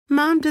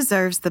Mom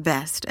deserves the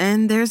best,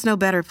 and there's no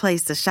better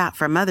place to shop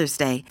for Mother's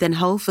Day than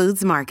Whole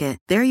Foods Market.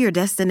 They're your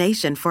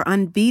destination for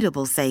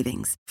unbeatable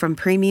savings, from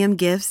premium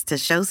gifts to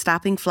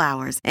show-stopping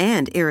flowers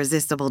and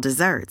irresistible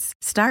desserts.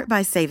 Start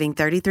by saving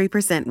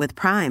 33% with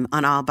Prime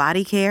on all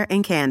body care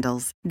and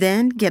candles.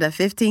 Then get a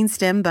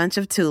 15-stem bunch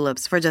of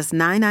tulips for just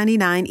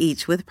 $9.99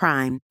 each with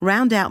Prime.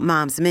 Round out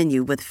Mom's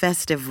menu with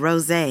festive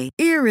rosé,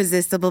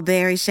 irresistible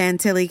berry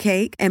chantilly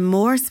cake, and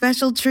more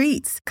special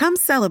treats. Come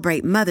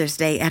celebrate Mother's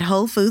Day at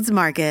Whole Foods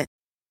Market.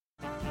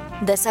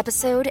 This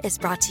episode is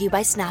brought to you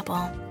by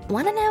Snapple.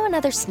 Want to know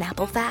another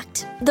Snapple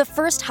fact? The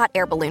first hot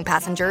air balloon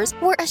passengers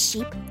were a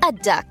sheep, a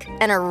duck,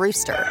 and a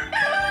rooster.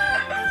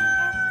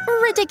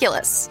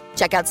 Ridiculous.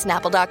 Check out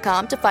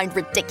Snapple.com to find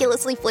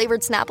ridiculously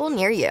flavored Snapple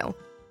near you.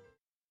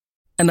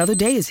 Another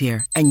day is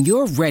here, and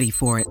you're ready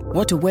for it.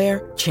 What to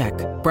wear? Check.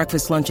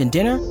 Breakfast, lunch, and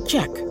dinner?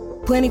 Check.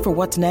 Planning for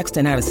what's next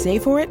and how to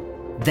save for it?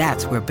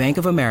 That's where Bank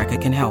of America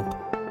can help.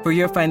 For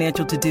your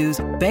financial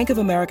to-dos, Bank of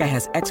America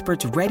has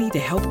experts ready to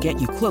help get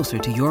you closer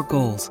to your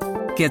goals.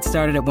 Get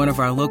started at one of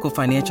our local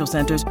financial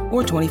centers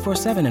or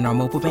 24/7 in our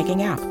mobile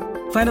banking app.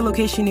 Find a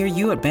location near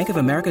you at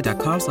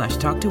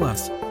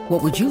bankofamerica.com/talktous.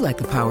 What would you like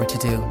the power to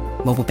do?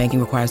 Mobile banking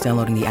requires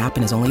downloading the app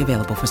and is only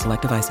available for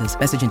select devices.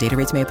 Message and data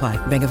rates may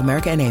apply. Bank of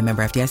America N.A.,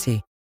 member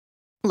FDIC.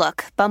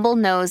 Look, Bumble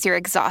knows you're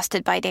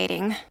exhausted by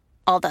dating.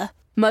 All the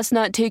must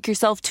not take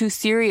yourself too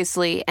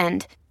seriously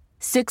and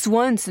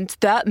 6'1" since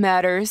that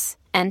matters.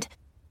 And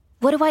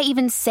what do I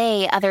even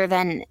say other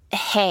than,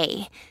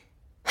 hey?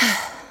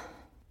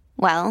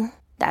 Well,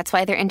 that's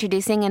why they're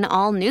introducing an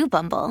all-new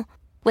Bumble,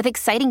 with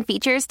exciting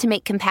features to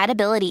make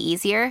compatibility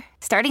easier,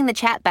 starting the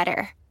chat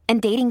better,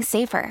 and dating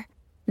safer.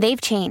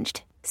 They've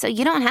changed, so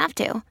you don't have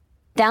to.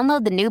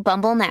 Download the new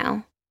Bumble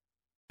now.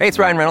 Hey, it's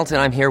Ryan Reynolds,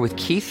 and I'm here with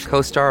Keith,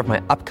 co-star of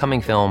my upcoming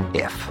film,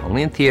 If,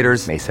 only in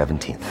theaters May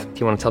 17th. Do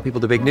you want to tell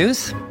people the big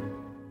news?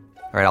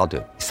 All right, I'll do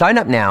it. Sign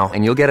up now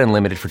and you'll get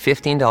unlimited for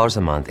 $15 a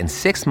month and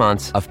 6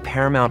 months of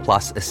Paramount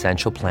Plus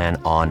Essential Plan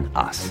on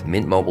us.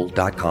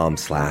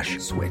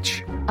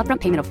 MintMobile.com/switch.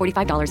 Upfront payment of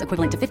 $45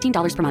 equivalent to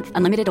 $15 per month.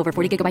 Unlimited over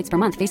 40 gigabytes per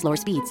month. Face lower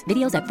speeds.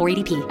 Videos at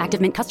 480p.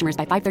 Active Mint customers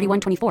by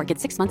 531.24 get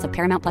 6 months of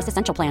Paramount Plus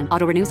Essential Plan.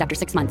 Auto renews after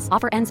 6 months.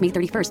 Offer ends May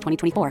 31st,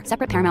 2024.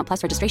 Separate Paramount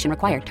Plus registration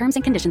required. Terms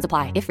and conditions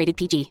apply if rated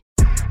PG.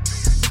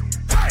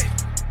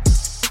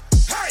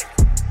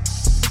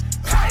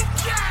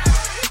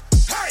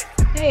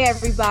 Hey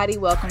everybody,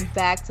 welcome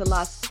back to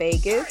Las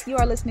Vegas. You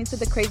are listening to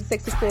the Crazy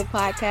Sexy Cool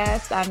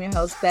podcast. I'm your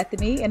host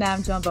Bethany, and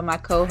I'm joined by my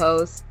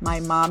co-hosts, my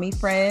mommy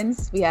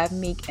friends. We have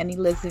Meek and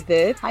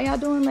Elizabeth. How y'all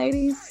doing,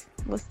 ladies?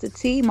 What's the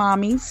tea,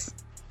 mommies?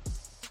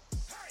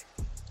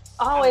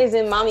 Always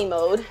in mommy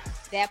mode.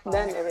 That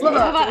part. Look,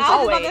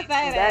 I was just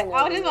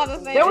about to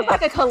say that. There was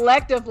like a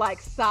collective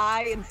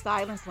sigh and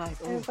silence, like,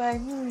 it's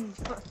like,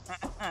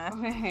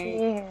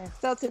 yeah.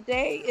 So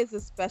today is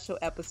a special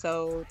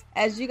episode.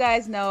 As you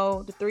guys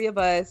know, the three of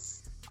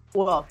us,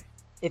 well,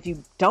 if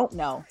you don't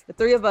know, the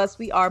three of us,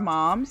 we are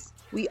moms.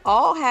 We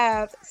all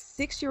have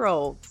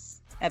 6-year-olds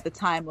at the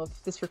time of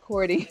this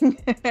recording.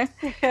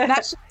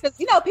 Not sure, because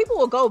people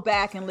will go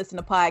back and listen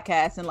to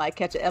podcasts and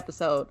catch an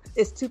episode.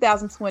 It's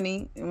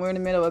 2020 and we're in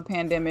the middle of a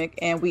pandemic,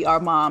 and we are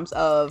moms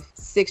of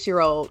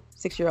 6-year-old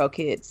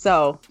kids.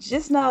 So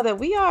just know that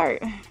we are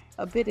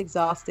a bit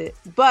exhausted,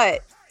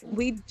 but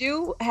we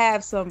do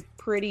have some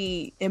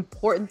pretty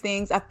important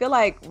things. I feel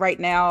like right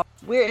now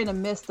we're in the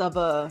midst of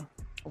a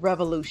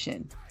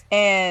revolution.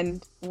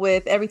 And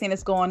with everything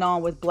that's going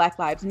on with Black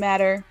Lives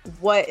Matter,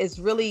 what is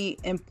really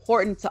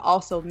important to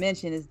also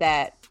mention is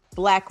that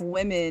Black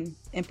women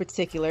in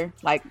particular,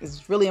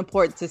 it's really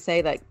important to say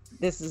that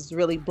this is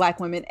really Black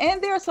women.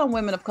 And there are some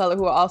women of color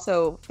who are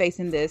also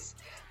facing this.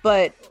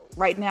 But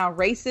right now,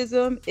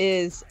 racism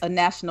is a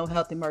national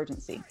health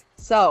emergency.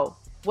 So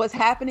what's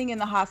happening in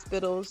the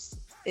hospitals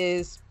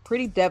is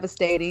pretty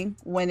devastating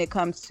when it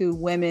comes to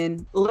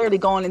women literally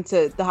going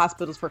into the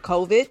hospitals for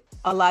COVID.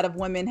 A lot of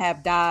women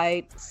have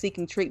died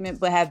seeking treatment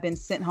but have been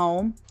sent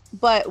home.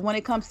 But when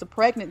it comes to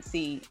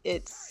pregnancy,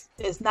 it's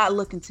not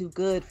looking too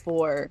good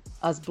for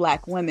us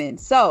Black women.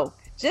 So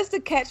just to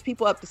catch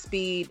people up to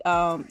speed,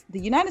 the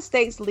United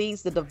States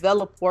leads the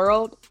developed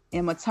world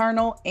in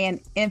maternal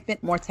and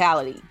infant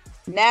mortality.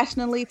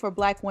 Nationally, for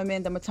Black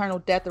women, the maternal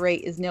death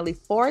rate is nearly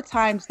 4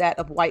 times that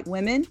of white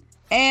women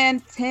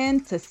and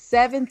 10 to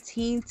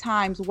 17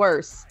 times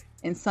worse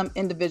in some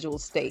individual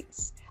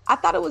states. I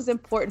thought it was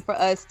important for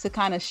us to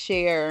kind of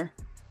share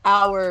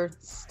our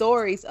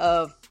stories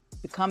of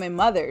becoming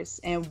mothers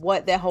and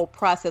what that whole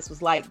process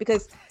was like,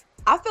 because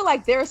I feel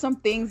like there are some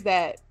things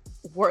that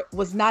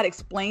was not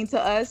explained to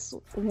us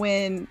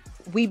when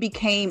we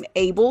became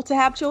able to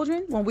have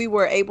children, when we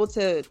were able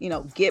to,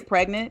 get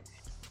pregnant.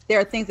 There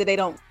are things that they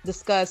don't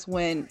discuss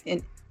when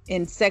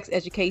in sex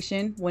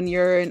education, when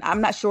you're in,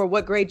 I'm not sure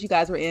what grade you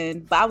guys were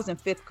in, but I was in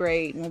 5th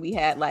grade when we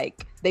had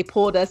they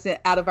pulled us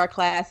out of our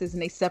classes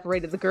and they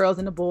separated the girls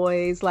and the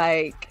boys.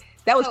 That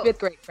was 5th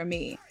grade for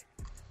me.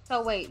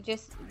 So wait,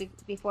 just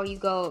before you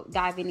go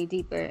dive any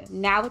deeper,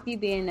 now with you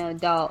being an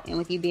adult and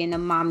with you being a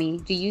mommy,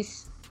 do you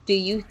Do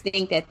you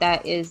think that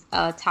that is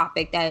a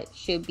topic that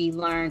should be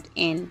learned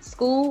in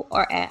school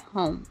or at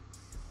home?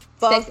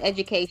 Sex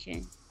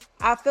education.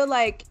 I feel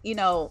like,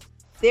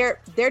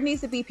 there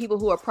needs to be people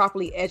who are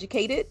properly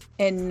educated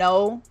and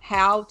know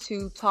how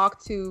to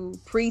talk to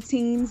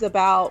preteens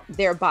about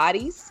their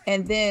bodies.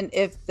 And then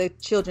if the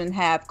children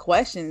have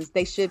questions,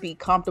 they should be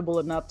comfortable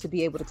enough to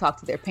be able to talk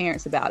to their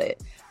parents about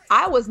it.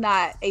 I was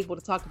not able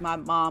to talk to my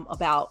mom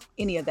about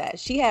any of that.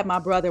 She had my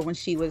brother when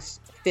she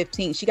was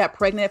 15. She got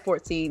pregnant at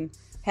 14,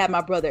 had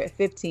my brother at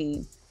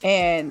 15.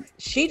 And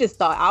she just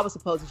thought I was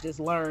supposed to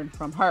just learn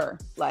from her.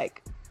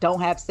 Like,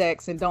 don't have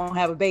sex and don't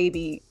have a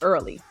baby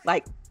early.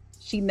 Like,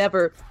 she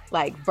never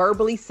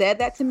verbally said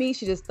that to me.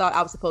 She just thought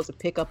I was supposed to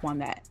pick up on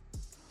that.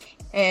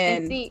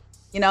 And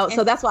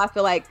so that's why I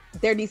feel like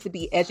there needs to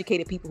be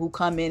educated people who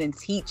come in and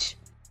teach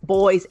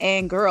boys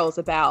and girls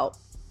about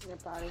your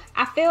body.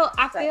 I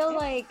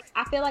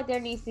feel like there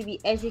needs to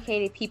be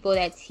educated people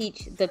that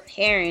teach the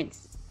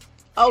parents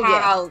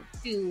how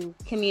to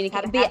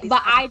communicate.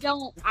 But I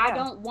don't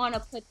want to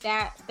put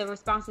the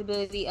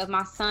responsibility of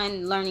my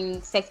son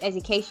learning sex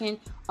education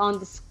on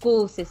the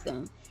school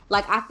system.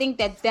 Like, I think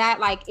that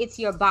it's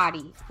your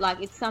body. Like,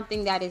 it's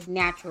something that is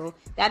natural.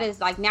 That is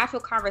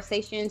natural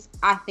conversations,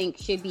 I think,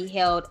 should be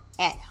held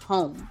at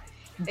home.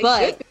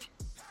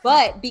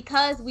 But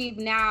because we've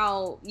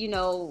now,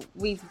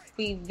 we've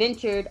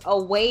ventured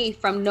away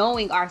from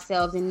knowing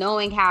ourselves and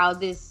knowing how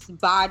this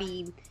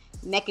body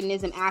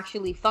mechanism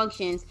actually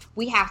functions,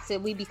 we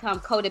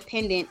become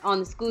codependent on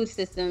the school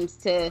systems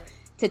to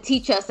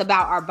teach us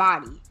about our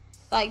body.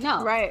 Like,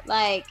 no. Right.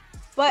 Like,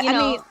 but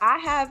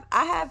I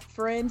have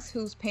friends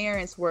whose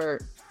parents were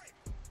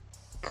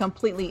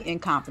completely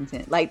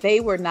incompetent. Like, they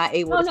were not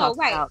able to talk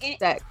about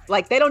sex.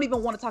 Like, they don't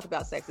even want to talk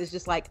about sex. It's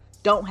just like,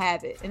 don't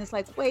have it. And it's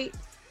like, wait,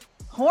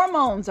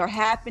 hormones are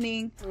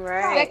happening.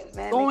 Right. Sex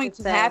is going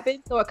to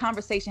happen. So a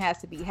conversation has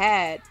to be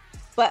had.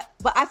 But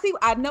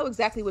I know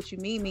exactly what you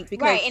mean,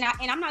 because right.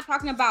 And I'm not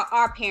talking about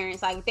our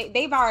parents. Like,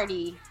 they've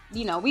already,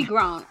 we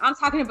grown. I'm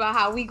talking about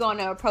how we going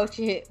to approach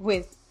it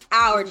with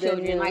our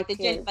children, like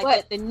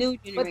the new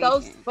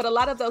generation. But a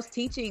lot of those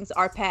teachings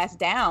are passed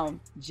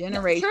down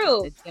generation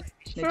to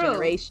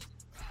generation.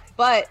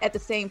 But at the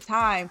same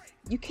time,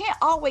 you can't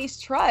always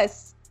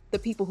trust the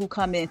people who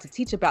come in to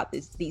teach about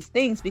these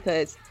things,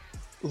 because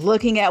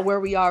looking at where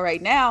we are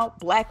right now,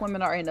 Black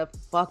women are in a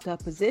fucked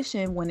up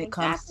position when it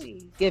comes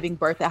to giving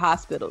birth at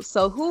hospitals.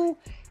 So who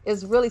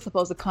is really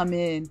supposed to come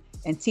in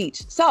and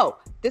teach? So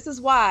this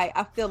is why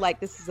I feel like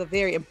this is a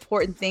very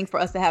important thing for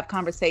us to have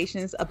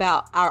conversations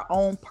about our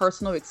own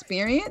personal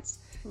experience.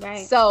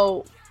 Right.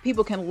 So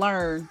people can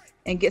learn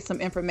and get some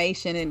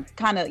information and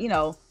kind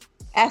of,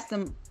 ask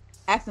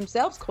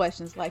themselves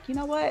questions like, you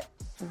know what,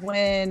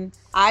 when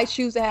I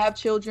choose to have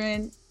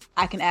children,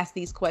 I can ask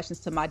these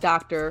questions to my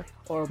doctor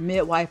or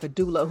midwife or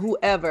doula,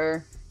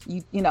 whoever,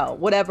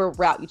 whatever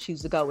route you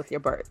choose to go with your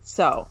birth.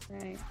 So,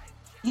 right.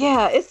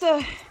 Yeah,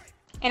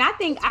 and I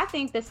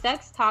think the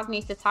sex talk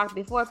needs to be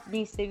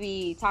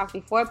talked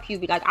before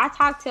puberty. Like, I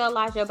talk to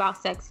Elijah about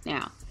sex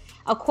now.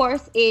 Of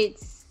course,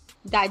 it's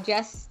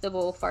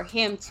digestible for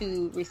him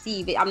to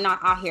receive it. I'm not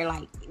out here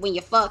like, when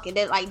you fuck and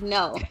then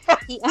no.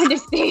 He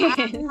understands.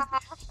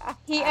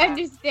 He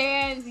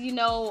understands,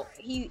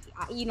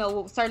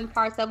 certain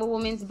parts of a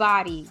woman's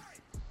body.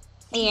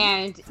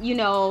 And,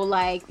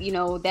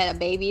 that a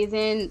baby is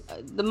in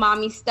the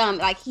mommy's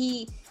stomach. Like,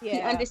 he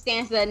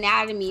understands the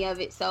anatomy of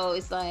it. So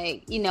it's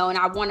like, and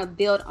I want to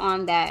build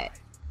on that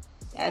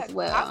as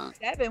well. I was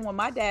 7 when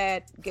my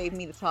dad gave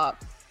me the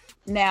talk.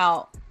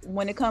 Now,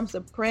 when it comes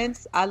to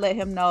Prince, I let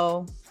him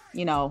know,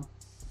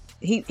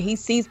 he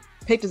sees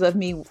pictures of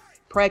me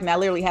pregnant. I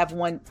literally have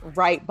one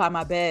right by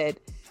my bed.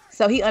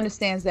 So he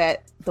understands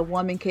that the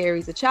woman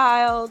carries a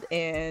child,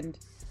 and,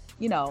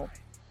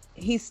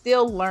 he's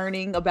still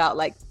learning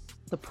about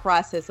the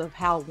process of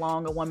how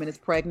long a woman is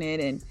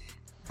pregnant and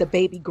the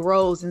baby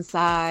grows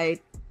inside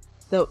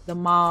the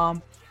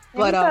mom.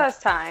 But he has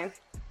time.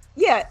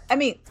 Yeah,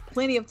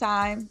 plenty of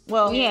time.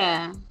 Well,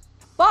 yeah.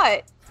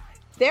 But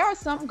there are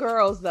some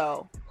girls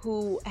though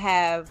who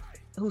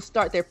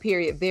start their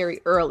period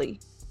very early.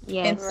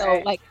 Yeah. And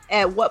so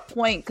at what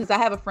point, because I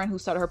have a friend who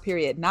started her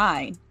period at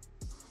 9.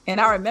 And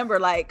I remember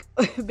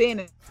being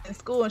in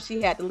school and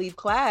she had to leave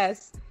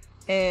class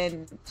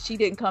and she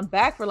didn't come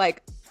back for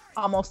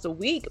almost a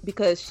week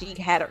because she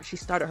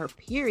started her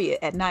period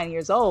at 9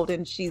 years old,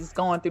 and she's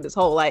going through this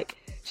whole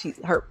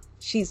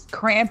she's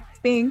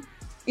cramping,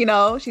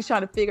 she's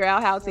trying to figure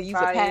out how to use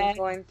a pad.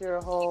 Going through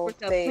a whole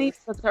phase.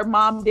 Her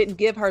mom didn't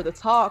give her the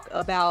talk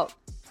about,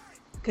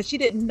 because she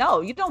didn't know.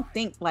 You don't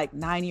think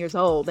 9 years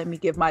old, let me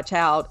give my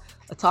child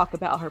a talk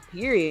about her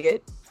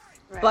period.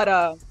 Right.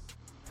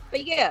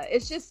 But yeah,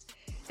 it's just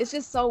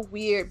so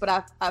weird.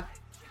 But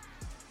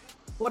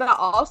what I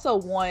also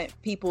want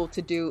people to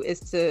do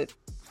is to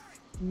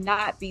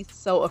not be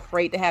so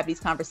afraid to have these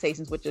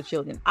conversations with your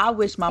children. I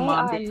wish my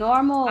mom did.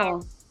 Normal.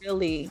 I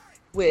really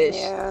wish.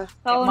 Yeah.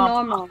 So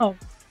normal. Mom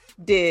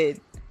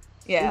did.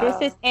 Yeah.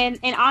 This is and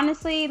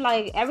honestly,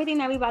 everything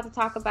that we're about to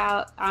talk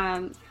about,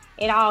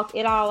 it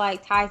all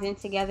like ties in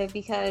together,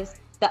 because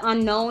the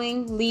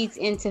unknowing leads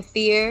into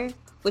fear,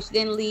 which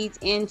then leads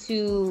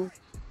into,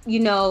 you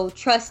know,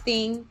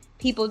 trusting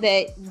people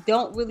that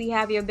don't really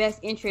have your best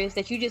interest,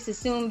 that you just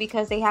assume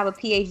because they have a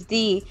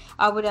PhD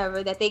or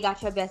whatever that they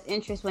got your best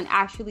interest when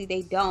actually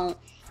they don't.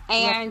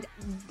 And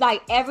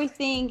like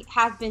everything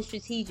has been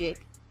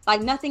strategic.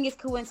 Like nothing is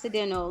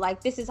coincidental.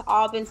 Like this has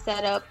all been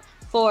set up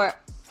for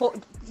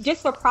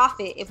just for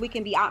profit, if we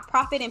can be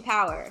profit and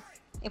power,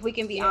 if we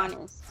can be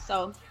honest.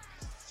 So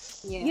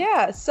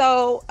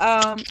so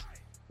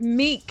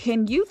Meek,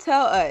 can you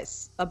tell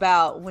us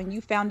about when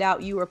you found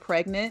out you were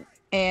pregnant,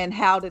 and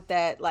how did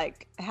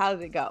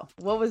it go?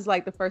 What was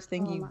like the first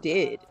thing you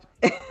did?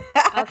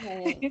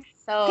 Okay,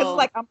 so because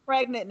like, I'm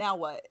pregnant, now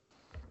what?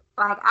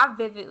 Like I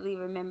vividly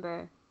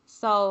remember.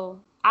 So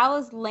I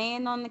was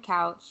laying on the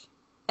couch,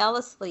 fell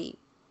asleep.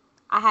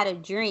 I had a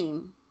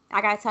dream.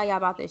 I gotta tell y'all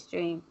about this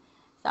dream.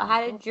 So I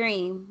had a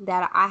dream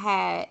that I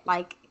had,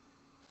 like,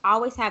 I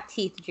always have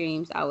teeth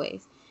dreams,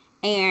 always.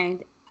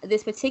 And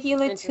this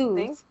particular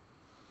tooth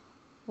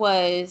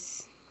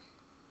was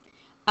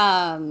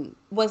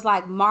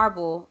like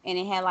marble, and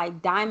it had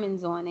like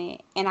diamonds on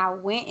it. And I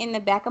went in the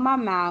back of my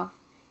mouth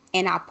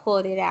and I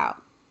pulled it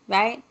out,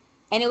 right?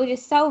 And it was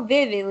just so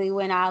vividly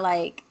when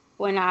I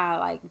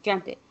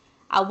dreamt it.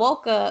 I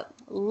woke up,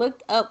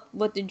 looked up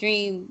what the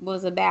dream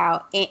was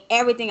about, and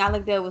everything I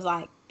looked at was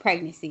like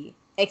pregnancy,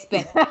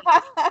 expectancy,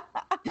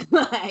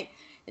 like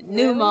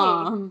new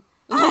mom,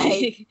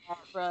 like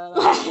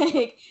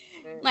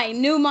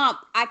new mom.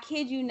 I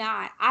kid you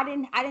not. I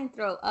didn't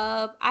throw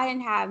up. I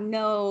didn't have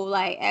no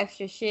like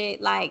extra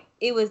shit. Like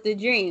it was the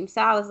dream.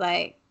 So I was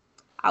like,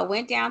 I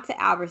went down to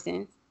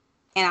Albertsons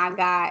and I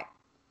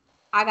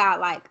got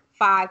like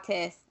 5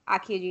 tests. I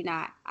kid you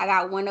not. I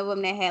got one of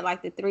them that had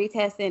like the 3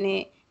 tests in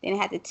it. Then it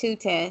had the 2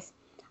 tests.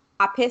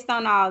 I pissed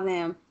on all of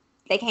them.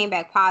 They came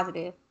back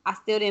positive. I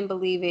still didn't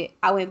believe it.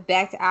 I went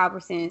back to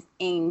Albertsons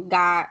and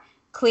got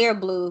Clear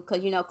Blue,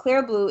 because, you know,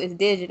 Clear Blue is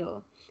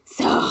digital.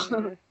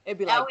 So it'd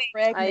be like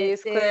pregnant. I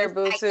use Clear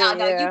Blue too.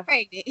 No, you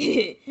pregnant.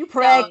 You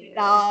pregnant,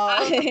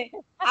 dog.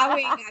 I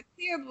went and got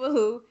Clear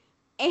Blue,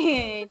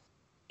 and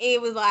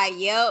it was like,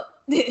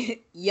 yup,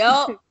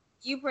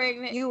 you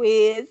pregnant. You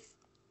is.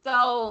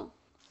 So,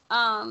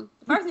 the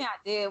first thing I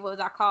did was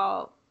I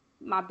called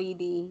my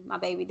BD, my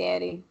baby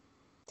daddy,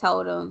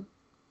 told him,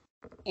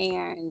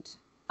 and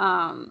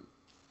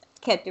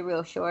kept it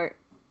real short.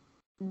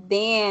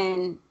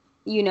 Then,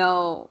 you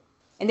know,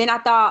 and then I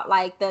thought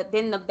like that's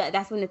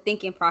when the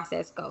thinking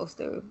process goes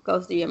through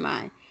your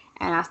mind.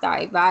 And I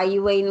started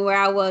evaluating where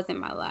I was in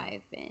my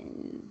life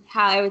and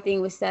how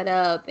everything was set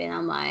up. And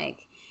I'm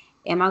like,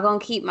 am I going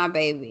to keep my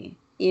baby?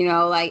 You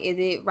know, like, is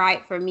it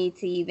right for me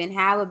to even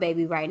have a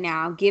baby right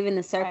now, given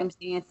the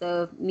circumstance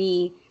of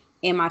me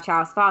and my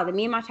child's father?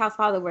 Me and my child's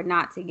father were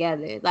not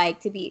together. Like,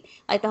 to be,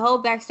 like, the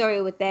whole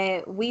backstory with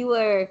that, we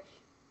were,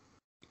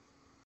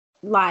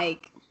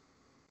 like,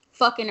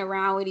 fucking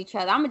around with each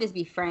other. I'm going to just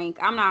be frank.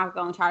 I'm not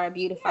going to try to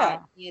beautify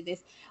any of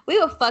this. We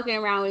were fucking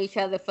around with each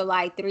other for,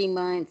 like, 3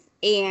 months.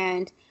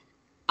 And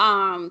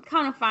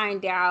kind of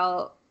find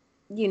out,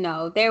 you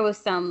know, there was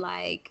some,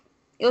 like,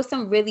 it was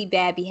some really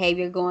bad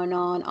behavior going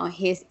on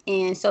his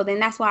end. So then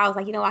that's why I was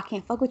like, you know, I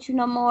can't fuck with you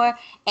no more.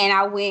 And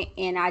I went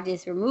and I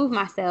just removed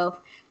myself.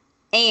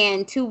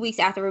 And 2 weeks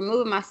after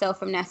removing myself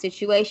from that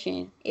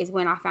situation is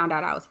when I found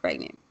out I was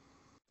pregnant.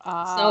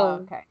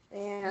 Okay.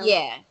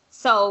 Yeah.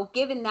 So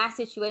given that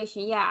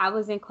situation, I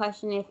was in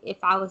question if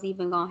I was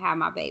even going to have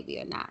my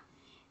baby or not.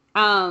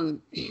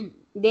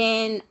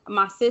 Then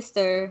my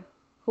sister,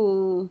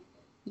 who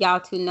y'all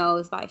two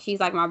knows, like, she's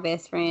like my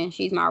best friend.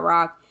 She's my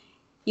rock.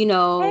 You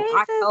know,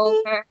 I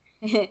told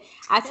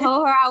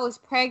her I was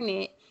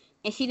pregnant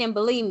and she didn't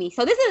believe me.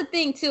 So this is the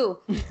thing too.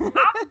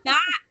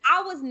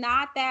 I was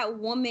not that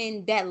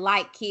woman that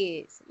liked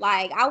kids.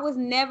 Like, I was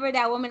never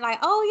that woman like,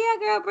 oh yeah,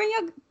 girl, bring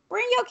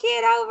your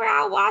kid over.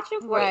 I'll watch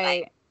him for you.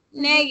 Like,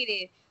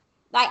 negative.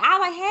 Like, I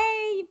like,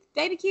 hey,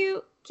 baby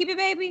cute. Keep it,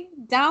 baby.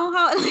 Don't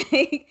hold.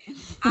 Like,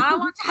 I don't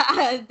want to.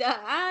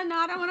 I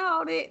don't want to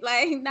hold it.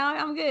 Like, no,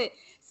 I'm good.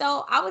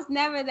 So I was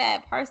never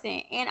that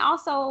person. And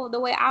also the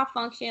way I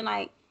function,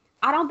 like,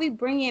 I don't be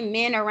bringing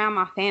men around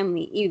my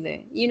family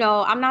either. You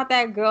know, I'm not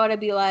that girl to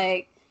be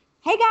like,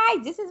 hey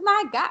guys, this is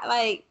my guy.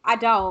 Like, I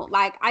don't.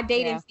 Like, I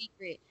date in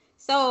secret.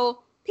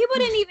 So people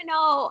didn't even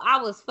know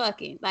I was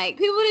fucking. Like,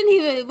 people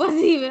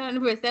wasn't even under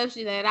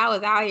perception that I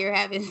was out here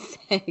having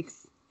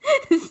sex.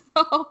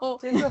 So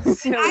when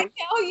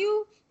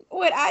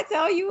I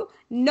tell you,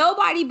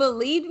 nobody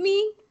believed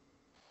me.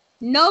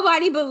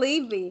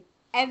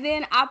 And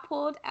then I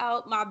pulled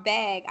out my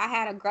bag. I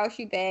had a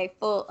grocery bag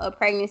full of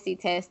pregnancy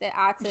tests that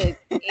I took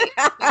 8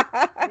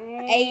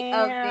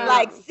 of them.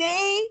 Like,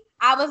 see?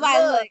 I was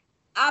like, look,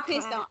 I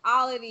pissed on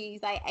all of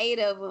these, like 8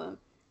 of them.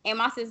 And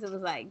my sister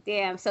was like,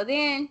 damn. So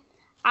then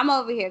I'm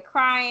over here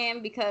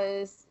crying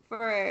because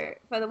for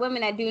the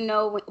women that do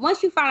know,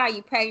 once you find out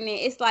you're pregnant,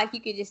 it's like you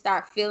could just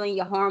start feeling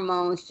your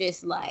hormones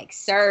just like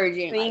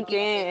surging.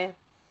 Thinking.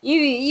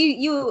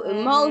 You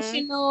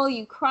emotional,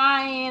 you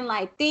crying,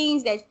 like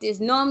things that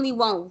just normally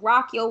won't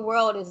rock your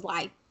world is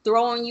like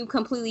throwing you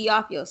completely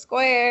off your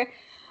square.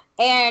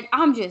 And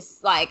I'm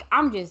just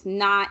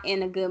not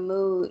in a good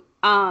mood.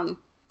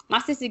 My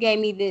sister gave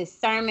me this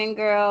sermon,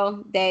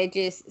 girl, that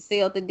just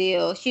sealed the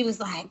deal. She was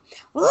like,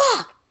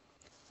 look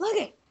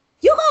it,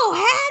 you gonna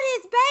have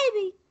this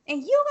baby,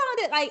 and you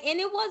gonna like, and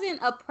it wasn't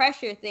a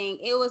pressure thing.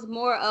 It was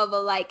more of a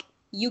like,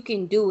 you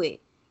can do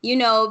it, you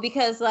know,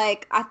 because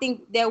like I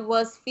think there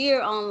was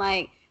fear on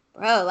like,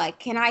 bro, like,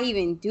 can I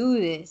even do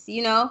this,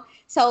 you know?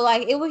 So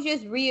like it was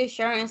just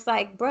reassurance,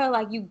 like, bro,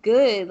 like you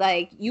good,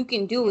 like you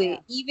can do it,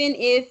 even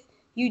if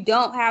you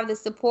don't have the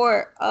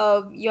support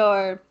of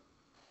your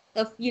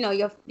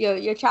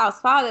child's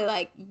father,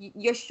 like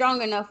you're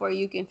strong enough where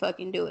you can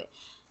fucking do it.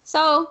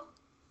 So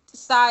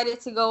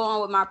decided to go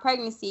on with my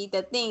pregnancy.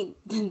 The thing,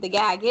 the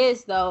gag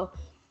is though,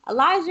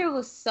 Elijah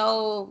was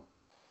so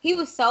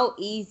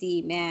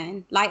easy,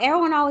 man. Like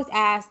everyone always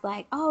asks,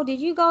 like, oh, did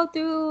you go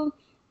through?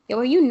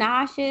 Were you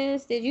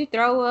nauseous? Did you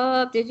throw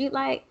up? Did you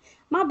like?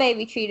 My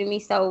baby treated me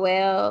so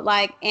well.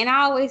 Like, and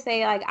I always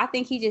say, like, I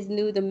think he just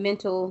knew the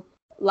mental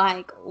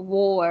like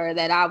war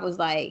that I was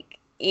like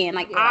in.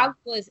 Like I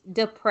was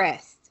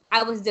depressed.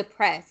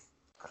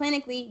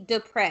 Clinically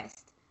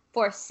depressed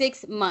for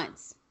 6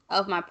 months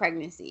of my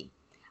pregnancy.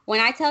 When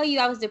I tell you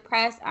I was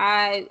depressed,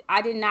 I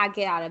did not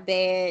get out of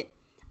bed.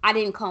 I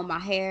didn't comb my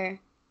hair.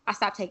 I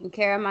stopped taking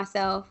care of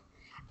myself.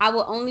 I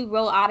would only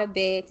roll out of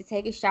bed to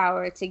take a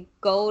shower, to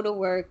go to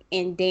work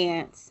and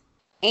dance.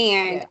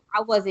 And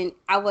I wasn't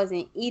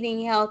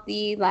eating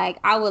healthy. Like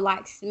I would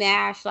like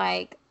smash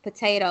like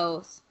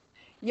potatoes.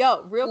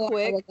 Yo, real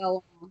quick.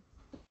 What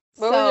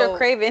was your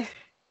craving?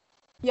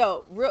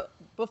 Yo,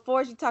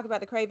 before you talk about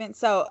the craving,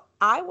 so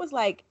I was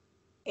like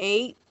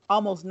 8,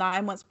 almost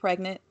 9 months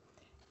pregnant,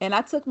 and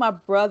I took my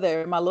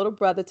little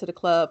brother, to the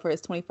club for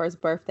his 21st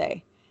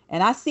birthday,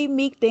 and I see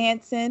Meek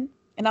dancing,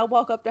 and I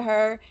walk up to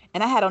her,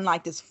 and I had on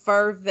like this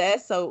fur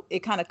vest, so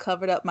it kind of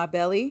covered up my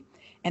belly,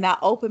 and I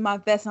opened my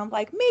vest, and I'm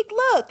like, Meek,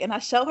 look, and I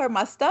show her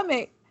my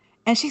stomach,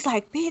 and she's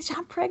like, bitch,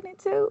 I'm pregnant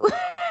too.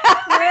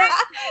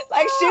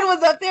 Like she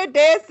was up there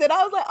dancing.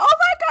 I was like, oh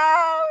my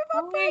God,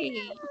 I'm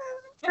pregnant.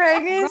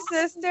 Pregnant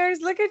sisters,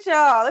 look what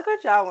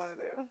y'all want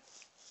to do.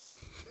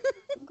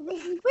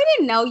 We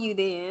didn't know you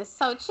then,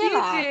 so chill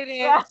out.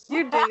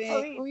 You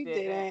didn't. We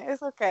didn't.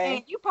 It's okay.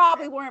 And you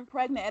probably weren't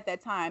pregnant at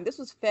that time. This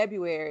was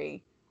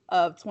February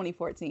of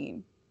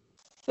 2014.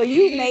 So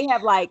you may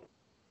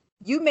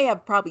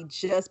have probably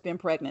just been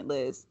pregnant,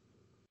 Liz.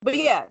 But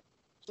yeah.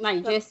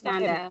 Like just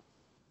found out.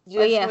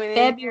 Oh yeah,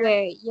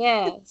 February.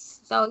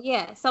 Yes. So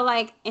yeah. So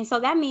like, and so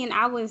that means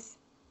I was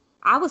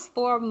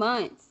 4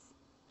 months.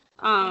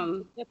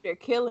 Up there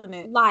killing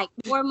it. Like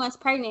 4 months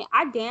pregnant.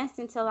 I danced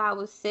until I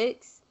was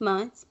 6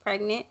 months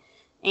pregnant,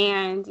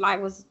 and like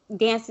was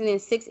dancing in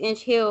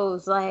 6-inch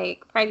heels,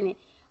 like pregnant.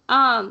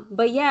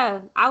 But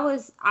yeah, I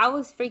was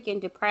freaking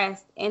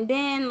depressed, and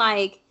then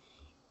like,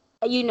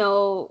 you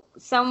know,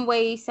 some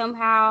way,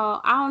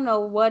 somehow, I don't know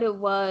what it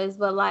was,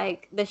 but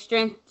like the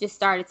strength just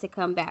started to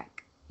come back.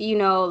 You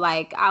know,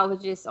 like I was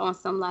just on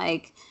some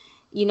like,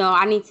 you know,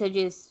 I need to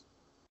just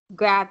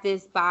grab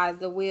this by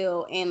the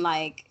wheel and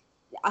like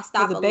I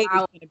stop allowing. The baby's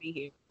gonna be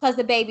here. Because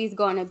the baby's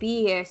gonna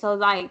be here. So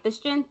like the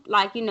strength,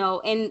 like, you know,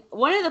 and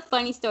one of the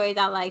funny stories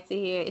I like to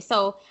hear.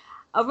 So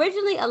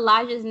originally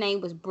Elijah's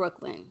name was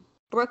Brooklyn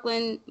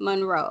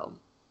Monroe.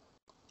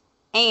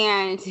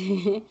 And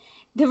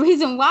the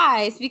reason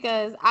why is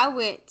because I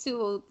went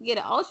to get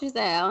an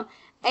ultrasound,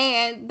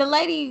 and the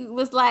lady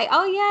was like,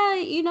 oh yeah,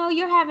 you know,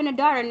 you're having a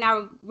daughter.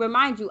 Now,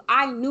 remind you,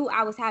 I knew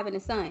I was having a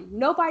son.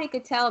 Nobody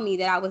could tell me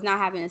that I was not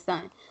having a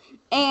son.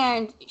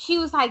 And she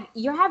was like,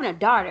 you're having a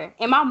daughter.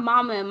 And my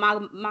mama and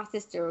my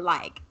sister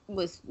like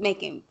was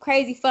making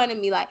crazy fun of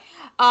me, like,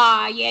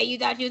 yeah, you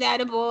thought you had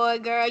a boy,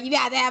 girl. You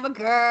got to have a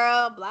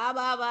girl, blah,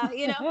 blah, blah,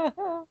 you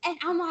know. And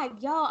I'm like,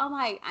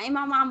 and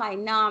my mom like,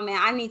 nah, man,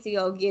 I need to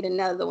go get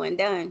another one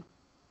done.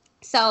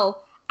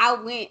 So I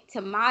went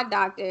to my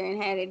doctor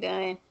and had it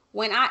done.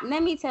 What? I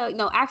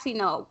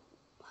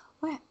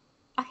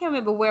can't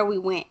remember where we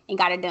went and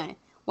got it done.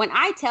 When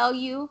I tell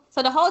you,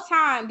 so the whole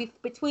time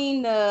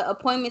between the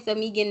appointments of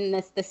me getting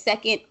the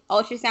second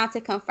ultrasound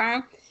to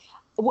confirm,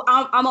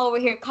 I'm over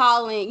here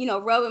calling, you know,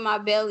 rubbing my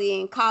belly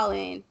and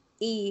calling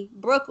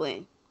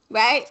Brooklyn,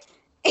 right?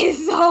 And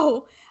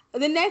so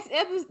the next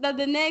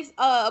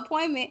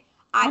appointment,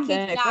 I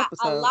kid not,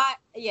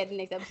 the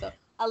next episode.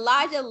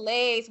 Elijah's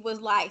legs was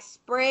like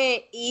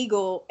spread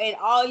eagle, and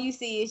all you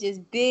see is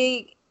just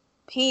big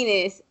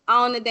penis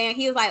on the damn.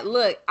 He was like,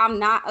 look, I'm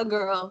not a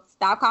girl.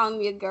 Stop calling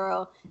me a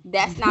girl.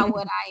 That's not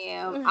what I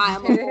am. I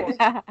am a boy.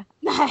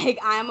 Like,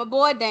 I am a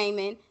boy,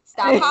 Damon.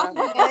 Stop calling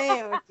me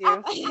playing with you.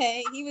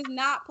 Okay, he was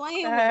not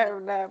playing with me.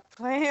 I'm not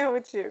playing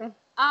with you.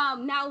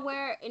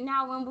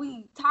 Now when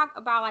we talk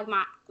about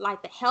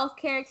like the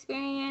healthcare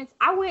experience,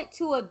 I went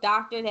to a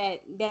doctor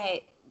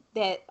that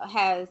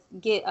has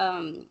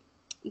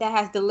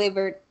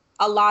delivered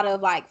a lot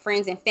of like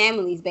friends and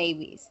families'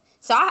 babies.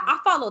 So I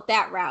followed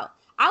that route.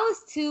 I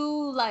was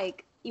too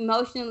like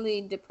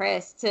emotionally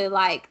depressed to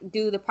like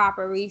do the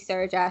proper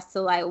research as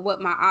to like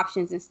what my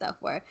options and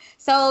stuff were.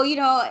 So, you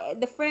know,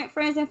 the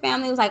friends and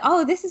family was like,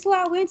 oh, this is who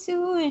I went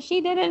to and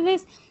she did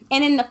this.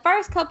 And in the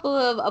first couple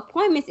of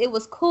appointments, it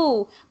was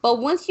cool. But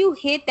once you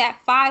hit that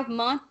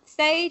 5-month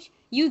stage,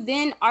 you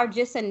then are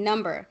just a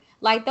number.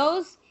 Like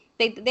those,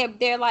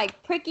 they're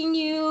like pricking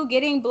you,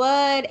 getting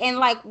blood, and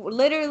like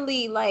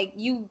literally like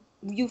you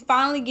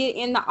finally get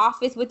in the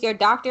office with your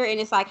doctor and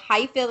it's like, how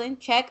you feeling?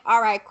 Check.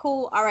 All right,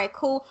 cool. All right,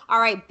 cool. All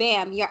right,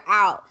 bam, you're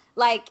out.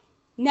 Like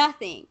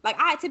nothing. Like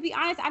to be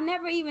honest, I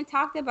never even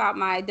talked about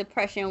my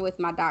depression with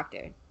my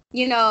doctor.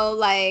 You know,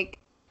 like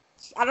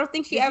I don't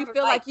think she Did ever you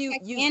feel like you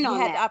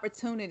had the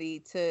opportunity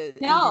to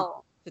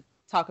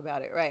talk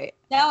about it, right?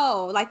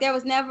 No, like there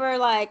was never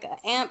like,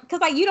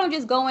 because like you don't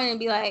just go in and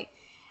be like,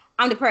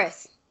 I'm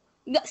depressed.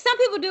 Some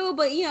people do,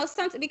 but you know,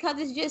 because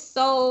it's just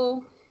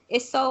so,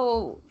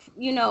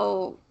 you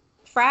know,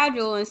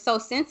 fragile and so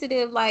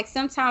sensitive. Like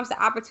sometimes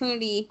the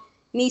opportunity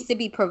needs to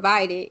be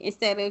provided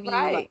instead of you.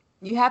 Right. Like,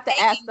 you have to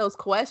ask those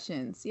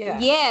questions. Yeah.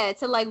 Yeah.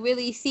 To like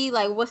really see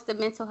like what's the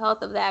mental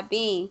health of that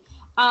being.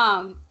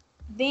 Then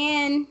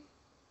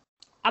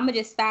I'm gonna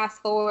just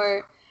fast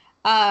forward.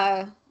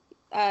 When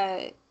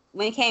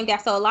it came down,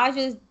 so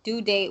Elijah's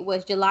due date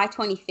was July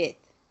 25th.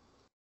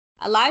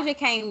 Elijah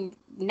came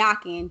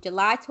knocking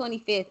July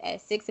 25th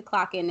at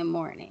 6:00 in the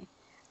morning,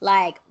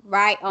 like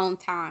right on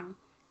time.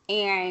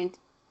 And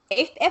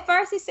at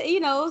first, it said, you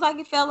know, it was like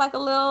it felt like a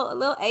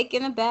little ache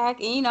in the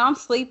back, and you know, I'm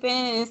sleeping,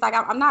 and it's like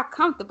I'm not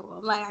comfortable.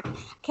 I'm like I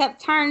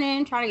kept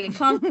turning, trying to get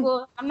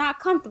comfortable. I'm not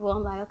comfortable.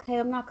 I'm like, okay,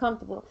 I'm not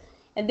comfortable.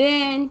 And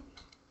then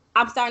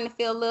I'm starting to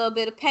feel a little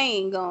bit of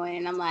pain going.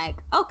 And I'm like,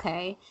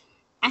 okay.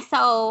 And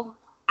so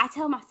I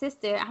tell my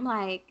sister, I'm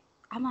like,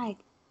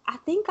 I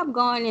think I'm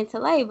going into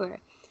labor.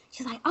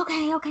 She's like,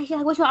 okay. She's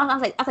like, what you want? I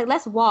was like,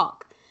 let's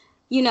walk.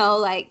 You know,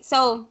 like,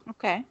 so.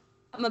 Okay.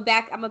 I'm gonna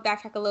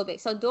backtrack a little bit.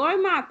 So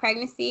during my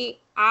pregnancy,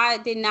 I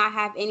did not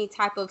have any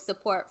type of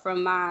support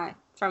from my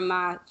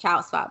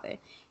child's father.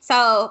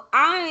 So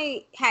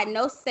I had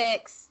no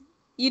sex.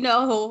 You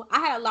know, I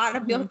had a lot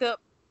of built up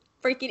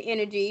freaking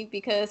energy,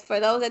 because for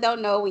those that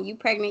don't know, when you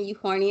pregnant, you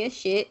horny as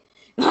shit.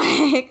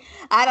 Like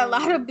I had a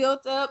lot of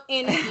built up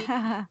energy.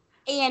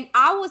 And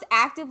I was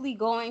actively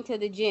going to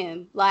the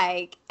gym,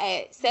 like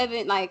at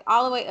 7, like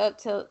all the way up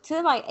to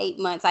like 8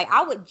 months. Like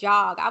I would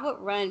jog, I would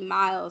run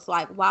miles,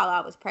 like while I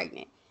was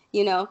pregnant,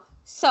 you know?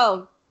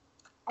 So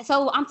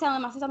I'm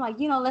telling my sister, I'm like,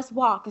 you know, let's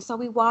walk. And so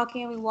we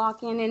walking,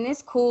 and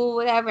it's cool,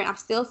 whatever. And I'm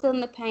still feeling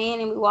the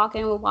pain, and we're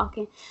walking.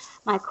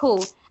 I'm like,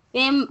 cool.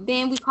 Then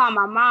we call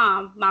my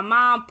mom. My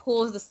mom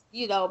pulled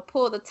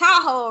the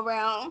Tahoe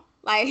around,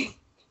 like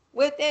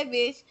with that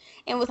bitch,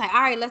 and was like,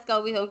 all right, let's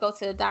go. We're going to go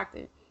to the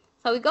doctor.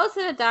 So we go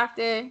to the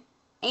doctor,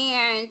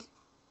 and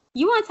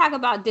you want to talk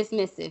about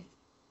dismissive.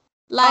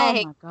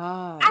 Like, oh my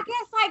God. I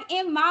guess like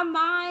in my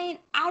mind,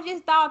 I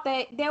just thought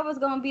that there was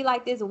going to be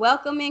like this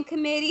welcoming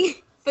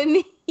committee for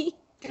me. Like,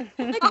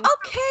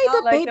 okay,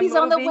 the like baby's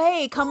on the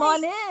way. Come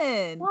on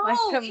in. No, like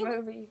the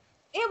movie.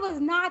 It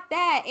was not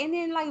that. And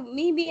then like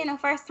me being a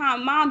first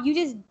time mom, you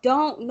just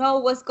don't know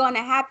what's going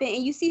to happen.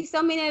 And you see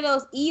so many of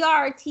those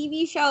ER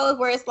TV shows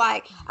where it's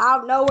like,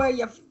 out of nowhere,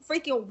 your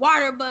freaking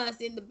water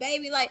bust and the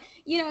baby, like,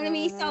 you know what I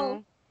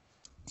mean?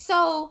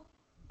 So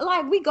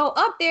like we go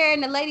up there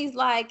and the lady's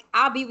like,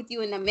 I'll be with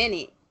you in a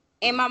minute.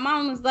 And my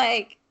mom was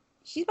like,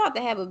 she's about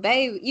to have a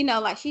baby, you know,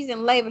 like she's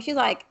in labor. She's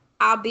like,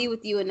 I'll be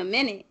with you in a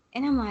minute.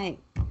 And I'm like,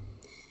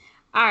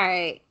 all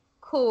right,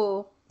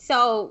 cool.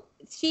 So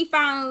she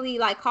finally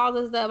like calls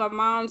us up. My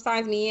mom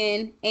signs me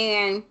in,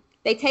 and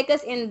they take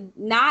us in.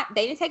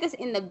 They didn't take us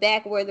in the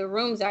back where the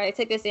rooms are. They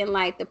took us in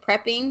like the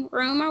prepping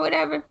room or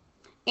whatever.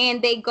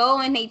 And they go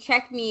and they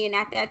checked me, and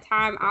at that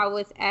time I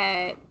was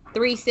at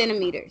 3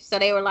 centimeters. So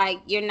they were like,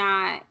 "You're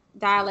not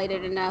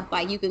dilated enough.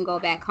 Like you can go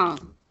back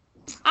home."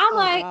 I'm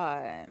like,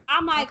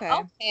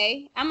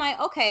 okay. I'm like,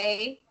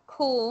 okay,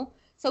 cool.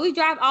 So we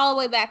drive all the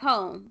way back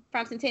home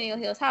from Centennial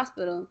Hills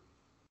Hospital,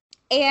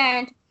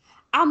 and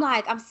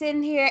I'm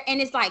sitting here, and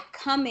it's like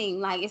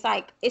coming, like it's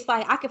like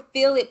I could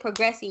feel it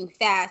progressing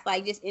fast,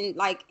 like just in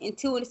like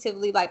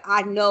intuitively, like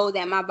I know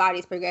that my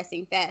body's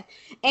progressing fast.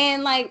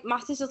 And like my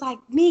sister's like,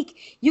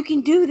 Meek, you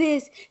can do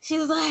this. She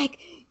was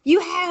like,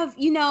 you have,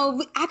 you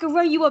know, I could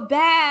run you a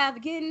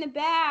bath, get in the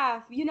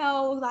bath, you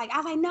know, like I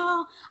was like,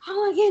 no, I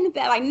want to get in the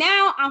bath. Like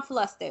now I'm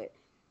flustered,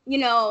 you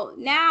know,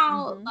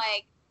 now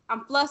like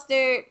I'm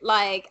flustered,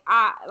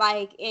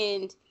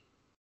 and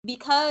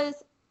because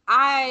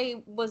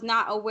I was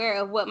not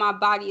aware of what my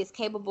body is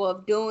capable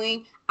of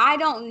doing, I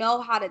don't know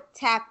how to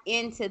tap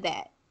into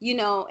that, you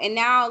know. And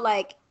now,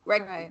 like,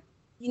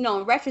 you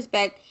know, in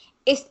retrospect,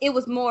 it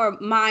was more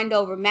mind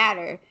over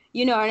matter.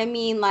 You know what I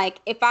mean? Like,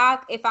 if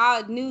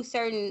I knew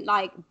certain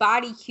like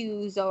body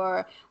cues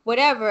or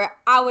whatever,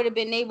 I would have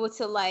been able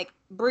to like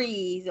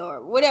breathe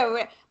or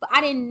whatever. But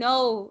I didn't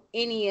know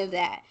any of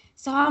that.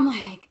 So I'm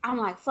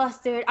like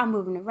flustered. I'm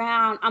moving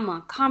around. I'm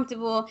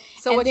uncomfortable.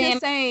 So what you're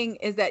saying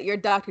is that your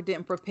doctor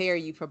didn't prepare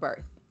you for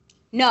birth?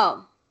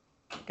 No.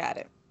 Got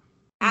it.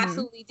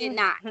 Absolutely did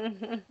not.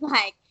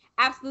 Like,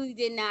 absolutely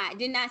did not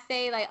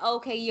say like,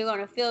 okay, you're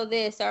gonna feel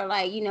this, or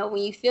like, you know,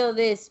 when you feel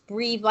this,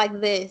 breathe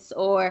like this,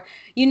 or,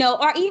 you know,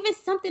 or even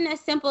something as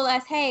simple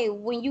as, hey,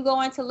 when you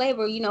go into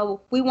labor, you know,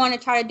 we want to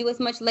try to do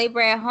as much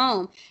labor at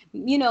home,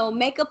 you know,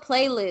 make a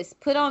playlist,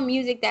 put on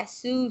music that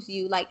soothes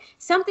you, like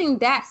something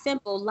that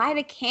simple, light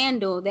a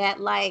candle that,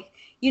 like,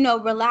 you know,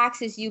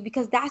 relaxes you,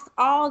 because that's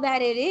all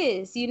that it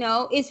is. You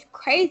know, it's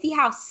crazy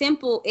how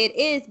simple it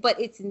is, but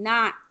it's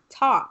not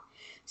taught.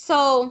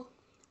 So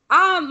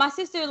my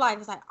sister was like,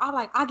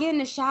 I'll get in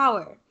the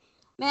shower.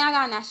 Man, I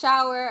got in that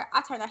shower.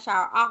 I turned that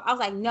shower off. I was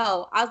like,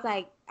 no. I was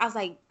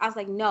like,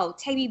 no,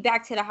 take me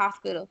back to the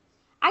hospital.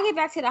 I get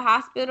back to the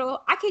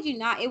hospital. I kid you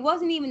not. It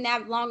wasn't even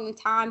that long in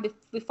time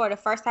before the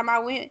first time I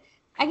went.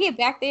 I get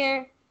back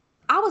there.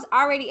 I was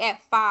already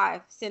at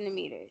 5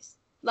 centimeters.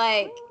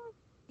 Like,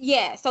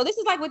 yeah. So this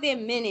is like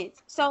within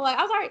minutes. So like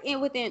I was already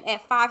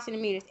at 5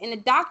 centimeters. And the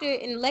doctor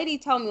and the lady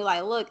told me,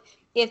 like, look,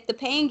 if the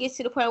pain gets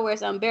to the point where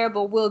it's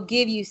unbearable, we'll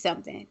give you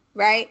something,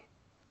 right?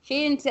 She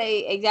didn't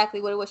say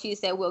exactly what she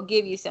said, we'll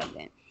give you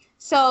something.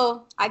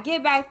 So I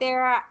get back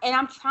there and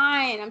I'm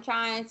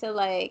trying to,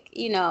 like,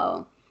 you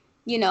know,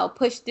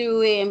 push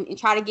through it and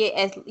try to get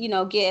as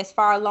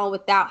far along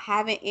without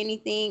having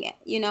anything,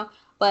 you know.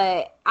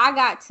 But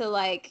before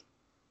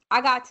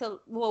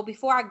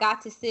I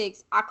got to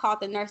 6, I called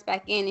the nurse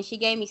back in and she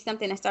gave me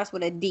something that starts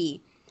with a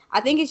D. I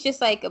think it's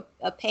just like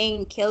a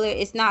painkiller.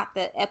 It's not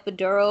the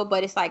epidural,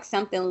 but it's like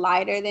something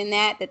lighter than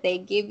that they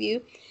give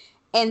you.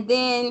 And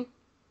then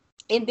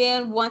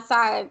once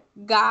I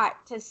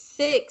got to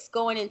 6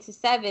 going into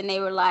 7, they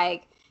were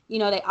like, you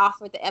know, they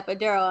offered the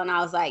epidural, and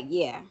I was like,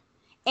 yeah.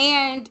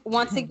 And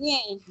once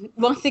again,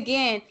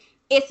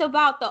 it's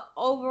about the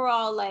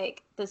overall,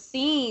 like, the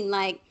scene.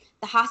 Like,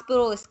 the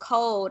hospital is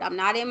cold. I'm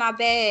not in my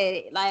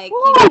bed. Like,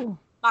 you know,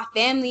 my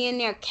family in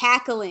there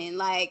cackling.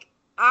 Like,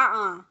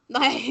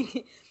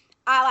 like.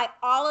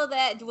 All of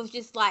that was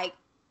just like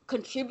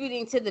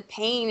contributing to the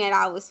pain that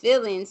I was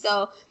feeling.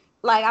 So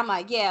like, I'm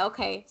like, yeah,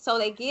 okay. So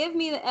they give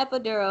me the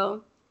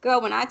epidural. Girl,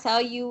 when I tell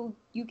you,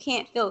 you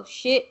can't feel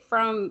shit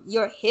from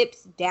your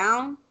hips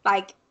down.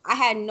 Like, I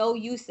had no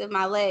use of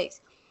my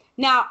legs.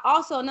 Now,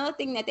 also another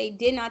thing that they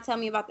did not tell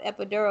me about the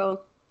epidural,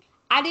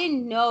 I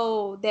didn't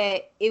know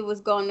that it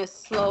was going to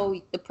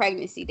slow the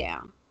pregnancy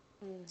down.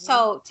 Mm-hmm.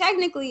 So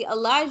technically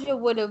Elijah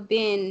would have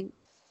been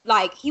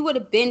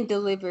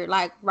delivered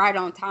like right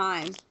on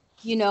time,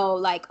 you know,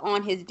 like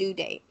on his due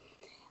date.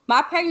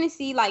 My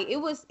pregnancy, like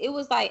it was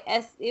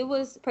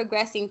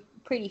progressing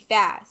pretty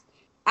fast.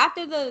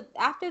 After the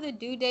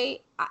due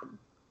date, after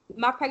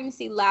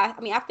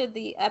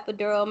the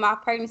epidural, my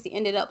pregnancy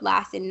ended up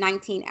lasting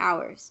 19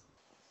 hours.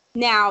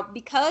 Now,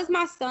 because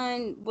my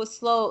son was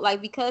slow,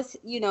 like because,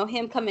 you know,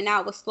 him coming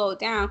out was slowed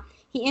down,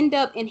 he ended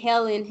up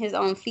inhaling his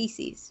own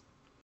feces,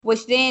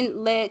 which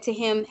then led to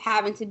him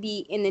having to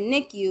be in the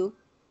NICU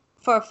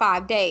for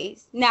 5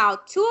 days. Now,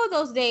 2 of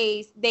those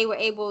days, they were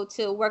able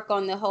to work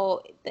on him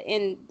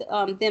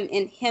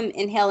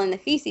inhaling the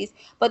feces.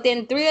 But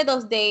then 3 of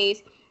those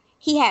days,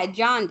 he had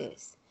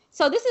jaundice.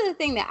 So this is the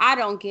thing that I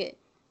don't get,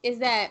 is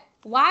that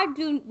why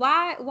don't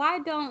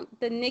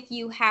the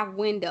NICU have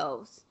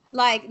windows?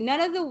 Like,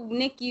 none of the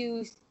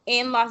NICUs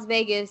in Las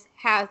Vegas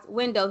has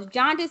windows.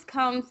 Jaundice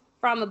comes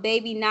from a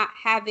baby not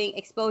having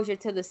exposure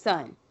to the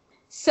sun.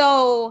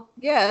 So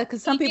yeah,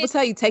 because some people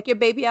tell you, take your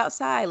baby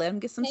outside, let him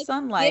get some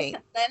sunlight.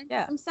 Let him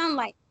get some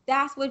sunlight.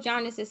 That's what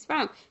jaundice is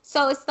from.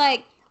 So it's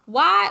like,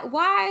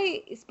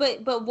 why?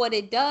 But what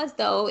it does,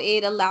 though,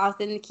 it allows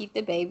them to keep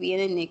the baby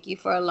in the NICU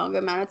for a longer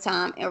amount of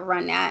time and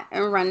run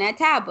that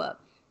tab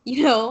up,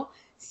 you know.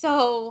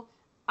 So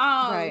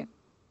right,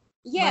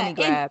 yeah, money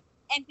grab.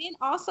 And then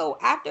also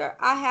after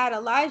I had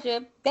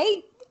Elijah,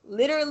 they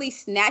literally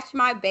snatched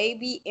my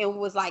baby and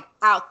was like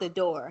out the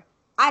door.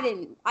 I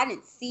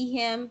didn't see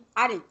him.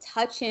 I didn't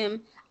touch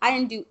him. I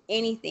didn't do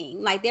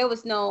anything. Like, there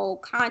was no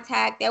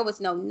contact. There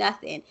was no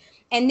nothing.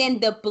 And then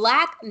the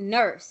black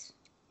nurse,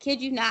 kid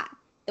you not,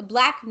 the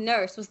black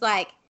nurse was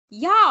like,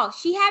 y'all,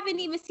 she haven't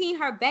even seen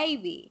her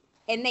baby.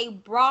 And they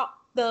brought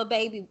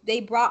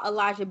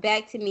Elijah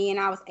back to me, and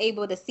I was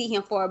able to see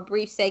him for a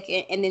brief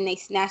second, and then they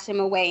snatched him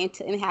away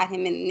and had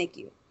him in the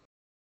NICU.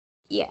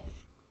 Yeah.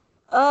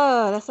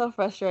 Oh, that's so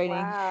frustrating.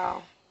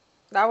 Wow.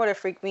 That would have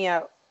freaked me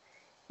out.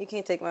 You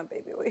can't take my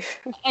baby away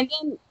from me. And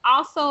then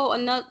also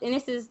and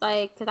this is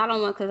like, because I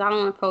don't want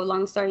to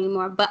prolong the story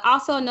anymore. But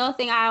also another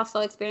thing I also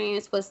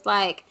experienced was,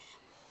 like,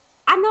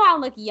 I know I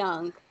look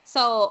young,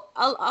 so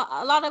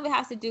a lot of it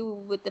has to do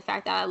with the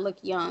fact that I look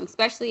young,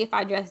 especially if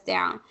I dress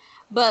down.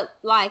 But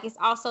like, it's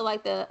also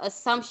like the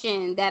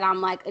assumption that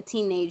I'm like a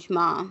teenage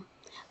mom.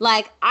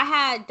 Like, I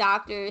had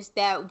doctors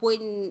that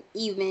wouldn't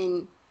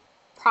even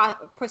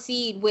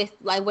proceed with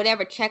like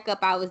whatever checkup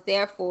I was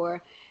there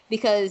for,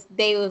 because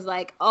they was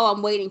like, oh,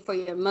 I'm waiting for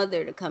your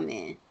mother to come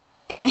in.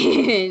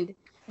 And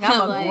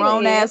I'm a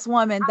grown ass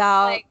woman,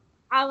 dog.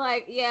 I'm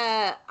like,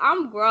 yeah,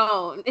 I'm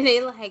grown. And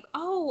they like,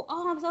 oh,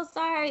 I'm so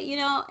sorry, you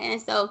know.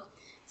 And so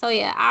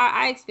yeah,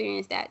 I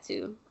experienced that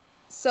too.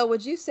 So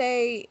would you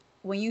say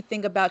when you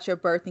think about your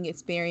birthing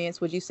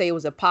experience, would you say it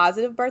was a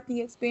positive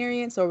birthing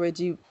experience, or would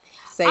you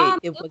say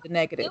it was a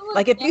negative?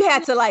 Like if you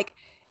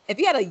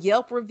had a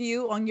Yelp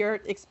review on your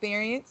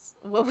experience,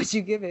 what would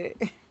you give it?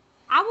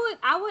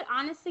 I would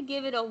honestly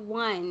give it a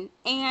 1,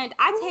 and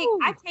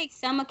I take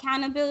some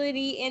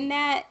accountability in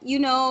that,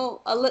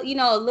 a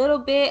little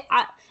bit.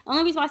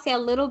 Only reason why I say a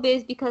little bit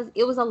is because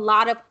it was a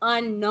lot of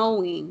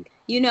unknowing.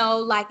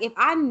 Like if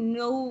I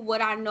knew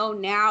what I know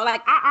now,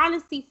 like I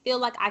honestly feel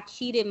like I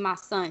cheated my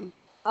son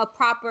a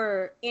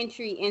proper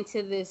entry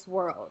into this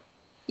world.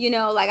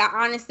 Like I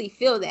honestly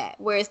feel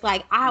that, where it's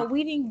like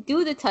we didn't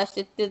do the touch.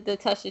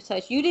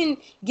 You didn't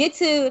get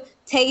to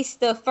taste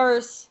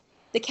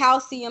the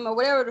calcium or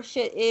whatever the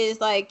shit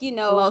is, like,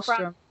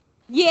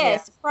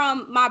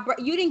 from my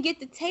you didn't get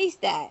to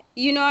taste that.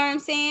 You know what I'm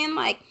saying?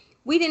 Like,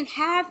 we didn't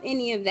have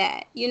any of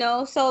that,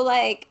 so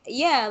like,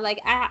 yeah, like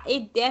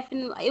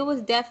it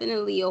was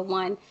definitely a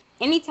 1.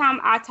 Anytime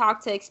I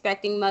talk to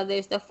expecting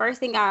mothers, the first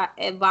thing I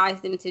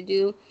advise them to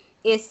do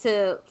is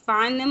to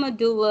find them a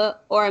doula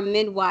or a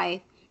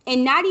midwife,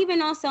 and not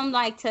even on some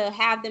like to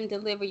have them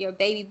deliver your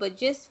baby, but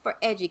just for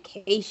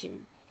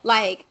education.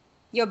 Like,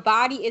 your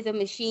body is a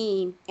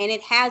machine and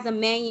it has a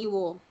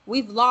manual.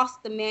 We've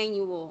lost the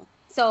manual.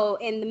 So,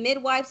 and the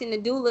midwives and the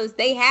doulas,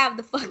 they have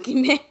the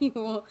fucking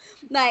manual.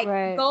 Like,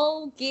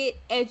 Go get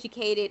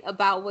educated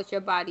about what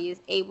your body is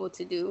able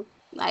to do.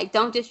 Like,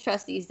 don't just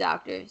trust these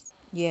doctors.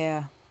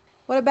 Yeah.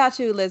 What about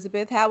you,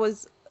 Elizabeth?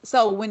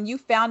 So when you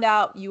found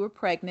out you were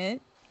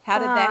pregnant, how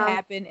did that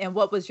happen, and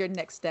what was your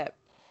next step?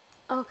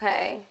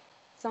 Okay.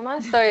 So my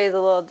story is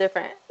a little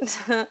different.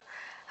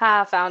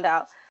 How I found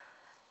out.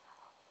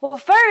 Well,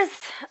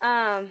 first,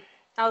 I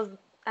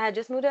had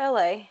just moved to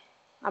LA.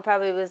 I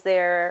probably was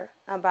there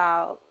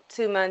about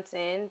 2 months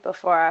in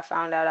before I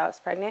found out I was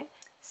pregnant.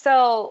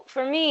 So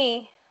for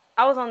me,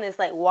 I was on this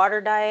like water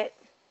diet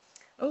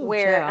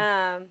where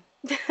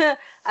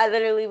I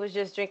literally was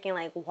just drinking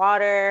like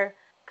water,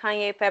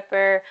 cayenne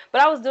pepper,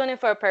 but I was doing it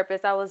for a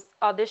purpose. I was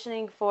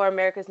auditioning for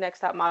America's Next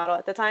Top Model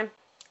at the time.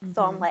 Mm-hmm.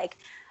 So I'm like,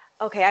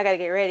 okay, I got to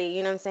get ready.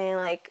 You know what I'm saying?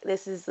 Like,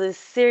 this is this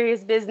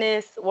serious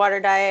business, water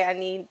diet. I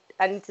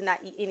need to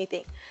not eat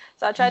anything.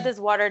 So I tried this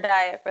water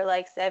diet for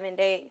like 7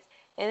 days.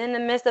 And in the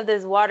midst of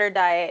this water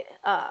diet,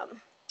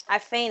 I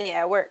fainted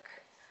at work.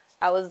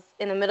 I was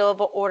in the middle of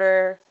an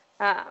order.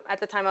 At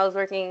the time I was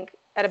working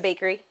at a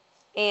bakery,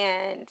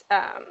 and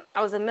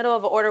I was in the middle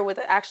of an order with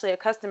actually a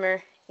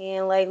customer,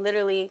 and like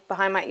literally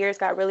behind my ears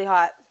got really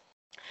hot.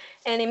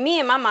 And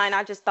in my mind,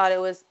 I just thought it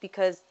was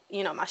because,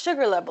 my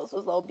sugar levels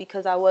was low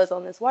because I was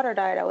on this water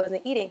diet. I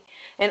wasn't eating.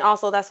 And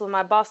also that's what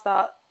my boss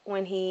thought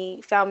when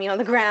he found me on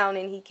the ground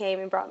and he came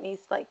and brought me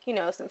like,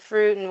 some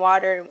fruit and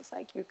water and was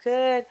like, "You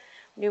good?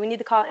 Do we need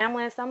to call an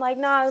ambulance?" I'm like,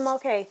 "No, I'm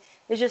okay.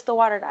 It's just the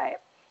water diet."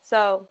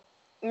 So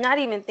not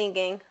even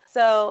thinking.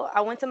 So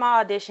I went to my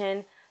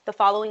audition the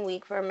following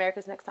week for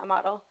America's Next Top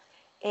Model.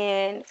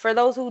 And for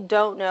those who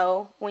don't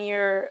know, when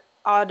you're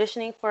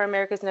auditioning for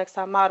America's Next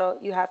Top Model,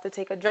 you have to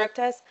take a drug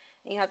test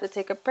and you have to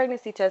take a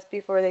pregnancy test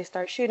before they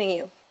start shooting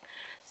you.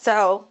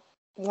 So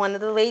one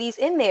of the ladies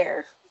in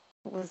there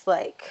was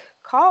like,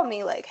 called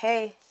me like,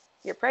 "Hey,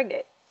 you're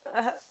pregnant."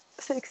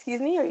 So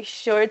excuse me, are you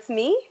sure it's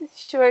me?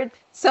 Sure.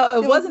 So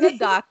it wasn't a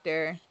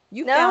doctor.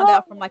 You found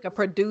out from like a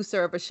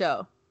producer of a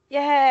show.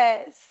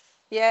 Yes.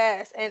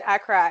 And I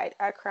cried.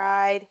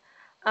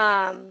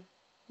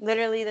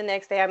 Literally the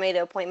next day I made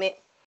an appointment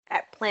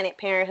at Planet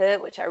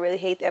Parenthood, which I really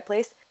hate that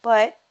place.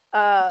 But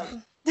at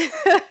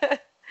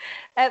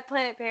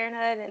Planet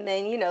Parenthood, and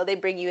then, they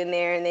bring you in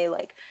there and they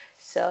like,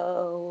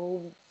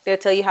 so they'll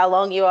tell you how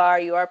long you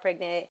are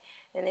pregnant.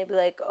 And they'd be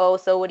like, "Oh,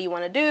 so what do you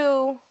want to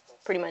do?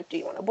 Pretty much, do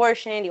you want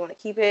abortion? Do you want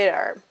to keep it?"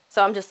 Or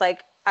so I'm just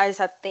like, I just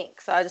have to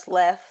think. So I just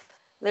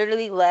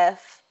literally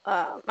left.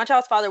 My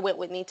child's father went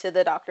with me to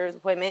the doctor's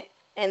appointment.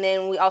 And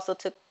then we also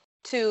took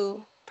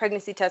 2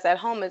 pregnancy tests at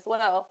home as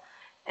well.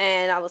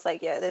 And I was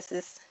like, yeah, this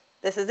is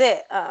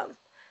it.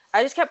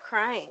 I just kept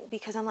crying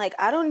because I'm like,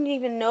 I don't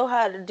even know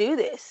how to do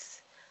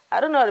this. I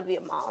don't know how to be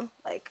a mom.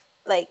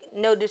 Like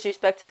no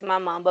disrespect to my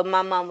mom, but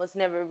my mom was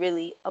never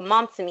really a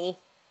mom to me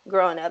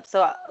growing up.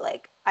 So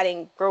I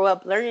didn't grow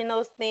up learning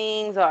those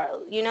things,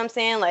 or, you know what I'm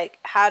saying? Like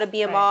how to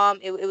be a mom.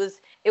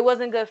 It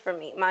wasn't good for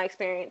me, my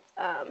experience.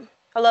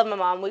 I love my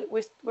mom.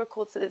 We're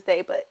cool to this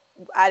day, but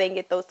I didn't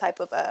get those type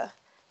of,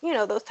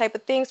 those type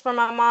of things from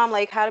my mom,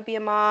 like how to be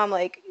a mom,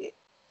 like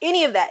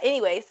any of that.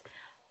 Anyways,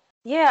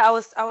 yeah, I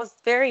was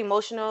very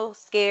emotional,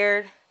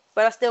 scared,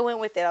 but I still went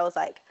with it. I was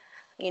like,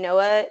 you know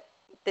what?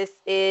 This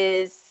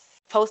is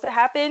supposed to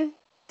happen.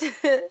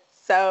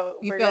 So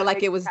you felt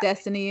like it was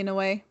destiny in a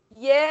way?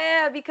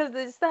 Yeah, because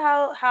this is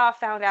how I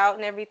found out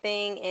and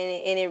everything,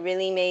 and it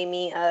really made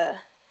me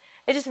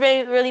it just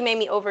really made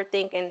me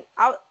overthink. And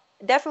I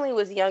definitely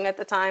was young at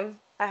the time.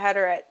 I had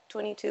her at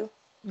 22.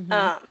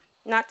 Mm-hmm.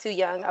 Not too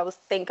young.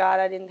 Thank God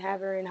I didn't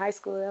have her in high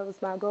school. That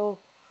was my goal.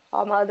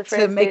 All my other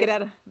friends to make it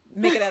out of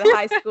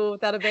high school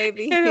without a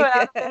baby.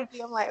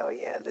 I'm like, oh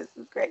yeah, this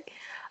is great.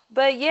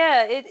 But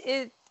yeah,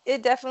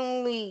 it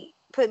definitely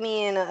put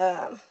me in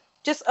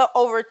just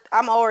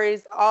I'm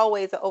always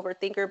an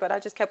overthinker, but I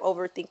just kept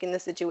overthinking the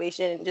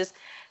situation and just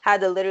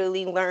had to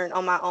literally learn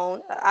on my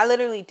own. I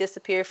literally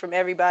disappeared from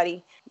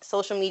everybody,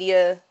 social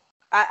media.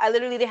 I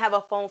literally didn't have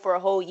a phone for a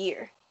whole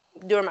year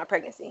during my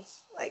pregnancy.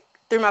 Like,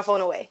 threw my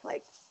phone away.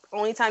 Like,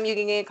 only time you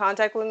can get in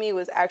contact with me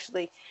was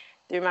actually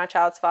through my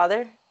child's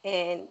father,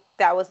 and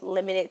that was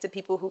limited to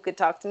people who could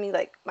talk to me,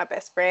 like my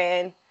best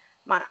friend,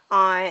 my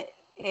aunt,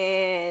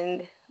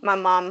 and my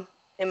mom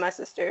and my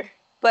sister.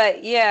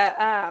 But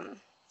yeah,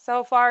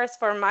 so far as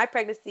for my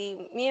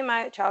pregnancy, me and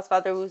my child's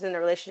father was in a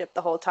relationship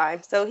the whole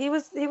time. So he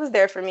was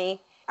there for me.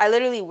 I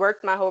literally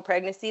worked my whole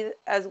pregnancy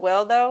as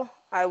well, though.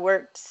 I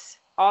worked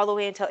all the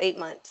way until 8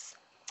 months.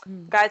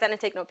 Guys, I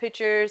didn't take no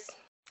pictures.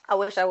 I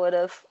wish I would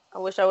have. I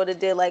wish I would have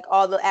did like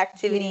all the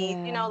activities,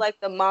 you know, like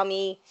the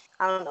mommy,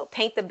 I don't know,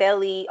 paint the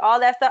belly,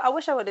 all that stuff. I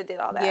wish I would have did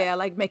all that. Yeah,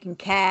 like making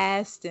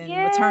cast and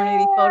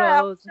maternity photos.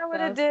 I wish I would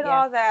have did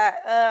all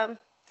that.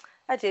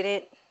 I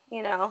didn't,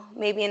 you know,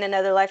 maybe in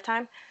another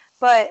lifetime.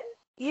 But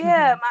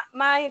yeah,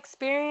 my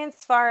experience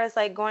as far as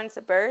like going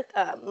to birth,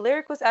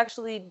 Lyric was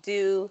actually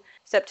due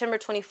September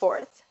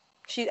 24th.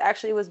 She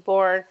actually was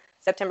born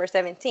September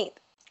 17th.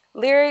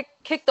 Lyric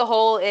kicked a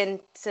hole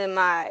into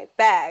my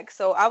bag,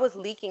 so I was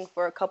leaking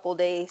for a couple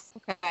days.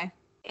 Okay.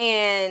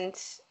 And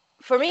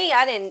for me,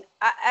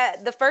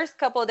 the first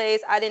couple of days,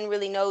 I didn't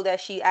really know that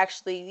she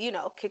actually, you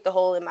know, kicked a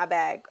hole in my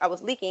bag. I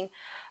was leaking.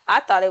 I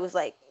thought it was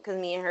like, because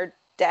me and her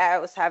dad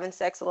was having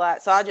sex a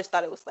lot, so I just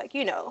thought it was like,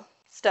 you know,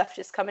 stuff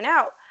just coming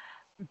out.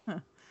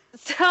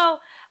 So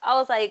I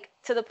was like,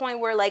 to the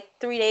point where like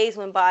 3 days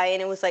went by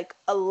and it was like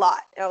a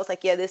lot. And I was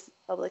like, this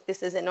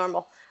isn't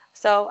normal.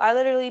 So I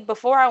literally,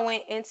 before I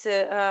went into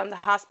the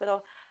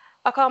hospital,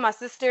 I called my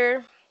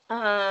sister.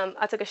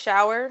 I took a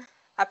shower.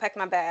 I packed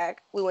my bag.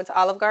 We went to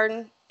Olive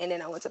Garden, and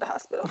then I went to the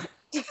hospital.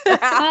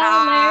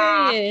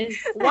 Hilarious.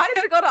 Why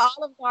did you go to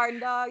Olive Garden,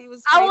 dog?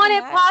 I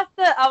wanted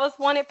pasta. I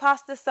wanted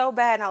pasta so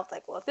bad, and I was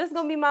like, well, if this is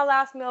gonna be my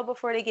last meal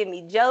before they give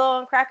me Jell-O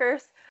and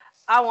crackers,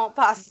 I want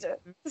pasta.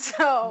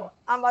 So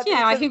I'm about to.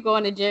 Yeah, I keep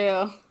going to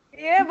jail.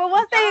 Yeah, but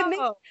once they admit.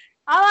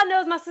 All I know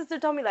is my sister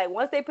told me, like,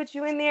 once they put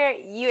you in there,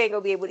 you ain't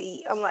gonna be able to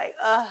eat. I'm like,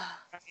 ugh.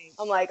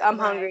 I'm like, I'm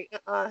hungry.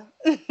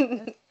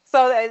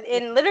 So,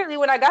 and literally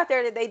when I got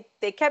there,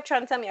 they kept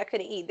trying to tell me I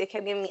couldn't eat. They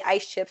kept giving me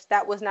ice chips.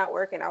 That was not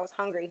working. I was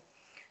hungry.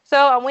 So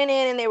I went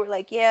in and they were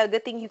like, yeah,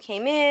 good thing you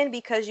came in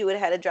because you would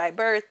have had a dry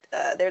birth.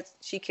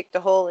 She kicked a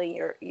hole in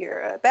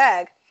your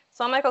bag.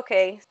 So I'm like,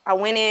 okay. I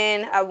went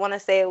in. I want to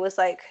say it was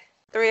like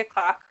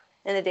 3:00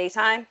 in the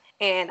daytime.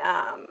 And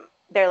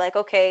they're like,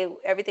 okay,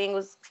 everything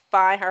was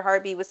fine. Her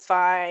heartbeat was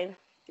fine.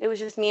 It was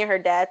just me and her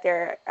dad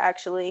there,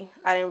 actually.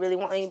 I didn't really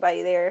want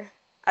anybody there.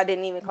 I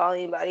didn't even call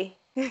anybody.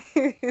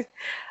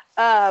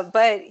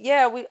 But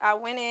yeah, I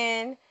went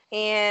in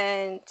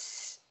and...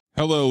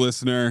 Hello,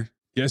 listener.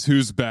 Guess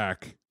who's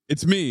back?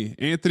 It's me,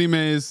 Anthony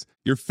Mays,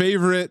 your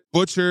favorite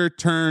butcher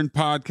turned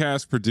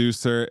podcast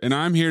producer, and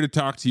I'm here to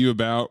talk to you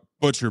about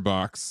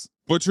ButcherBox.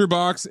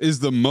 ButcherBox is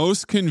the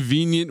most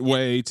convenient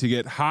way to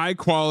get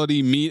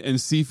high-quality meat and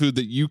seafood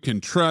that you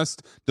can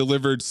trust,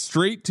 delivered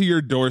straight to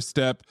your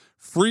doorstep,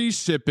 free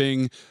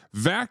shipping,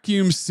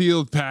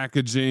 vacuum-sealed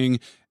packaging.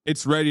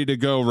 It's ready to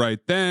go right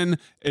then.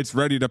 It's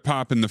ready to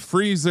pop in the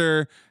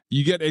freezer.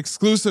 You get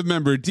exclusive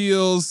member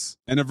deals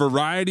and a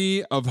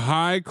variety of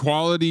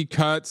high-quality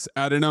cuts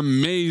at an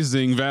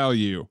amazing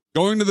value.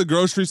 Going to the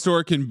grocery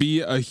store can be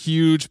a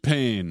huge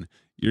pain.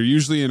 You're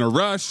usually in a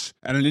rush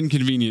at an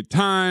inconvenient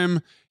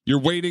time. You're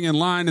waiting in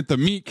line at the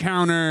meat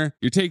counter.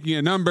 You're taking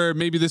a number.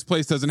 Maybe this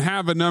place doesn't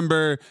have a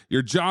number.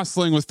 You're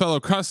jostling with fellow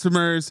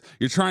customers.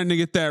 You're trying to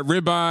get that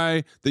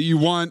ribeye that you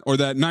want or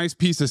that nice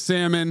piece of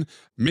salmon.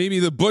 Maybe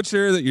the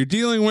butcher that you're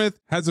dealing with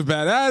has a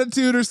bad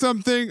attitude or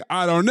something.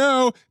 I don't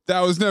know.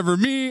 That was never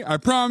me, I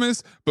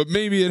promise. But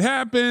maybe it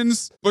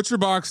happens.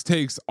 ButcherBox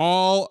takes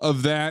all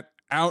of that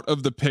out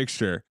of the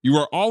picture. You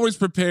are always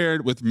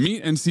prepared with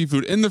meat and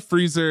seafood in the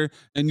freezer,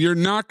 and you're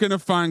not going to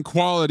find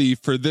quality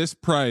for this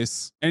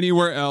price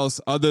anywhere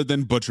else other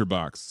than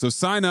ButcherBox. So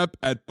sign up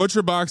at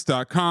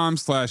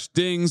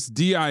butcherbox.com/dings,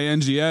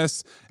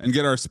 D-I-N-G-S, and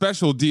get our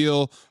special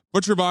deal.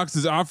 ButcherBox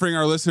is offering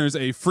our listeners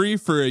a free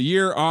for a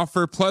year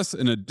offer plus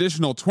an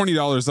additional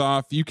 $20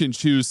 off. You can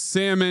choose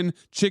salmon,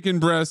 chicken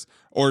breast,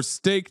 or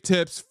steak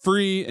tips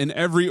free in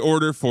every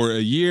order for a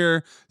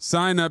year.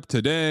 Sign up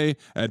today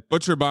at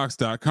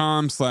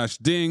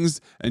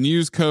butcherbox.com/dings and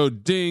use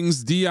code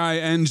DINGS,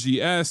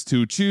 D-I-N-G-S,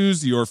 to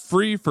choose your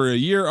free for a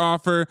year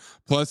offer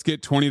plus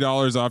get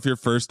 $20 off your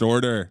first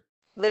order.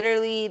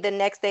 Literally the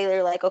next day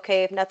they're like,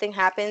 okay, if nothing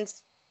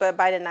happens, but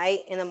by the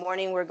night in the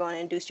morning, we're going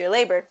to induce your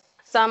labor.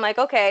 So I'm like,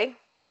 okay,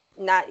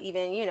 not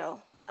even,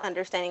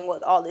 understanding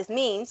what all this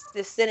means,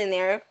 just sitting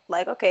there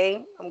like,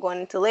 okay, I'm going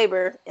into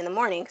labor in the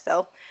morning.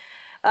 So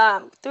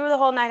through the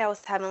whole night, I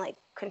was having like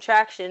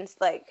contractions,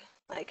 like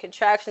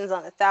contractions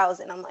on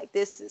 1,000. I'm like,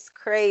 this is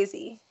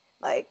crazy.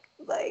 Like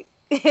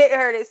it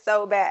hurted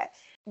so bad.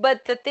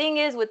 But the thing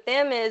is with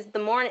them is the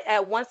morning, I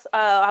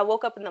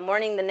woke up in the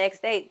morning the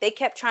next day, they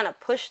kept trying to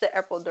push the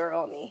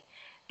epidural on me.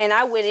 And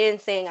I went in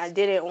saying I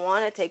didn't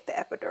want to take the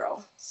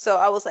epidural. So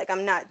I was like,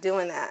 I'm not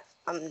doing that.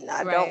 I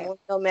don't want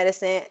no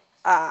medicine.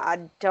 I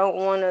don't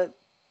want to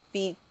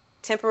be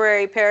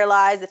temporary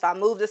paralyzed if I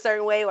moved a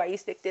certain way, or you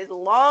stick this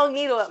long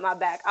needle up my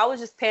back. I was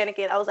just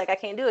panicking. I was like, I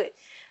can't do it.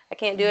 I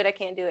can't do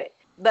it.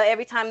 But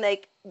every time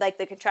like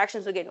the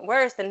contractions were getting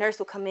worse, the nurse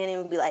would come in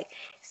and would be like,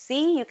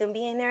 see, you can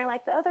be in there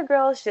like the other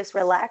girls, just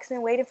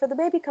relaxing, waiting for the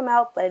baby to come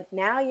out. But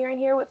now you're in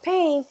here with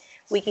pain.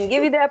 We can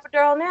give you the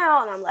epidural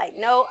now. And I'm like,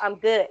 no, I'm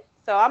good.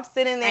 So I'm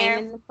sitting there.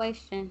 Framing the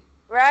question.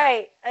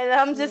 Right. And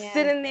I'm just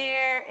sitting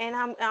there, and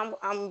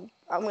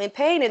I'm in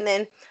pain. And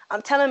then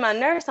I'm telling my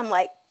nurse, I'm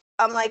like,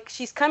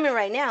 she's coming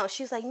right now.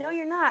 She's like, no,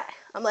 you're not.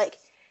 I'm like,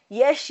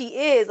 yes, she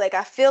is. Like,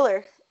 I feel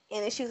her.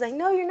 And then she was like,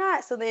 no, you're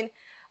not. So then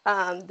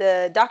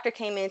the doctor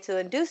came in to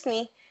induce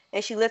me,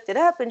 and she lifted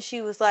up, and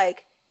she was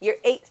like, you're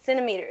 8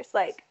 centimeters.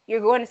 Like, you're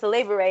going into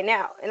labor right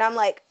now. And I'm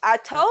like, I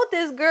told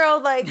this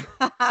girl, like,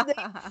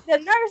 the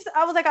nurse,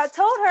 I was like, I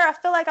told her, I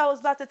feel like I was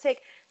about to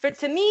take,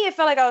 to me, it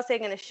felt like I was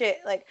taking a shit.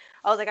 Like,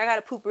 I was like, I got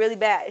to poop really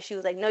bad. And she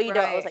was like, no, you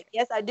don't. I was like,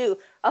 yes, I do.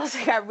 I was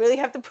like, I really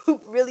have to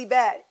poop really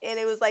bad. And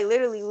it was like,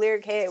 literally,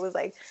 Lyric head was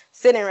like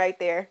sitting right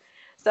there.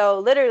 So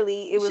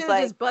literally, it was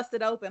like, just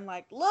busted open,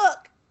 like,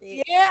 look.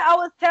 Yeah, I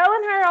was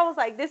telling her, I was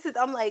like,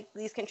 I'm like,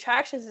 these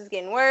contractions is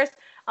getting worse.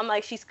 I'm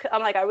like,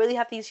 I really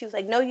have to. She was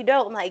like, no, you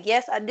don't. I'm like,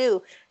 yes, I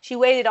do. She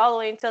waited all the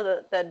way until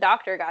the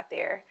doctor got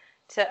there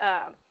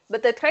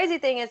but the crazy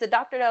thing is, the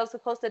doctor that was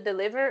supposed to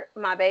deliver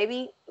my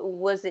baby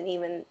wasn't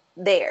even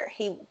there.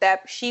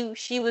 She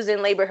was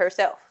in labor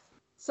herself.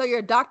 So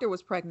your doctor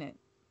was pregnant?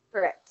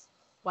 Correct.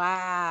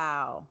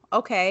 Wow.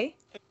 Okay.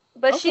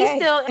 But she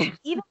still,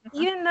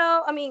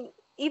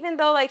 even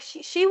though like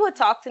she would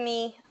talk to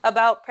me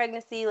about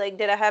pregnancy, like,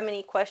 did I have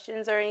any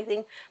questions or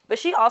anything, but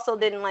she also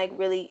didn't like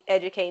really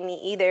educate me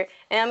either.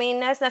 And I mean,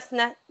 that's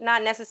not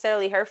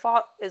necessarily her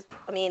fault. It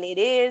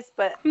is,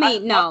 but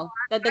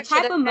the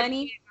type of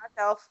money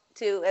myself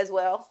too as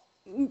well.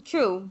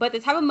 True, but the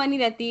type of money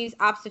that these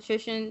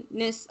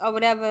obstetricianists or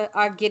whatever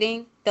are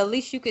getting, the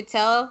least you could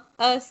tell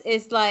us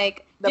is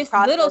like the just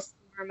little,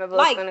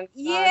 like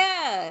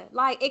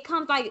like it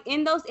comes like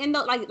in those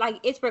like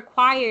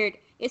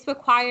it's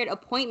required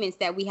appointments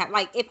that we have.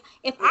 Like if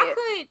I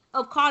could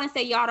have called and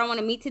said, y'all don't want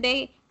to meet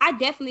today, I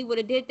definitely would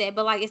have did that.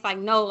 But like, it's like,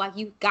 no, like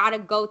you gotta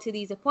go to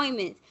these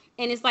appointments.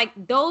 And it's like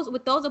those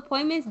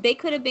appointments, they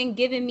could have been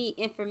giving me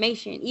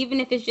information, even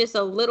if it's just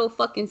a little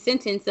fucking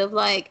sentence of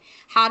like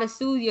how to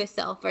soothe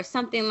yourself or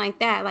something like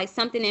that, like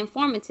something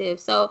informative.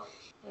 So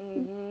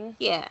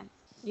yeah,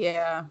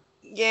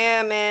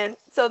 man.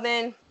 So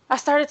then I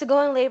started to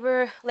go in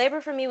labor. Labor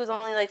for me was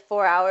only like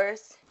 4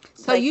 hours.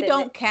 So you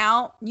don't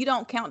count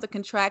the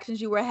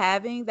contractions you were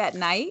having that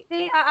night?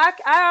 See,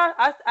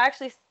 I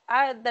actually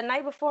the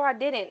night before I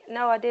didn't.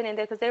 No, I didn't,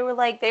 because they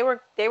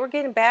were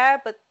getting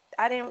bad, but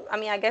I didn't. I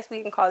mean, I guess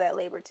we can call that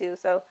labor too.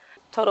 So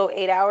total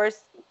 8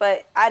 hours,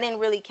 but I didn't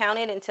really count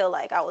it until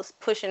like I was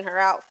pushing her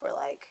out for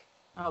like.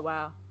 Oh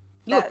wow.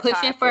 You were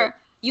pushing for.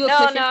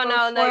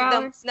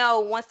 No.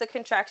 Once the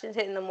contractions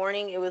hit in the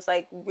morning, it was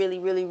like really,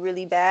 really,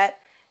 really bad.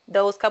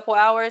 Those couple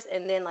hours,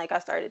 and then like I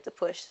started to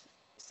push.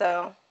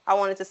 So I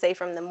wanted to say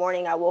from the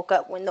morning I woke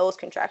up when those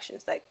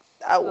contractions, like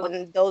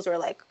when those were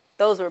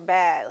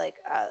bad. Like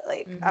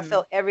I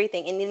felt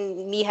everything, and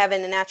then me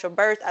having a natural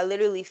birth, I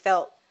literally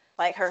felt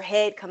like her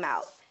head come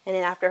out, and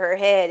then after her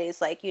head is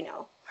like, you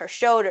know, her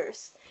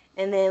shoulders,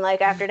 and then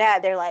like after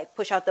that they're like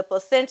push out the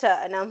placenta,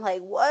 and I'm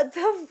like, what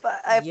the fuck?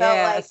 I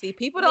felt like, see,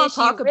 people don't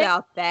talk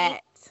about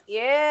that.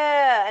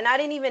 Yeah, and I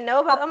didn't even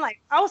know about it. I'm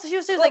like, she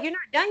was like, you're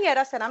not done yet.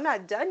 I said, I'm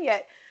not done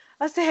yet.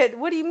 I said,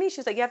 what do you mean? She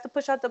was like, you have to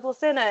push out the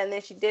placenta. And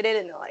then she did it,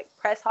 and like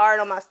press hard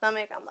on my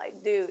stomach. I'm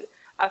like, dude,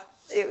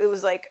 it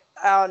was like,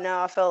 I don't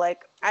know. I felt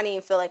like I didn't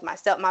even feel like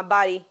myself, my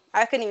body.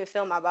 I couldn't even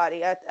feel my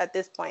body at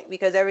this point,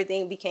 because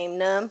everything became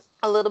numb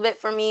a little bit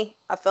for me.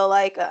 I felt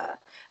like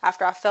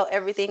after I felt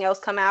everything else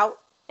come out,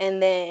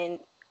 and then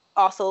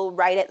also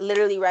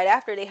literally right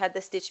after, they had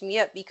to stitch me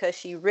up because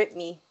she ripped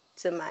me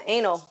to my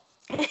anal.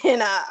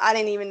 And I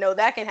didn't even know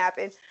that can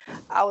happen.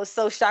 I was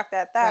so shocked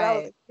at that. Right. I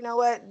was like, you know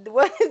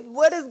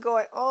what is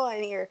going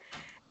on here?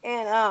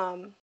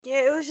 And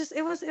it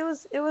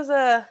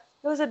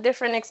was a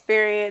different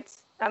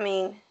experience. I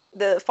mean,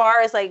 the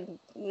far as like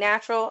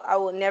natural, I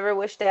will never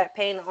wish that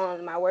pain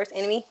on my worst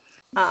enemy.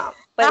 But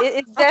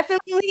it's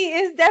definitely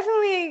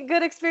a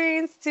good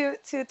experience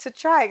to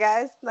try,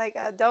 guys. Like,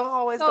 don't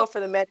always go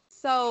for the med.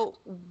 So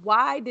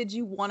why did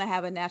you want to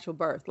have a natural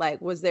birth? Like,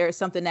 was there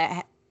something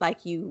that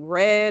like you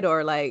read,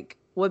 or like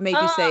what made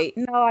you say,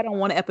 no, I don't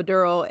want an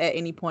epidural at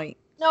any point?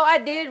 No, I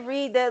did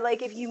read that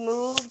like if you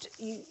moved,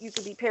 you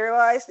could be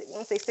paralyzed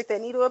once they stick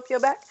that needle up your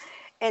back.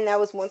 And that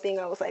was one thing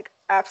I was like,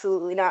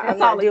 absolutely not. I'm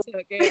not doing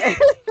it.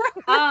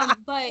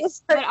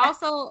 But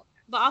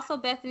also,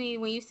 Bethany,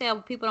 when you say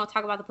people don't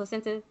talk about the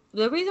placenta,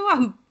 the reason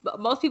why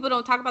most people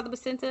don't talk about the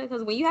placenta,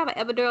 because when you have an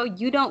epidural,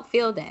 you don't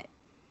feel that.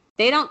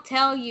 They don't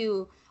tell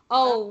you,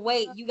 oh,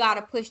 wait, you got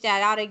to push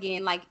that out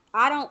again. Like,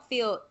 I don't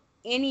feel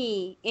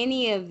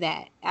any of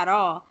that at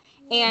all.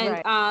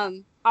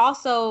 And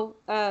also,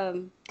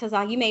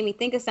 because you made me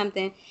think of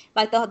something,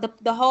 like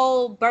the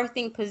whole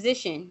birthing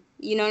position.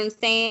 You know what I'm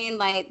saying?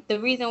 Like, the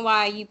reason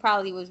why you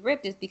probably was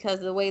ripped is because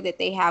of the way that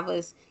they have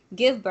us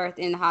give birth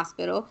in the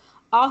hospital.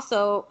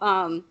 Also,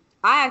 I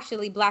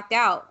actually blacked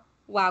out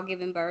while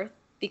giving birth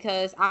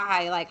because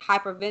I like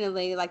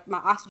hyperventilated, like my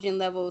oxygen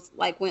levels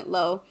like went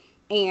low,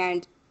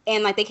 and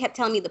like they kept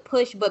telling me to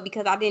push, but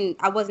because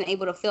I wasn't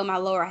able to feel my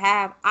lower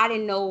half, I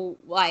didn't know,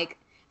 like,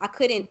 I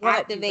couldn't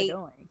activate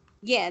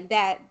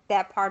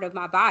that part of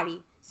my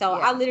body. So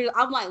I'm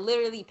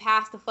literally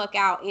passed the fuck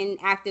out in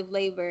active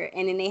labor,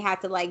 and then they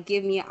had to like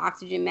give me an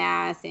oxygen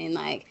mask and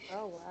like,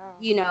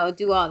 you know,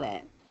 do all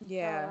that.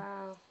 Yeah.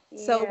 Oh, wow.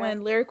 So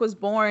when Lyric was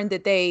born,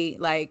 did they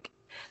like?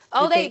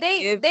 Oh,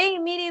 they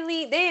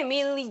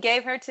immediately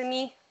gave her to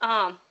me.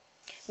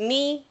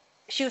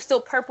 She was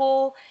still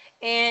purple,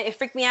 and it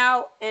freaked me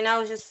out. And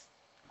I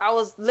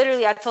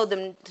told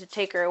them to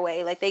take her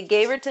away. Like, they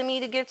gave her to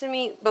me to give to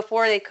me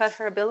before they cut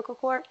her umbilical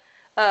cord.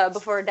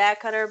 Before Dad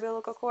cut her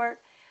umbilical cord.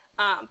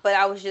 But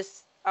I was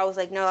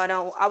like, no, I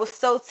don't. I was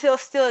still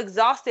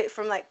exhausted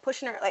from like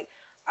pushing her. Like,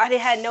 I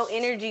had no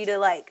energy to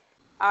like,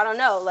 I don't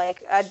know.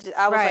 Like, I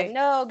was like,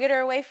 no, get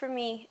her away from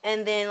me.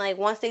 And then like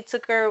once they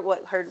took her,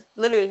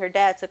 her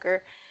dad took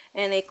her,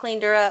 and they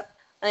cleaned her up,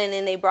 and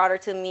then they brought her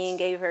to me and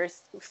gave her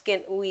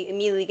skin. We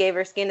immediately gave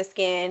her skin to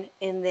skin,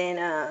 and then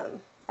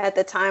at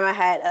the time I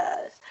had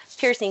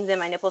piercings in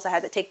my nipples. I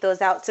had to take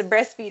those out to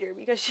breastfeed her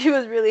because she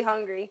was really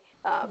hungry.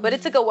 But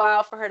it took a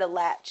while for her to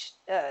latch.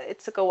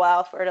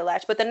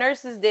 But the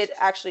nurses did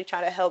actually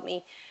try to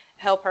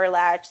help her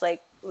latch,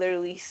 like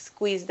literally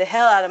squeeze the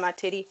hell out of my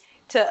titty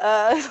to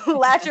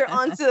latch her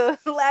onto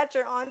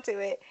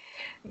it.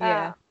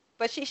 Yeah.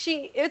 But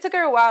it took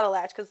her a while to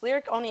latch because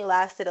Lyric only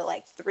lasted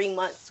like 3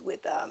 months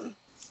with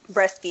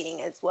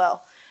breastfeeding as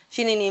well.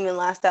 She didn't even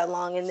last that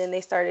long, and then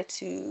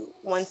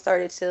one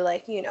started to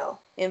like, you know,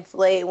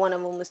 inflate. One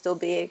of them was still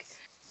big,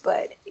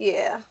 but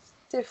yeah,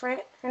 different.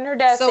 And her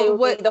dad stayed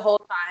with me the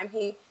whole time.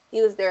 He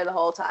was there the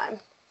whole time.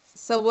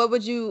 So what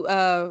would you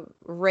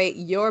rate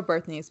your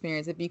birthing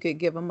experience if you could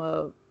give them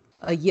a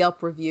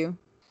Yelp review?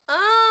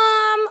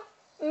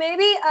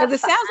 Maybe because it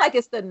sounds like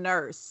it's the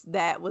nurse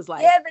that was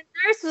like. Yeah, the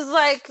nurse was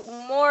like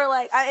more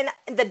like, and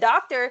the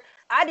doctor.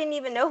 I didn't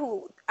meet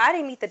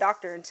the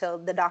doctor until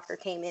the doctor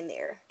came in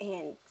there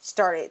and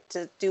started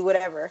to do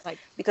whatever. Like,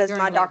 because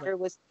my doctor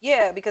was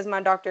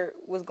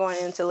going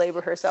into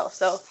labor herself.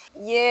 So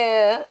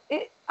yeah,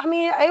 it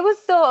was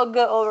still a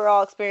good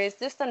overall experience.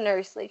 Just the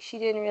nurse, like, she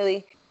didn't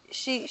really,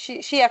 she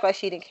acted like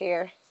she didn't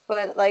care.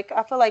 But like,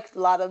 I feel like a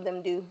lot of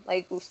them do,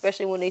 like,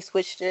 especially when they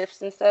switch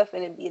shifts and stuff,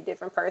 and it'd be a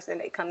different person.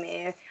 They come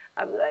in,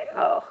 I'd be like,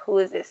 oh, who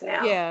is this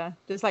now? Yeah,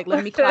 just like,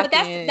 let me clock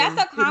in.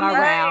 That's a common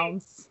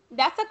rounds.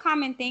 That's a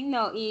common thing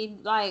though, Eve.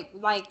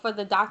 Like for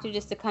the doctor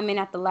just to come in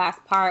at the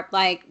last part.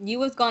 Like, you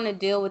was gonna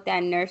deal with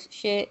that nurse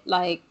shit,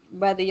 like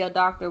whether your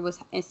doctor was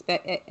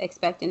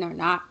expecting or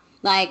not.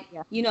 Like,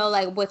 you know,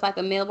 like with like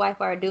a midwife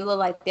or a doula,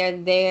 like they're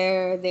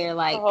there, they're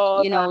like,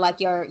 you know, like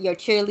your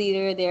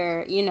cheerleader,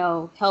 they're, you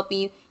know, helping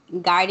you,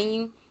 guiding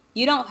you.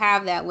 You don't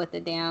have that with a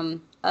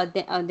damn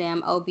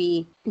OB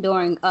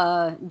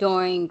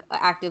during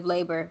active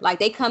labor. Like,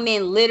 they come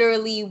in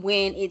literally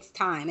when it's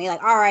time. They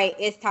like, all right,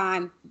 it's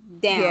time,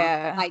 down.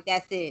 Yeah. Like,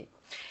 that's it.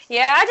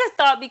 Yeah, I just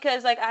thought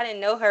because like I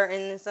didn't know her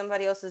and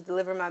somebody else was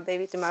delivering my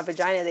baby through my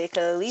vagina, they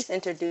could at least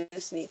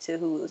introduce me to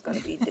who was going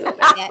to be doing it.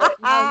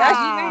 That's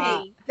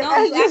right.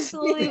 No, you're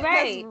absolutely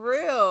right. That's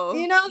real.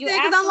 You know,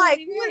 because I'm like,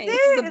 who is this?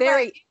 It's a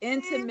very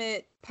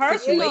intimate,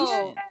 personal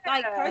situation.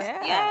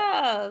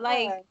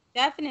 Like,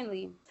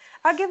 definitely.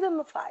 I'll give them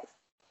a 5.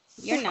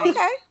 You're nice.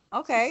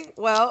 Okay.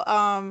 Well,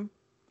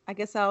 I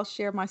guess I'll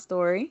share my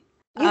story.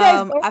 You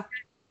guys both had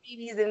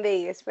babies in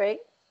Vegas, right?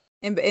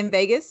 In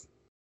Vegas?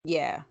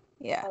 Yeah.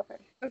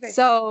 Okay.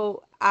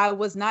 So I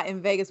was not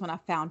in Vegas when I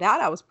found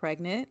out I was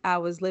pregnant. I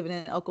was living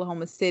in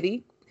Oklahoma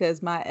City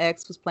because my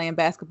ex was playing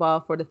basketball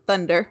for the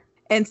Thunder.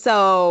 And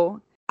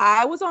so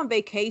I was on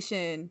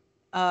vacation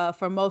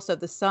for most of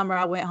the summer.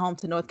 I went home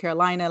to North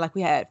Carolina. Like,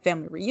 we had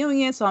family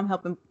reunion. So I'm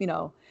helping, you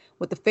know,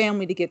 with the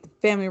family to get the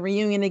family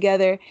reunion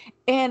together.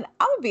 And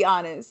I'm gonna be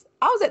honest,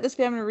 I was at this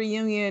family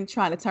reunion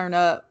trying to turn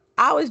up.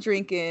 I was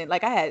drinking,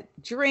 like, I had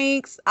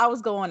drinks. I was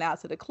going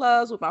out to the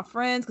clubs with my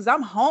friends because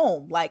I'm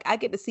home. Like, I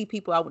get to see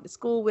people I went to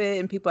school with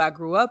and people I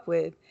grew up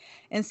with.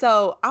 And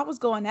so I was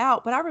going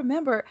out, but I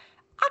remember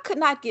I could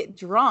not get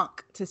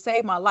drunk to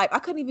save my life. I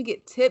couldn't even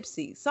get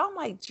tipsy. So I'm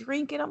like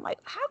drinking. I'm like,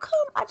 how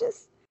come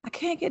I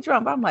can't get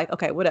drunk? But I'm like,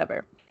 okay,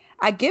 whatever.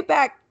 I get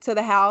back to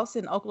the house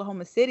in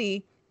Oklahoma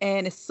City,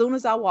 and as soon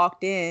as I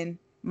walked in,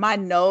 my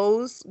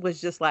nose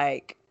was just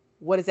like,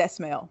 what is that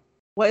smell?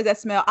 What is that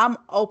smell? I'm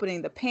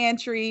opening the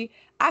pantry.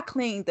 I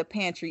cleaned the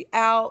pantry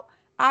out.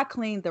 I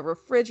cleaned the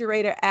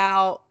refrigerator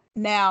out.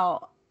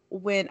 Now,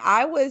 when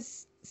I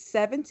was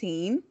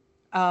 17,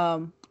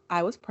 I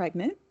was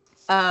pregnant.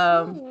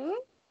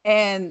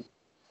 And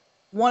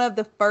one of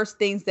the first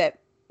things that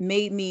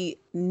made me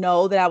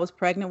know that I was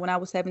pregnant when I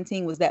was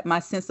 17 was that my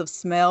sense of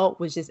smell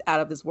was just out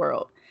of this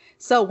world.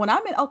 So when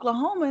I'm in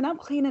Oklahoma and I'm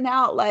cleaning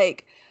out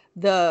like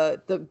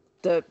the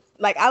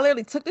like I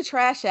literally took the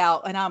trash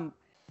out and I'm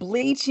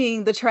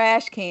bleaching the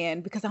trash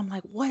can because I'm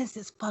like, what is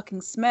this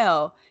fucking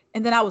smell?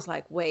 And then I was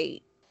like,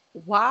 wait,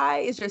 why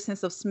is your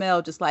sense of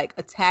smell just like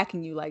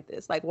attacking you like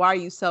this? Like, why are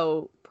you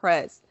so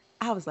pressed?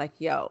 I was like,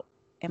 yo,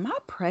 am I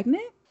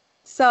pregnant?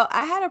 So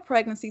I had a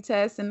pregnancy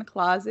test in the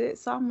closet.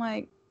 So I'm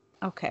like,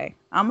 okay,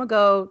 I'm gonna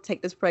go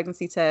take this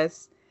pregnancy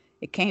test.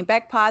 It came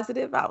back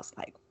positive. I was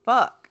like,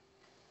 fuck,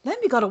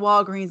 let me go to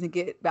Walgreens and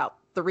get about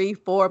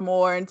 3-4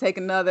 more and take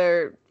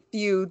another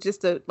few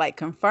just to like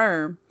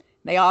confirm.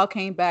 They all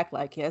came back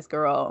like, yes,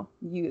 girl,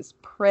 you is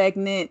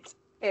pregnant.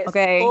 It's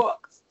okay.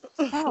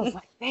 I was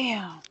like,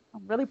 damn,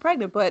 I'm really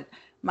pregnant. But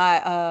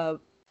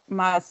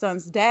my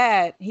son's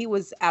dad, he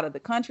was out of the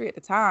country at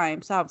the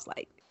time. So I was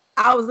like,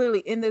 I was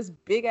literally in this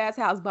big ass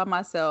house by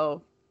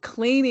myself,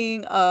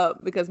 cleaning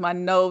up because my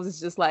nose is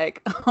just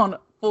like on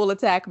full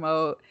attack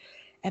mode.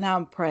 And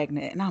I'm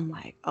pregnant. And I'm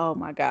like, oh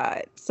my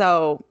God.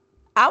 So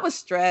I was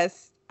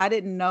stressed. I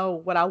didn't know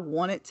what I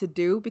wanted to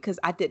do because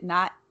at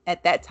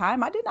that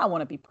time, I did not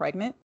want to be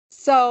pregnant.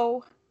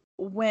 So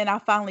when I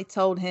finally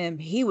told him,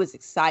 he was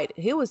excited.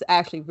 He was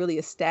actually really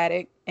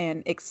ecstatic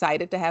and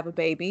excited to have a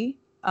baby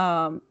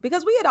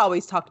because we had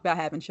always talked about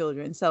having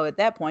children. So at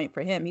that point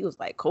for him, he was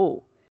like,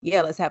 cool,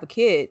 yeah, let's have a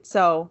kid.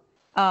 So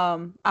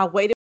I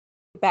waited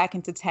back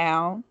into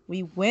town.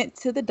 We went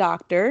to the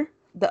doctor.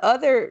 The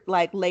other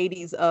like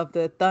ladies of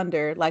the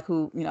Thunder, like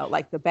who, you know,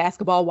 like the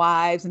basketball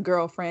wives and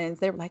girlfriends,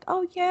 they were like,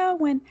 oh yeah,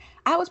 when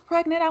I was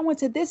pregnant, I went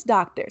to this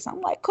doctor. So I'm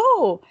like,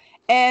 cool.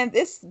 And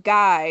this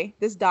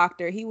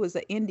doctor, he was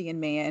an Indian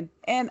man.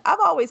 And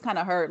I've always kind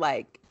of heard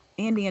like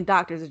Indian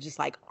doctors are just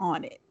like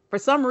on it. For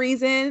some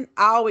reason,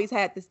 I always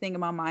had this thing in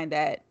my mind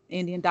that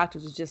Indian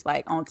doctors was just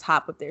like on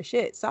top of their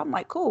shit. So I'm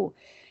like, cool.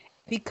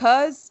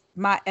 Because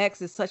my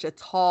ex is such a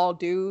tall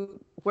dude,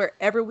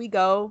 wherever we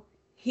go,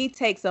 he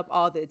takes up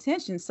all the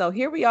attention. So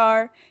here we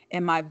are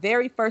in my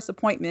very first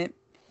appointment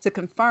to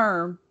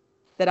confirm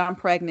that I'm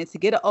pregnant, to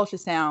get an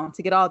ultrasound,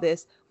 to get all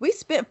this. We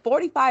spent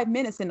 45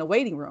 minutes in the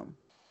waiting room.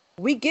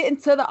 We get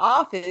into the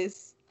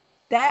office.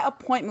 That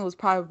appointment was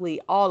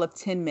probably all of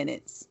 10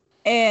 minutes.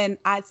 And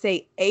I'd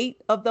say 8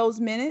 of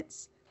those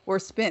minutes were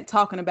spent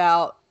talking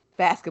about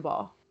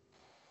basketball.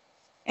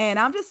 And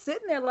I'm just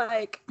sitting there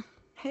like,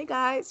 hey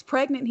guys,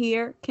 pregnant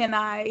here. Can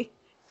I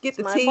get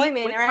the tea?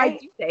 When's my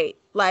due date?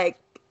 Like,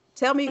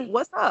 tell me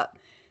what's up.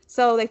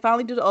 So they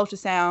finally do the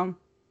ultrasound.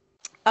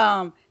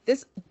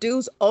 This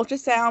dude's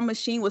ultrasound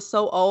machine was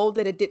so old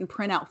that it didn't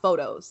print out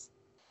photos.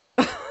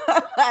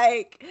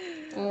 Like,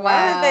 wow.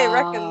 Why did they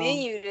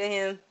recommend you to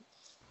him?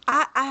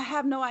 I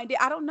have no idea.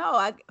 I don't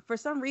know. For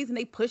some reason,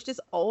 they pushed this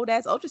old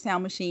ass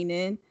ultrasound machine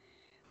in,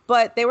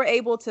 but they were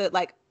able to,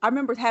 like, I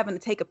remember having to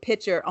take a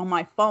picture on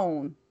my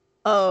phone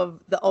of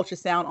the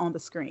ultrasound on the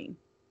screen.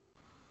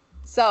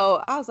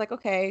 So I was like,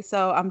 okay,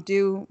 so I'm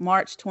due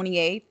March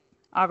 28th.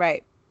 All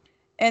right.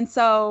 And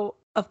so,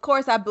 of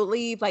course, I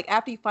believe like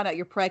after you find out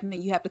you're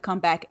pregnant, you have to come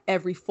back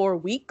every 4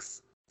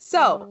 weeks.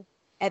 So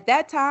at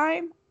that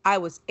time, I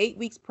was 8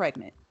 weeks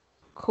pregnant.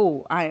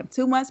 Cool. I am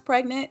 2 months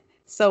pregnant.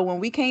 So when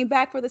we came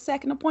back for the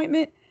second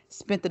appointment,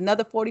 spent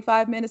another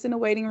 45 minutes in the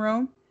waiting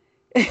room,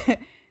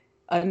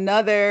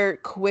 another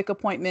quick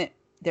appointment.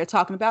 They're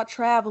talking about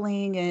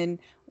traveling and,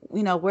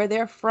 you know, where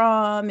they're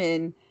from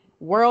and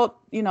world,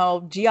 you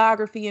know,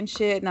 geography and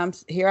shit.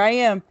 And here I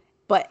am.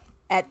 But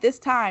at this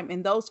time,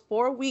 in those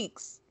 4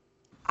 weeks,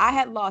 I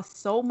had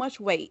lost so much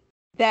weight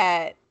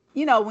that,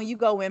 you know, when you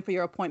go in for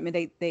your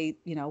appointment, they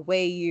you know,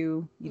 weigh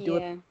you, do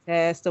a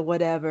test or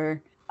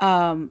whatever.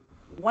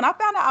 When I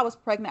found out I was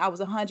pregnant, I was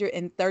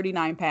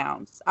 139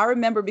 pounds. I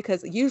remember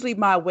because usually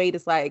my weight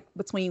is like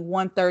between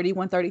 130,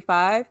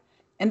 135.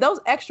 And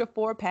those extra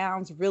 4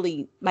 pounds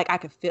really, like, I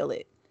could feel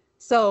it.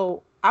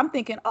 So I'm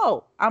thinking,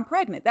 oh, I'm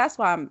pregnant. That's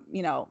why I'm,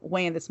 you know,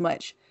 weighing this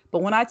much.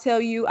 But when I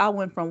tell you, I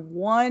went from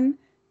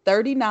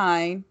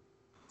 139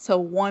 to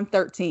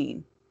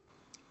 113.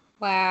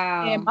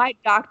 Wow. And my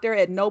doctor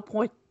at no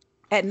point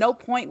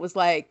was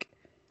like,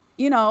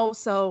 you know,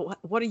 so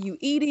what are you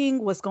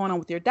eating? What's going on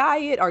with your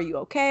diet? Are you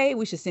okay?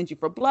 We should send you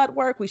for blood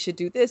work. We should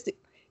do this.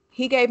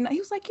 He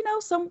was like, you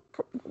know, some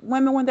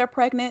women when they're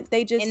pregnant,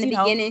 they just, in the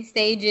beginning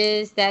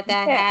stages that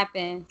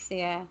happens.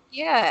 Yeah.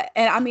 Yeah.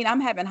 And I mean,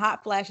 I'm having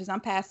hot flashes.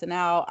 I'm passing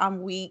out.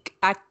 I'm weak.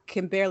 I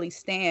can barely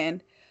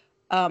stand.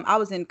 I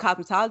was in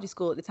cosmetology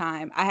school at the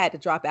time. I had to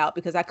drop out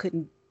because I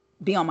couldn't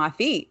be on my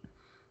feet.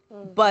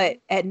 Mm-hmm. But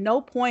at no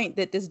point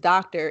did this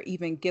doctor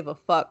even give a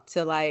fuck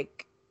to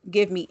like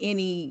give me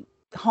any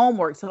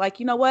homework. So like,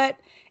 you know what?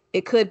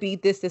 It could be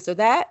this or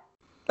that.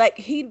 Like,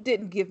 he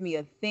didn't give me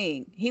a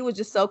thing. He was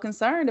just so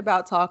concerned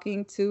about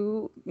talking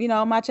to, you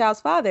know, my child's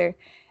father.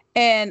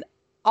 And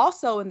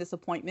also in this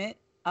appointment,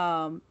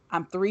 I'm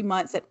 3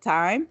 months at the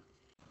time.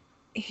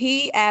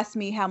 He asked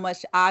me how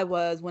much I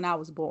was when I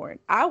was born.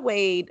 I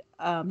weighed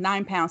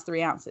 9 pounds,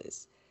 3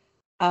 ounces.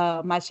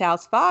 my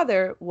child's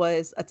father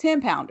was a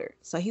 10-pounder.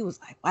 So he was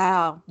like,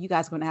 wow, you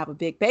guys are going to have a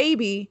big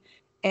baby.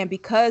 And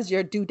because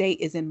your due date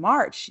is in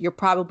March, you're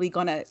probably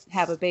going to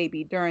have a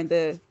baby during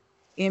the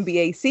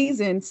NBA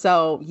season.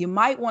 So you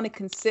might want to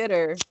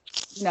consider,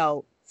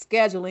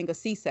 scheduling a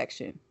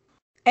C-section.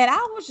 And I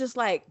was just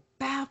like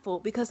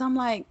baffled because I'm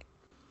like,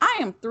 I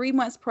am 3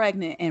 months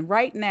pregnant. And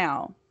right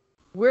now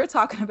we're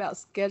talking about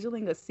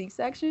scheduling a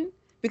C-section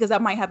because I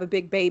might have a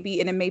big baby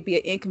and it may be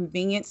an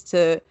inconvenience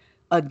to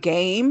a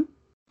game.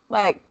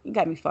 Like, you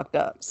got me fucked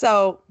up.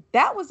 So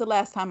that was the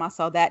last time I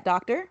saw that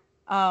doctor.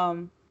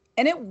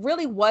 And it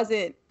really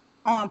wasn't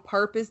on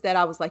purpose that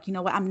I was like, you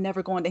know what, I'm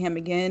never going to him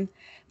again.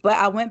 But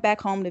I went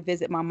back home to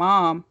visit my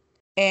mom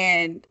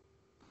and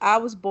I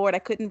was bored. I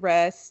couldn't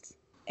rest.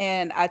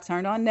 And I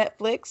turned on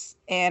Netflix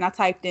and I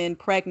typed in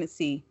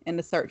pregnancy in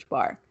the search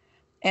bar.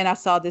 And I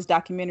saw this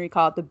documentary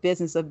called The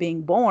Business of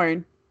Being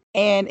Born.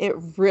 And it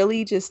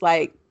really just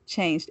like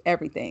changed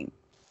everything.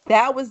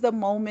 That was the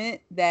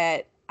moment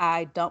that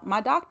I dumped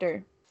my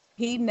doctor.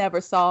 He never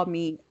saw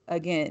me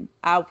again.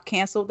 I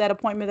canceled that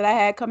appointment that I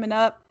had coming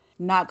up.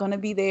 Not going to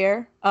be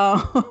there.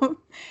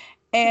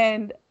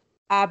 And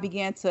I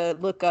began to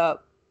look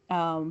up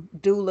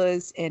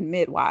doulas and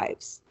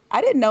midwives.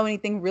 I didn't know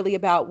anything really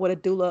about what a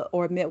doula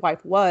or a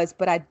midwife was,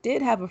 but I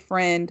did have a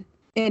friend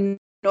in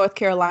North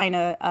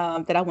Carolina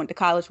that I went to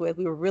college with.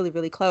 We were really,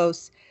 really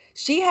close.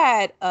 She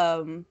had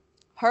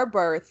her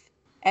birth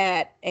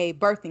at a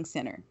birthing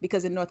center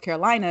because in North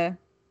Carolina,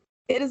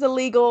 it is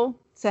illegal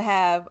to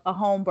have a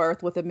home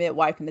birth with a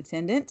midwife in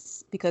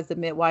attendance because the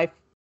midwife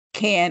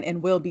can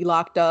and will be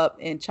locked up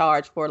and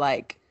charged for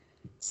like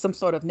some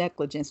sort of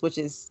negligence, which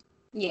is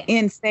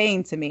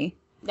insane to me.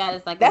 That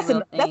is like that's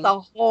a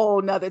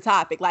whole nother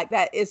topic. Like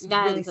that is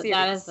really serious.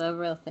 That is a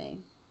real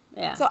thing.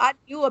 Yeah. So I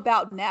knew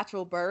about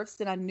natural births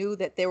and I knew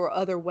that there were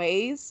other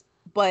ways,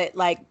 but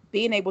like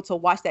being able to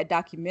watch that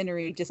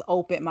documentary just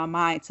opened my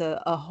mind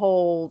to a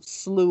whole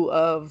slew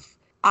of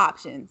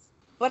options.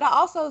 But I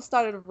also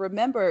started to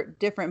remember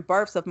different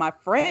births of my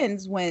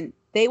friends when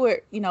they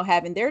were,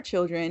 having their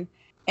children.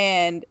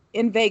 And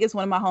in Vegas,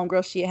 one of my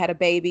homegirls, she had a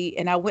baby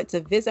and I went to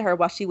visit her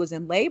while she was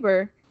in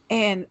labor.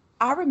 And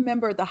I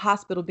remember the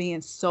hospital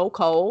being so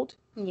cold.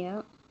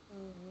 Yeah.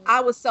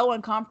 I was so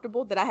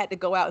uncomfortable that I had to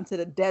go out into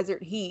the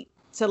desert heat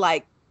to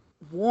like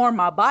warm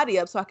my body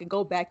up so I could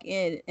go back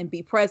in and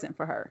be present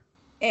for her.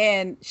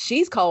 And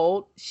she's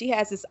cold. She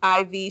has this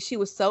IV. She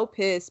was so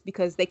pissed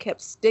because they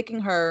kept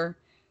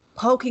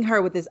poking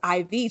her with this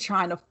IV,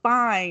 trying to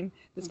find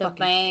this the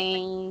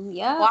vein.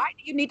 Yeah. Why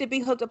do you need to be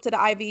hooked up to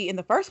the IV in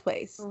the first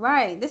place?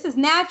 Right. This is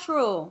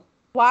natural.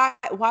 Why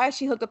is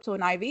she hooked up to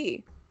an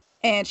IV?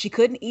 And she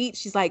couldn't eat.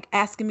 She's like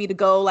asking me to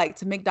go like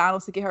to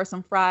McDonald's to get her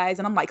some fries.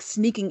 And I'm like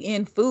sneaking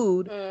in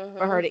food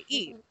for her to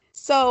eat.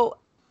 So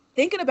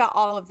thinking about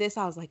all of this,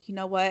 I was like, you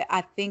know what?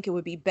 I think it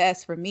would be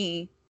best for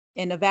me.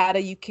 In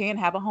Nevada, you can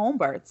have a home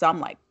birth. So I'm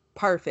like,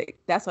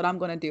 perfect. That's what I'm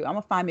going to do. I'm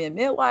going to find me a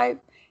midwife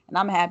and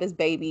I'm going to have this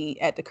baby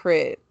at the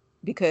crib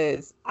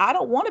because I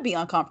don't want to be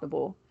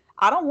uncomfortable.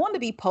 I don't want to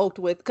be poked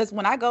with, because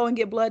when I go and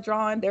get blood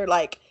drawn, they're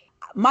like,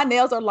 my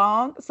nails are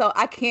long, so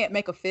I can't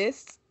make a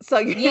fist.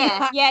 So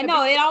nails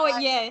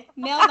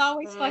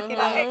always fucking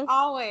up,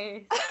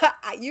 always.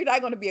 You're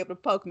not going to be able to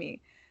poke me.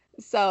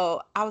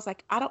 So I was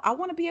like, I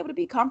want to be able to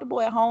be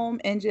comfortable at home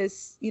and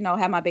just,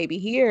 have my baby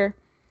here.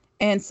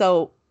 And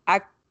so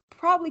I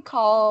probably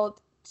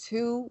called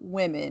 2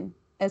 women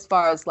as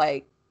far as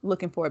like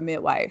looking for a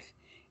midwife.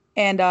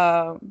 And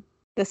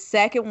the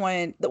second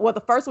one,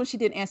 the first one, she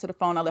didn't answer the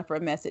phone. I left her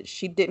a message.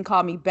 She didn't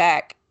call me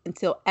back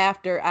until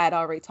after I had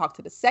already talked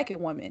to the second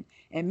woman,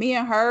 and me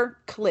and her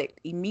clicked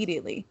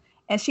immediately.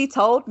 And she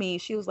told me,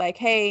 she was like,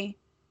 hey,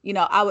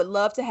 I would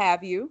love to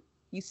have you.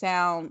 You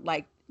sound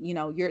like,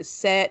 you're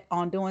set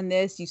on doing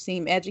this. You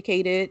seem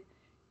educated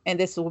and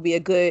this will be a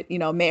good,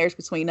 marriage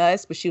between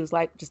us. But she was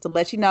like, just to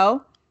let you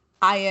know,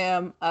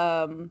 I'm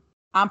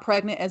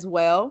pregnant as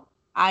well.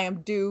 I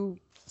am due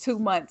 2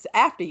 months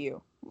after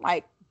you.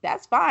 Like,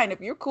 that's fine.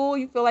 If you're cool,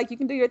 you feel like you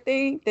can do your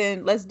thing,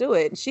 then let's do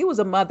it. And she was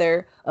a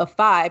mother of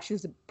 5. She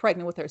was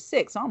pregnant with her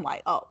 6. So I'm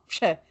like, oh,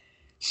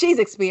 she's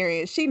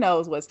experienced. She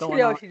knows what's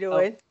going on. She knows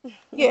what she's doing. So,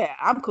 yeah,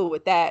 I'm cool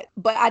with that.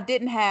 But I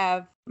didn't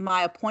have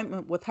my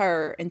appointment with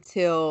her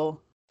until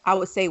I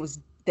would say it was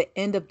the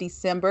end of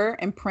December,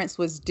 and Prince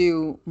was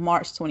due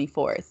March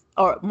 24th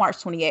or March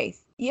 28th.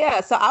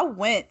 Yeah, so I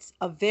went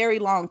a very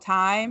long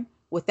time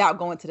without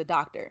going to the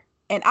doctor.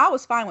 And I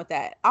was fine with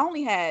that. I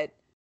only had,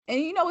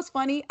 and what's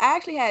funny? I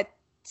actually had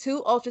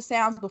 2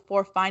 ultrasounds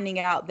before finding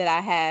out that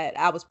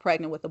I was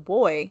pregnant with a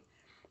boy,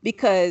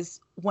 because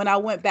when I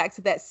went back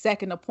to that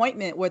second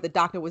appointment where the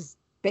doctor was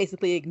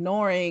basically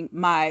ignoring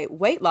my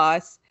weight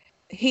loss,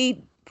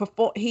 he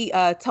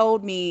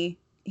told me,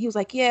 he was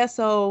like, yeah,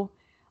 so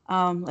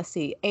let's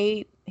see,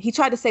 8. He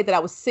tried to say that I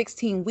was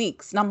 16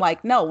 weeks. And I'm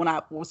like, no, when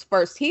I was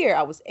first here,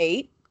 I was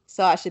 8.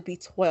 So I should be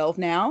 12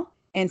 now.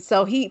 And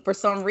so he, for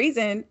some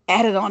reason,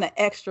 added on an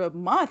extra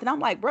month. And I'm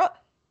like, bro,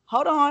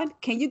 hold on,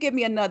 can you give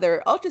me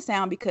another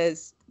ultrasound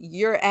because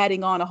you're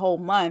adding on a whole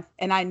month,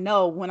 and I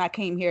know when I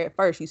came here at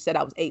first you said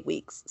I was 8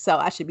 weeks, so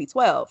I should be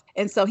 12.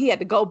 And so he had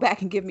to go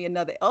back and give me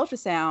another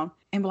ultrasound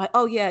and be like,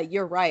 oh yeah,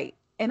 you're right.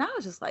 And I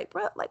was just like,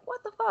 bro, like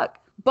what the fuck.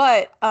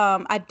 But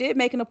I did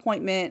make an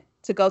appointment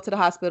to go to the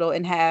hospital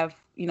and have,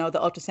 you know, the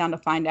ultrasound to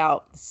find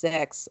out the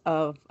sex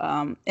of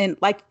and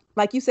like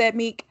you said,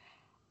 Meek,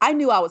 I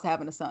knew I was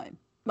having a son.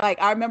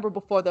 Like, I remember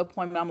before the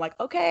appointment, I'm like,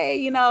 okay,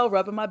 you know,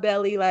 rubbing my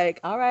belly, like,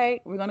 all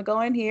right, we're going to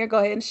go in here. Go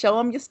ahead and show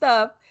him your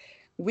stuff.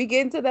 We get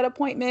into that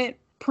appointment.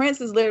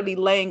 Prince is literally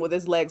laying with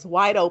his legs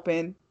wide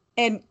open.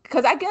 And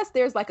because I guess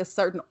there's like a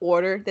certain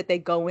order that they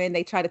go in.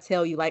 They try to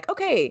tell you like,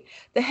 okay,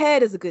 the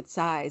head is a good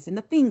size and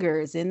the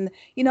fingers and,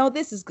 you know,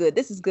 this is good.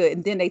 This is good.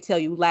 And then they tell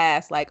you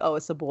last, like, oh,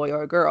 it's a boy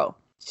or a girl.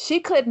 She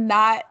could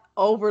not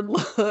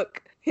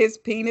overlook his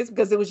penis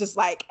because it was just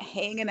like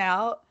hanging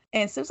out.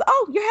 And so,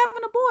 oh, you're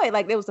having a boy.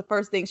 Like, that was the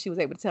first thing she was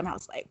able to tell me. I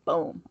was like,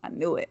 boom, I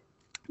knew it.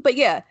 But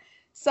yeah,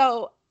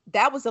 so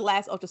that was the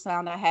last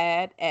ultrasound I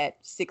had at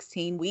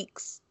 16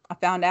 weeks. I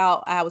found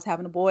out I was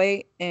having a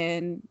boy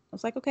and I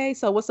was like, okay,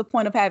 so what's the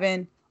point of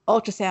having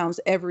ultrasounds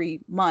every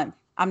month?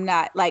 I'm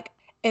not like,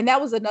 and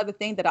that was another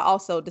thing that I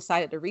also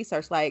decided to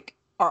research. Like,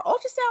 are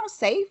ultrasounds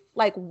safe?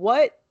 Like,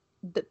 what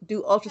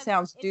do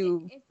ultrasounds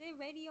do? Is it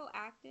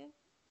radioactive?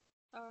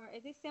 Or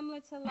is it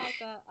similar to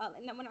like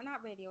no,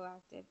 not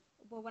radioactive.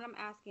 Well, what I'm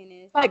asking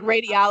is like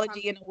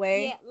radiology in a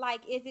way. Yeah,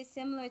 like is it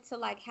similar to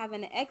like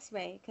having an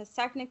X-ray? Because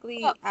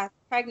technically, as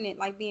pregnant,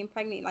 like being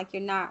pregnant, like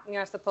you're not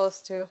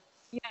supposed to.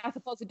 You're not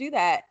supposed to do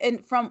that.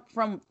 And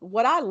from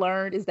what I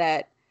learned is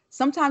that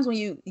sometimes when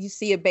you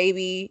see a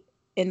baby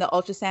in the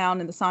ultrasound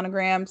and the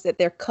sonograms, that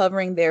they're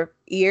covering their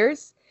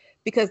ears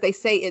because they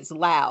say it's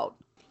loud.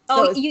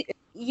 So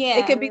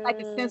it can be like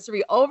a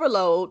sensory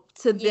overload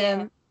to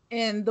them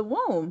in the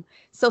womb.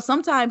 So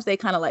sometimes they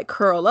kind of like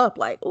curl up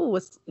like, oh,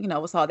 what's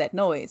all that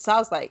noise? So I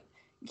was like,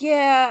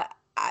 yeah,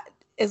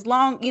 as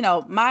long, you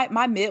know,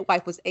 my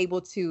midwife was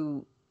able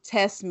to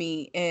test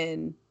me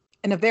in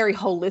a very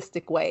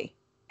holistic way.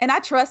 And I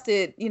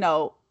trusted, you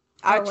know,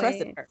 I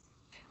trusted her.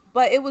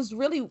 But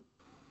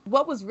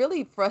what was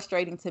really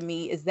frustrating to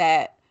me is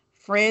that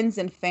friends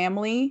and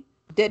family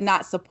did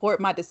not support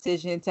my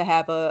decision to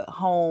have a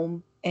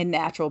home and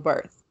natural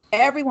birth.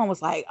 Everyone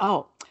was like,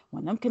 oh,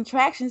 when them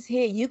contractions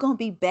hit, you're going to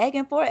be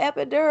begging for an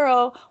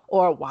epidural,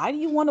 or why do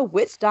you want a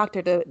witch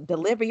doctor to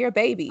deliver your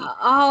baby? Witch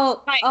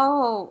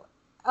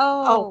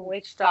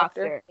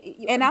doctor.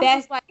 And I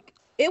was like,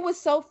 it was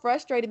so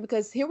frustrating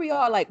because here we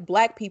are like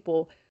Black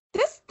people.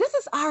 This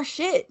is our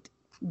shit.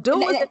 This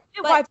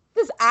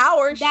is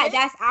our shit.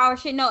 That's our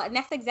shit. No, and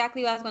that's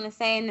exactly what I was going to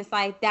say. And it's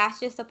like, that's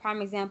just a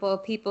prime example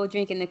of people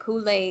drinking the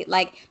Kool-Aid.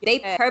 Like, they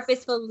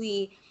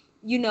purposefully,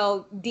 you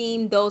know,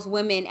 deem those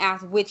women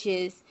as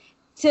witches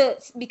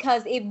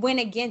because it went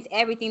against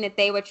everything that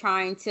they were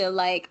trying to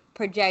like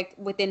project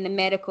within the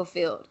medical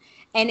field.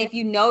 And if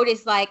you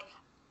notice, like,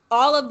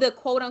 all of the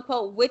quote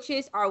unquote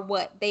witches are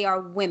what? They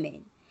are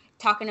women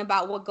talking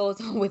about what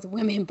goes on with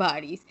women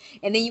bodies.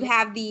 And then you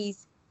have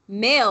these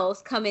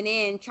males coming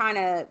in trying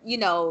to, you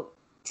know,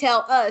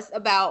 tell us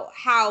about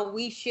how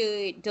we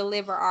should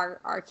deliver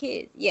our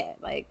kids. Yeah,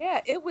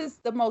 it was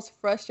the most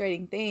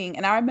frustrating thing.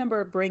 And I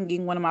remember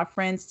bringing one of my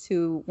friends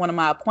to one of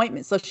my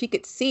appointments so she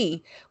could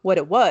see what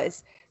it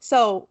was.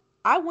 So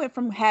I went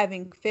from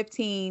having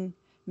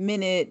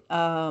 15-minute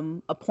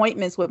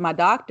appointments with my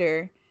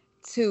doctor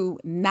to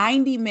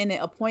 90-minute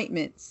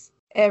appointments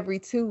every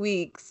 2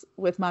 weeks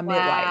with my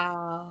midwife.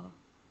 Wow.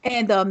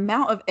 And the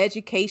amount of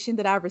education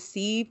that I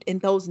received in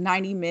those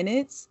 90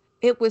 minutes,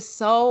 it was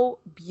so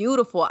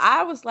beautiful.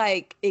 I was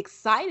like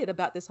excited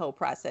about this whole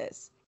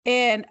process.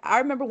 And I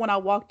remember when I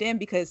walked in,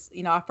 because,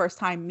 you know, our first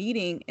time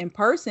meeting in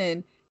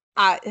person,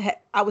 I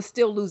was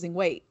still losing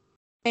weight.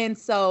 And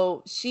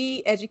so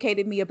she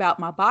educated me about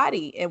my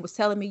body and was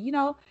telling me, you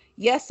know,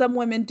 yes, some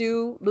women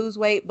do lose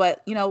weight,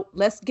 but, you know,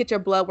 let's get your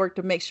blood work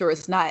to make sure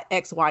it's not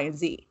X, Y, and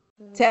Z.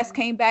 Mm-hmm. Test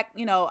came back,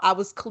 you know, I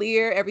was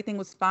clear. Everything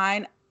was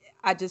fine.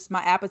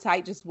 My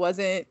appetite just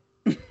wasn't,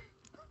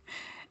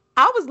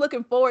 I was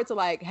looking forward to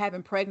like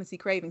having pregnancy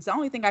cravings. The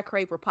only thing I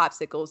craved were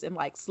popsicles and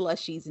like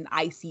slushies and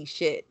icy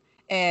shit.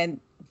 And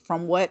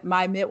from what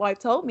my midwife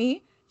told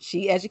me,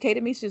 she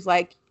educated me. She was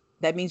like,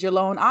 that means you're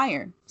low on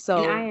iron.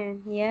 So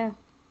iron, yeah.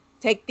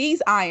 Take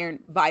these iron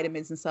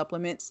vitamins and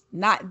supplements,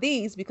 not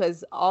these,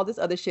 because all this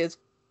other shit is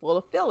full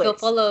of fillers.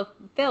 Full of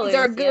fillers. These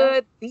are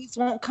good. Yeah. These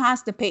won't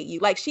constipate you.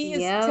 Like she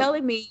is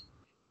telling me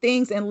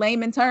things in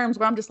layman terms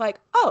where I'm just like,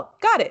 oh,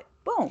 got it.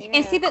 Boom. Yeah.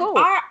 And see,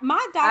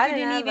 my doctor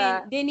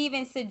didn't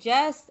even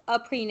suggest a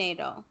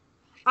prenatal.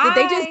 Did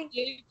they just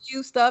give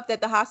you stuff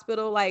that the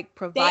hospital like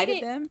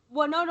provided them?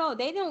 Well, no,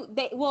 they don't.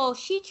 Well,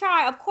 she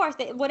tried. Of course,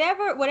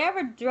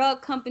 whatever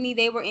drug company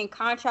they were in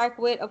contract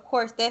with. Of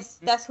course,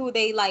 that's who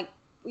they like,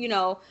 you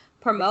know,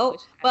 promote.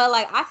 But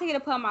like, I take it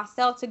upon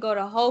myself to go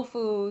to Whole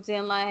Foods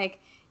and like,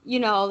 you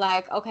know,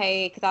 like,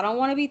 okay, because I don't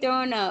want to be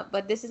throwing up,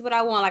 but this is what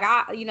I want.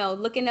 Like,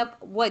 looking up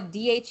what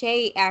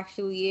DHA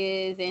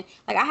actually is, and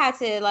like I had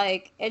to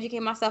like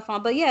educate myself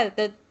on. But yeah,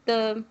 the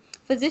the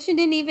physician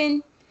didn't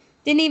even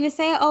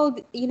say, oh,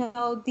 you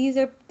know, these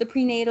are the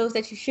prenatals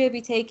that you should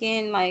be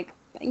taking. Like,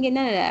 I didn't get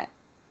none of that.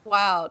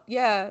 Wow.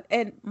 Yeah.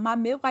 And my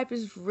midwife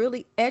has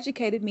really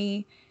educated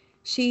me.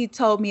 She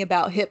told me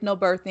about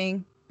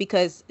hypnobirthing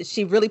because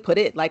she really put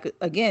it, like,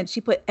 again,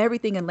 she put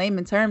everything in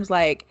layman terms.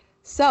 Like,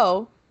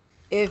 so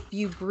if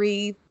you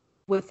breathe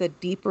with a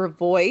deeper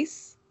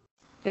voice,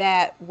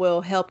 that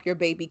will help your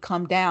baby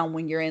come down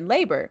when you're in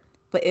labor.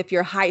 But if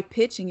you're high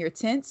pitched and you're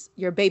tense,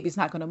 your baby's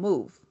not going to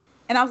move.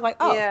 And I was like,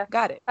 oh, yeah,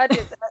 got it. I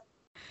did that.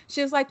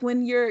 She was like,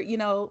 when you're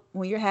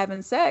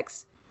having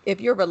sex,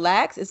 if you're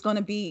relaxed, it's going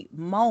to be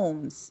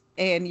moans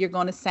and you're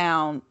going to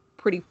sound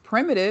pretty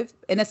primitive.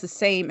 And it's the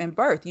same in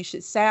birth. You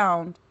should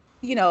sound,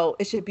 you know,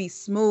 it should be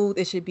smooth.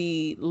 It should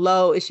be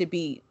low. It should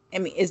be, I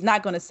mean, it's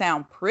not going to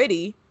sound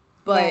pretty,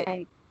 but,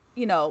 right.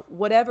 You know,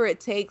 whatever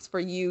it takes for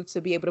you to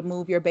be able to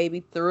move your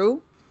baby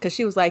through. Because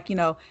she was like, you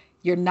know,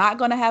 you're not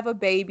going to have a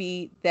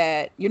baby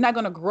you're not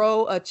going to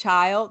grow a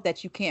child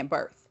that you can't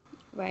birth.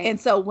 Right. And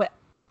so when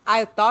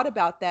I thought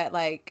about that,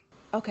 like,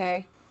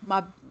 okay,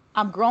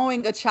 I'm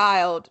growing a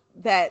child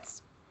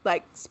that's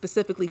like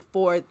specifically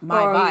for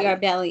my body. Your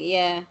belly,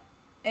 yeah.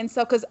 And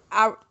so, because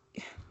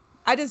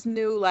I just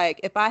knew, like,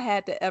 if I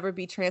had to ever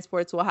be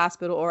transported to a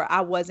hospital or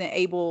I wasn't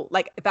able,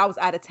 like, if I was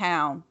out of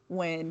town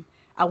when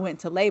I went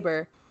to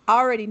labor, I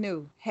already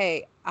knew,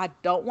 hey, I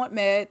don't want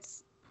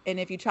meds. And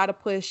if you try to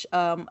push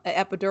an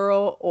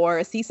epidural or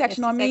a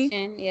C-section on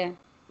me, yeah,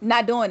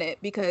 not doing it,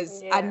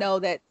 because I know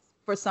that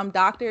for some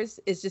doctors,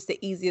 it's just the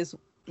easiest,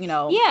 you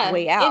know,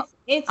 way out.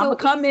 I'm gonna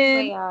come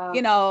in,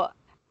 you know,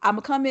 I'm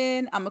gonna come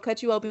in, I'm gonna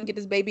cut you open, get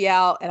this baby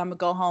out, and I'm gonna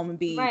go home and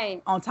be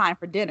on time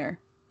for dinner.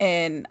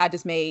 And I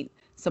just made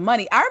some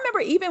money. I remember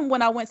even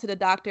when I went to the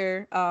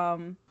doctor,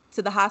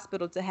 to the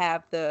hospital to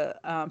have the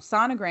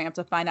sonogram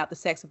to find out the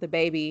sex of the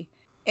baby.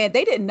 And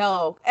they didn't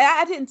know.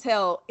 I didn't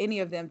tell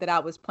any of them that I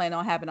was planning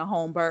on having a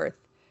home birth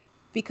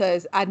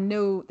because I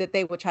knew that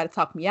they would try to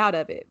talk me out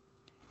of it.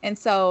 And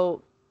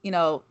so, you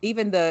know,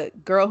 even the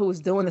girl who was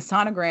doing the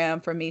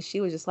sonogram for me,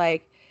 she was just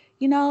like,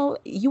 you know,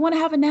 you want to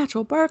have a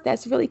natural birth?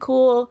 That's really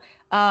cool.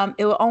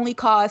 It will only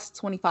cost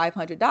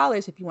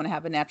 $2,500 if you want to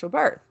have a natural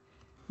birth.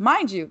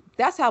 Mind you,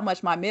 that's how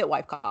much my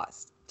midwife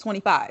cost,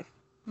 $25.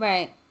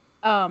 Right.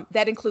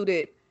 That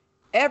included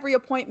every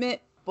appointment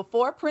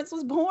before Prince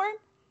was born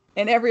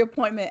and every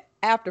appointment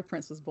after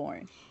Prince was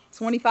born.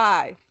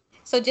 $25.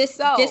 So just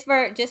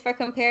for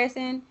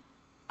comparison,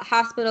 a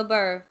hospital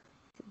birth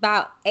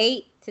about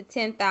 $8,000 to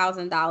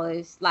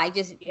 $10,000, like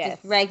just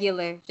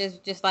regular,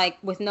 just like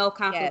with no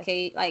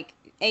complicate, like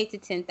 $8,000 to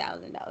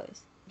 $10,000.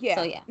 Yeah.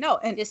 So yeah. No,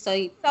 and just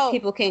so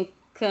people can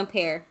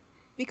compare.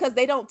 Because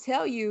they don't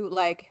tell you,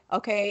 like,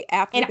 okay,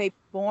 after the baby's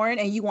born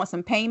and you want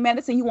some pain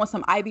medicine, you want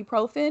some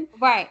ibuprofen,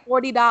 right?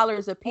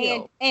 $40 a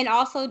pill. And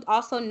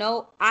also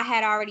know I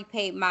had already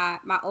paid my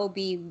OB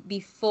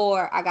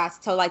before I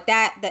got told, like,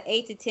 that the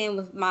 8 to 10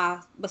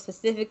 was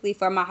specifically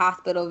for my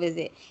hospital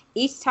visit.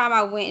 Each time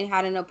I went and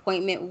had an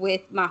appointment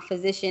with my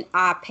physician,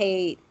 I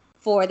paid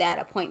for that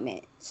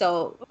appointment.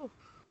 So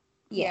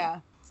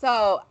yeah.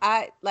 So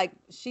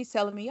she's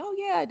telling me, oh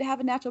yeah, to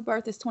have a natural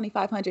birth is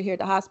 $2,500 here at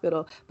the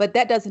hospital, but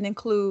that doesn't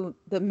include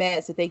the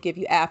meds that they give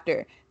you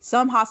after.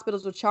 Some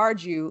hospitals will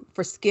charge you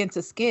for skin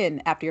to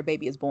skin after your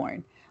baby is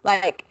born.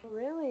 Like,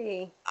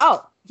 really?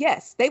 Oh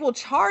yes, they will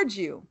charge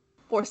you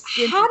for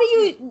skin. How do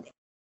you,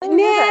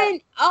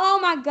 man? Oh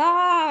my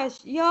gosh,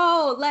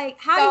 yo! Like,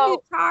 how do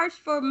you charge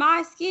for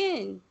my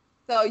skin?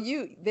 So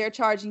they're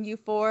charging you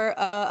for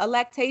a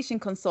lactation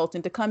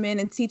consultant to come in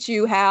and teach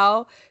you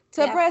how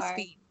to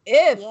breastfeed.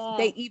 If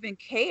they even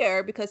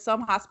care, because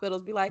some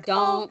hospitals be like, they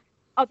won't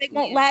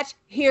latch.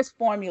 Here's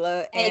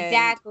formula. And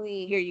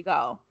exactly. Here you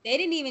go. They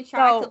didn't even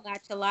try to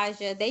latch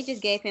Elijah. They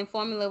just gave him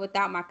formula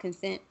without my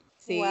consent.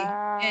 See,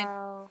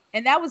 wow.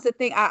 And that was the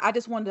thing. I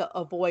just wanted to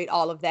avoid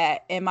all of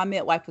that. And my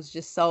midwife was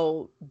just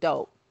so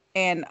dope.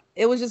 And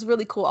it was just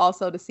really cool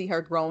also to see her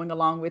growing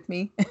along with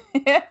me.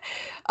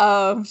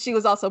 She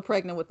was also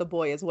pregnant with a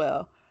boy as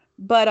well.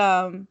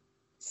 But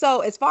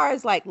so as far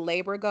as like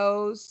labor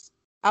goes,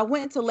 I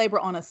went into labor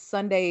on a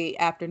Sunday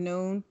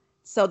afternoon.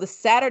 So the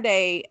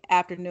Saturday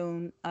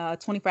afternoon,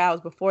 24 hours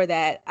before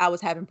that, I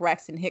was having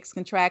Braxton Hicks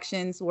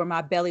contractions where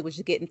my belly was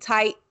just getting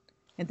tight.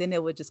 And then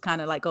it would just kind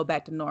of like go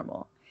back to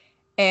normal.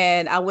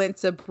 And I went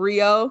to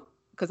Brio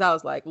because I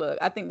was like, look,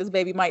 I think this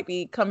baby might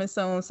be coming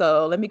soon.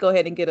 So let me go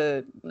ahead and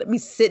let me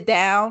sit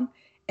down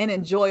and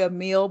enjoy a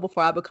meal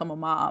before I become a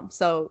mom.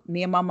 So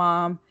me and my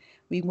mom,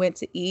 we went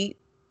to eat,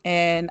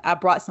 and I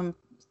brought some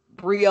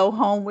Brio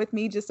home with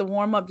me just to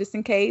warm up, just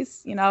in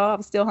case, you know, I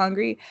was still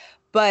hungry.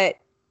 But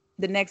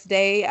the next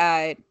day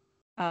I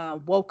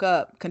woke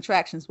up,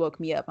 contractions woke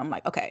me up. I'm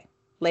like, okay,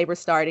 labor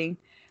starting.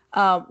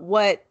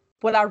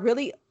 What I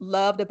really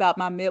loved about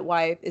my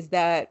midwife is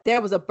that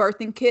there was a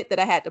birthing kit that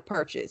I had to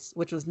purchase,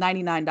 which was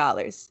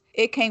 $99.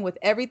 It came with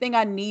everything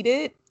I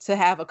needed to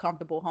have a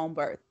comfortable home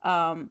birth,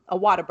 a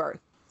water birth.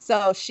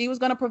 So she was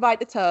going to provide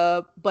the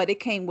tub, but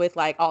it came with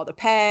like all the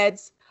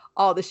pads,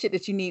 all the shit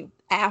that you need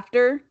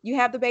after you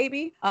have the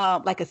baby,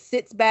 like a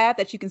sitz bath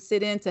that you can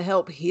sit in to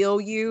help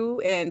heal you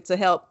and to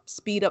help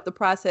speed up the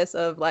process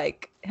of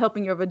like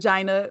helping your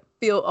vagina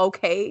feel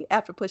okay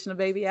after pushing the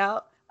baby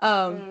out.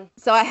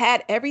 So I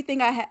had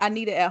everything I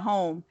needed at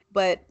home,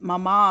 but my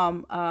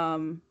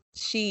mom,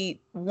 she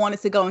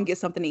wanted to go and get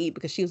something to eat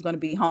because she was going to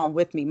be home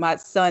with me. My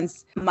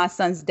son's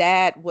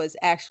dad was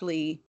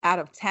actually out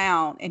of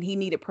town and he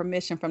needed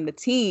permission from the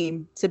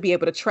team to be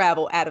able to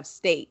travel out of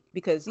state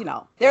because, you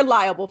know, they're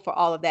liable for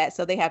all of that.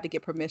 So they have to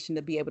get permission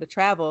to be able to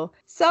travel.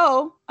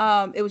 So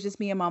it was just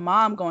me and my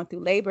mom going through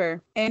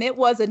labor, and it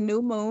was a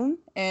new moon.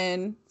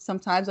 And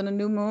sometimes on a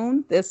new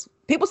moon,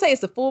 people say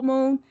it's a full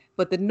moon,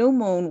 but the new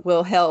moon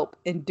will help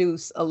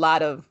induce a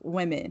lot of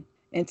women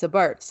into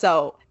birth.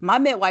 So my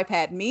midwife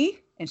had me,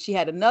 and she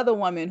had another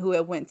woman who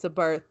had went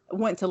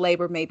to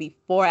labor maybe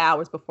 4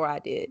 hours before I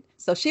did.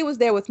 So she was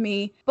there with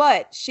me,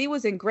 but she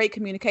was in great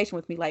communication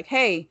with me. Like,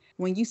 hey,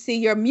 when you see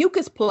your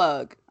mucus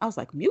plug, I was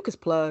like, mucus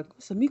plug?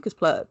 What's a mucus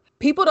plug?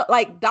 People don't,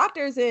 like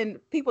doctors and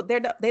people,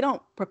 they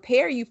don't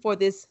prepare you for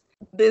this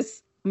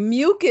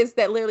mucus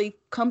that literally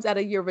comes out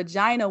of your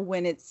vagina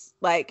when it's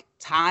like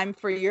time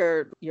for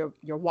your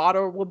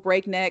water will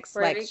break next.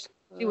 Like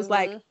she was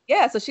like,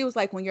 yeah. So she was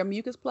like, when your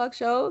mucus plug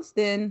shows,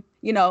 then,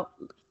 you know,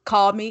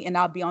 call me and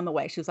I'll be on the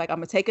way. She was like, I'm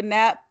gonna take a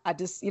nap. I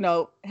just, you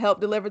know, help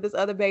deliver this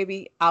other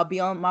baby. I'll be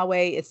on my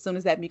way as soon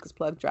as that mucus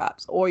plug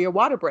drops or your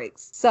water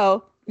breaks.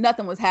 So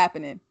nothing was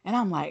happening. And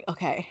I'm like,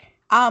 okay,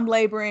 I'm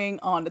laboring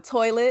on the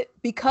toilet.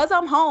 Because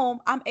I'm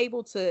home, I'm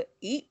able to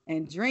eat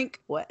and drink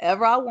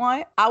whatever I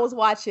want. I was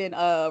watching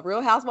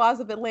Real Housewives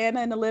of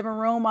Atlanta in the living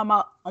room on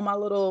my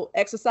little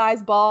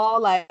exercise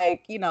ball,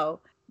 like, you know,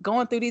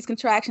 going through these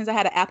contractions. I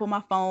had an app on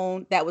my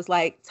phone that was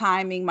like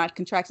timing my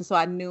contractions so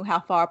I knew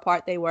how far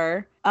apart they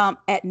were.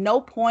 At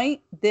no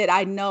point did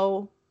I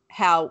know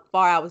how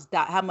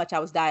much I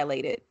was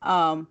dilated,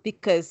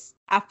 because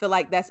I feel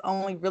like that's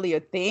only really a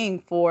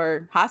thing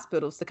for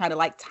hospitals to kind of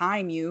like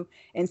time you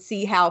and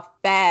see how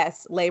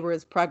fast labor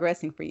is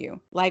progressing for you.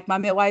 Like my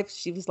midwife,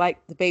 she was like,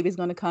 the baby's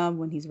going to come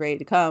when he's ready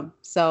to come.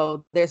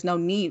 So there's no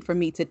need for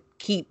me to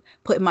keep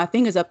putting my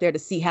fingers up there to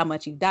see how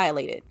much you've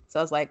dilated.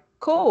 So I was like,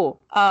 cool.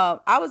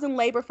 I was in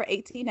labor for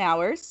 18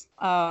 hours.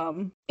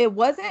 It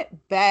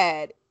wasn't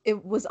bad.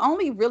 It was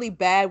only really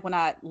bad when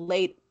I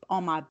laid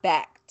on my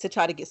back to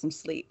try to get some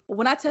sleep.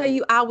 When I tell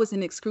you I was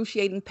in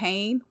excruciating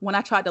pain when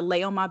I tried to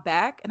lay on my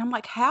back, and I'm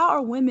like, how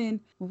are women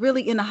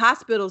really in the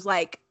hospitals,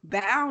 like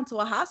bound to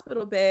a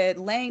hospital bed,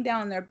 laying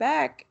down on their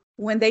back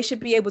when they should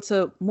be able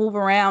to move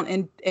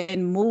around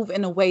and move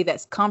in a way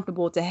that's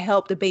comfortable to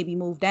help the baby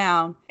move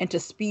down and to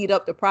speed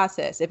up the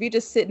process? If you're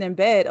just sitting in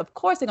bed, of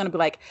course they're going to be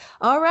like,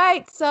 all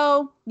right,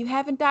 so you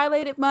haven't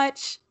dilated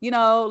much, you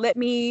know, let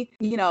me,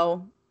 you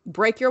know,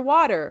 break your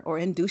water or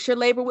induce your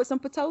labor with some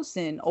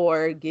Pitocin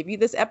or give you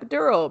this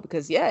epidural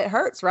because, yeah, it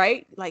hurts,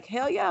 right? Like,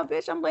 hell yeah,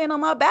 bitch, I'm laying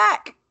on my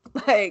back.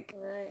 Like,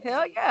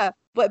 hell yeah.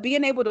 But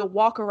being able to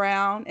walk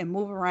around and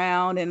move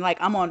around and like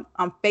I'm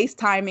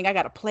FaceTiming, I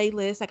got a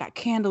playlist, I got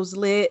candles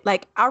lit.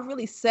 Like I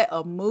really set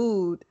a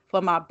mood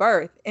for my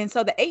birth. And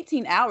so the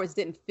 18 hours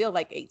didn't feel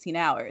like 18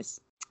 hours.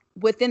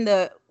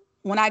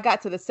 When I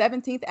got to the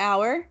 17th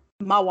hour,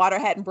 my water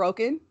hadn't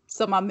broken.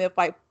 So my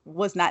midwife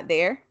was not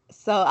there.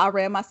 So I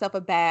ran myself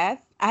a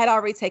bath. I had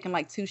already taken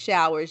like 2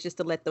 showers just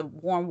to let the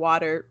warm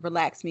water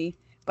relax me.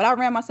 But I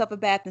ran myself a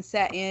bath and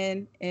sat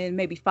in, and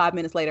maybe 5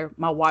 minutes later,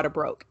 my water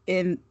broke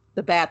in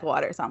the bath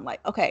water. So I'm like,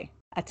 okay.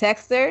 I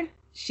text her.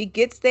 She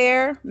gets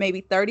there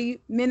maybe 30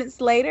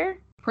 minutes later.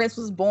 Prince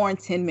was born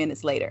 10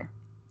 minutes later.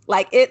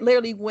 Like it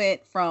literally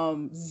went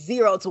from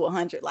 0 to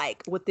 100,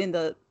 like within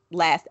the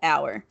last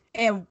hour.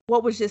 And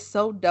what was just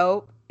so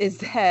dope is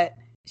that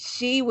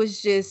she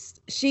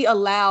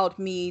allowed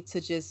me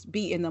to just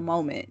be in the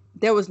moment.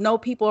 There was no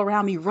people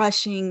around me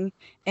rushing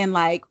and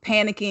like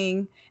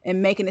panicking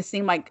and making it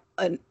seem like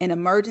an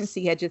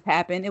emergency had just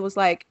happened. It was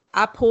like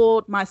I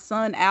pulled my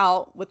son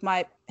out with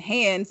my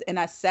hands and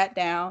I sat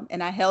down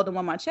and I held him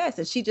on my chest,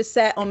 and she just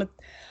sat on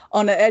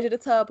the edge of the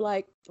tub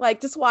like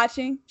just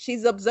watching.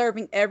 She's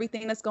observing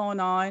everything that's going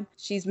on.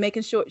 She's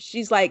making sure,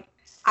 she's like,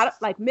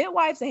 like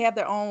midwives, they have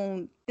their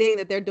own thing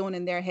that they're doing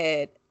in their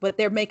head, but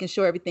they're making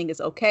sure everything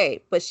is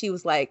okay. But she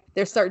was like,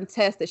 there's certain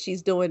tests that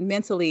she's doing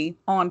mentally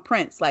on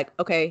Prince. Like,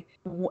 okay,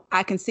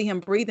 I can see him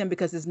breathing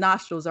because his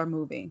nostrils are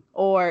moving,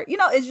 or, you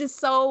know, it's just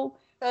so.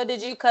 So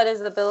did you cut his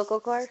umbilical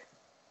cord?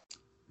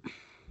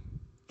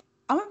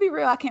 I'm gonna be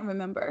real, I can't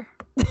remember.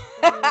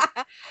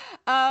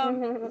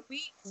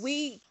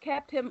 We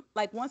kept him,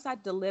 like once I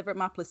delivered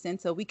my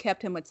placenta, we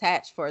kept him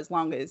attached for as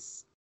long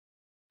as,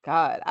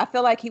 God, I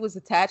feel like he was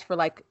attached for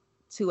like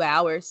 2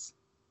 hours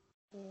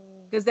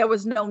because there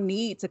was no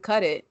need to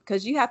cut it,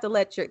 because you have to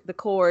let the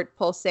cord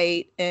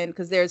pulsate, and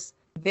because there's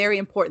very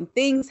important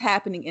things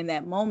happening in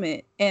that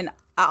moment. And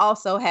I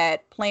also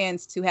had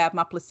plans to have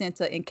my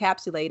placenta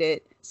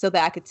encapsulated so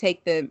that I could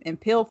take them in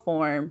pill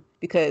form,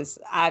 because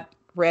I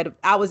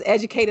was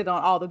educated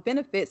on all the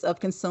benefits of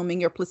consuming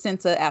your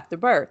placenta after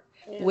birth,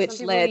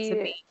 which led to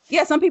me.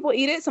 Yeah, some people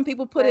eat it. Some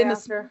people put it in a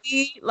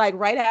smoothie like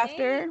right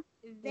after.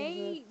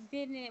 they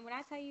didn't. When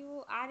I tell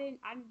you, I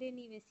didn't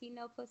even see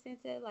no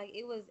placenta. Like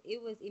it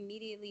was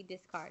immediately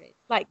discarded.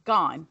 Like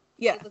gone.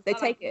 Yeah, they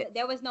take it.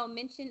 There was no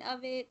mention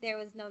of it. There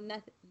was no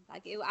nothing.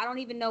 Like I don't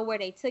even know where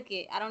they took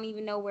it. I don't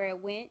even know where it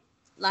went.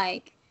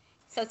 Like,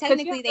 so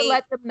technically they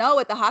let them know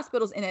at the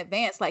hospitals in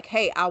advance. Like,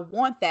 hey, I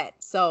want that.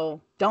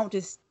 So don't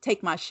just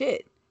take my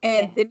shit.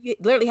 And then you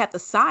literally have to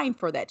sign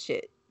for that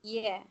shit.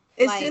 Yeah.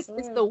 It's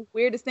it's the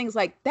weirdest things.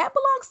 Like, that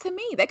belongs to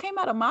me. That came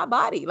out of my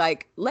body.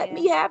 Like, let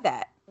me have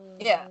that.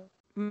 Yeah.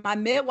 My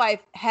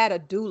midwife had a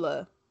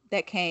doula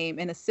that came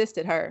and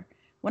assisted her.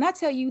 When I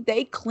tell you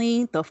they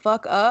cleaned the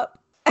fuck up,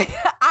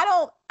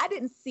 I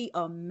didn't see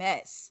a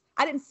mess.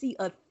 I didn't see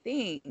a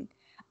thing.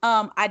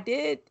 I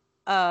did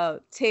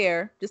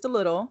tear just a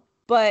little,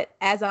 but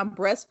as I'm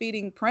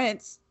breastfeeding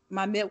Prince,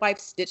 my midwife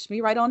stitched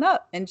me right on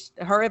up. And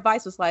her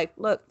advice was like,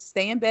 look,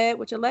 stay in bed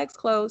with your legs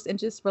closed and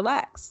just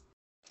relax.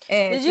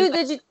 And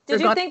did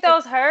you think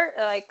those hurt?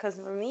 Like, cause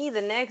for me,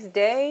 the next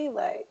day,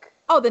 like.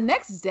 Oh, the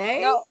next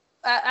day? No,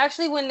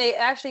 actually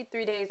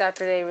 3 days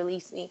after they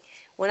released me,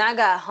 when I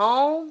got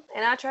home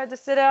and I tried to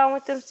sit down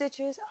with them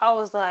stitches, I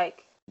was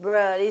like,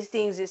 bruh, these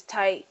things is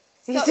tight.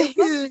 These things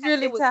is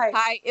really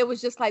tight. It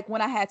was just like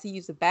when I had to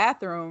use the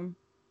bathroom,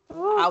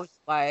 I was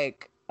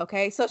like,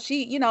 okay. So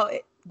she,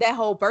 that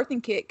whole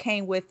birthing kit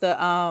came with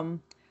a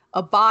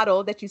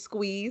bottle that you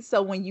squeeze.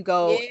 So when you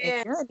go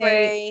and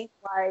urinate,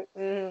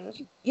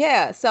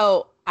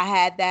 so I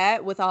had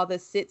that with all the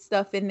sit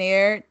stuff in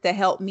there to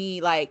help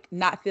me like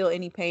not feel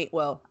any pain.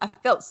 Well, I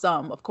felt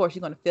some, of course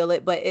you're going to feel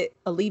it, but it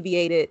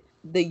alleviated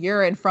the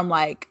urine from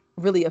like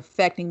really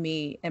affecting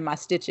me and my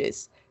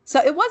stitches. So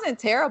it wasn't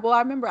terrible. I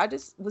remember I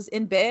just was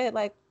in bed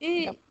like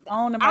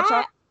on my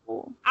child.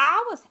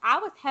 I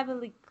was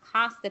heavily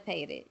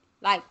constipated.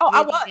 Like,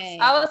 I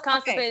was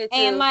constipated too.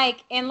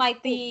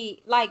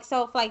 And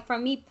so for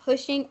me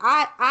pushing,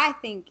 I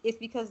think it's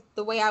because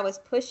the way I was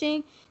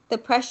pushing, the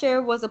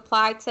pressure was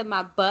applied to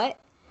my butt.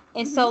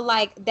 And so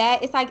like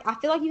that, it's like I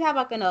feel like you have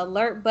like an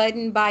alert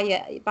button by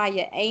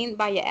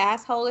your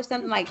asshole or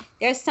something. Like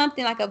there's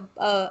something like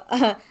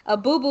a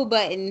boo-boo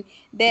button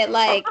that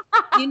like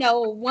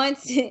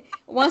once the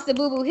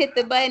boo-boo hit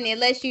the button, it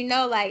lets you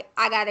know like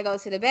I gotta go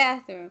to the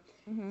bathroom.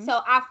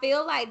 So I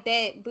feel like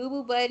that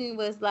boo-boo button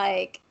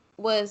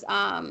was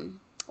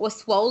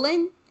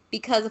swollen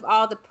because of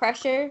all the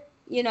pressure,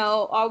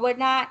 or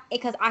whatnot.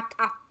 Because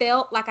I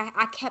felt like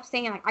I kept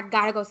saying like I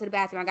gotta go to the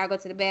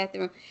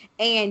bathroom,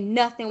 and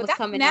nothing was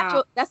coming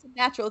out. That's a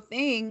natural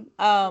thing.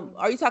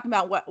 Are you talking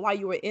about while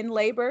you were in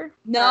labor?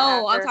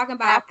 No, I'm talking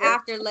about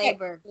after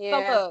labor. Okay.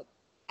 Yeah. So look,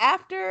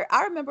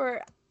 I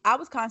remember I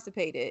was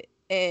constipated,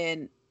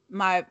 and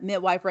my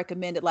midwife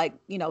recommended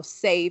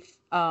safe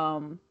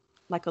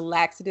like a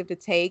laxative to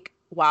take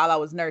while I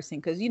was nursing,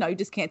 because you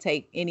just can't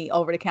take any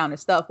over-the-counter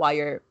stuff while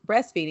you're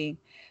breastfeeding.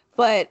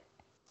 But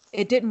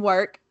it didn't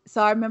work.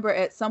 So I remember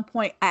at some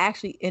point I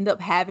actually ended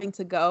up having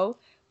to go,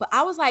 but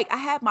I was like, I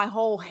had my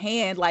whole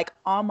hand like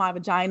on my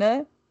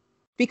vagina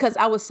because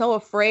I was so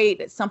afraid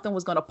that something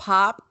was going to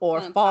pop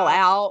or fall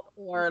out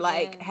or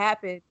like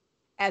happen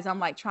as I'm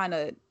like trying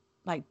to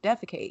like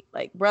defecate.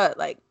 Like, bruh,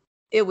 like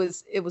it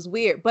was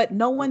weird, but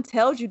no one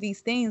tells you these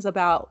things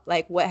about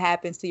like what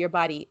happens to your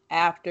body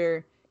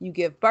after you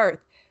give birth,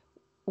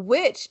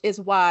 which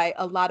is why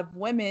a lot of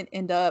women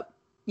end up,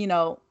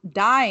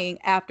 dying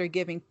after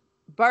giving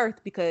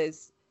birth,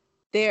 because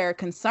their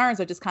concerns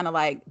are just kind of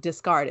like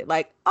discarded.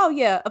 Like, oh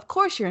yeah, of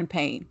course you're in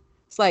pain.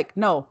 It's like,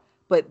 no,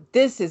 but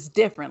this is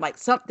different. Like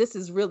this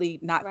is really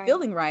not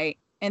feeling right.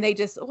 And they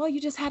just, well,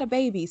 you just had a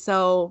baby.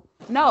 So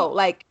no,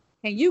 like,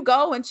 can you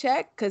go and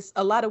check? Because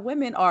a lot of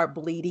women are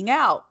bleeding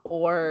out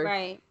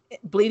or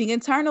bleeding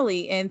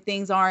internally, and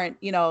things aren't,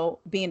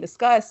 being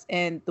discussed,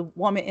 and the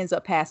woman ends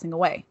up passing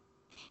away.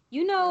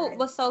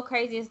 What's so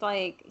crazy is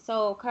like,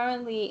 so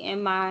currently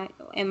in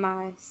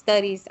my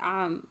studies,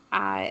 I'm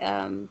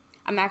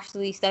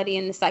actually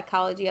studying the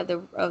psychology of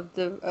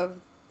the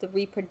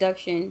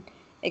reproduction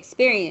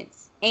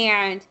experience.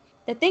 And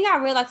the thing I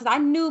realized is I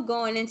knew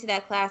going into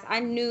that class, I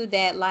knew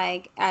that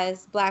like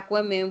as Black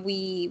women,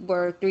 we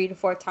were 3 to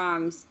 4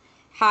 times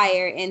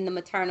higher in the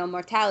maternal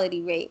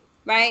mortality rate,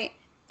 right?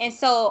 And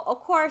so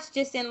of course,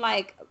 just in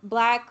like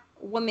Black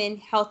women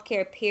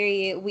healthcare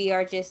period, we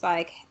are just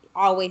like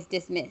always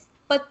dismissed.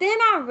 But then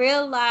I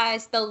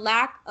realized the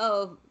lack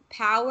of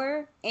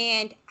power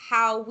and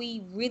how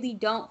we really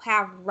don't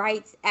have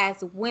rights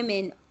as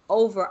women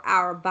over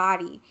our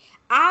body.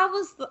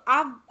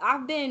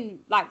 I've been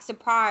like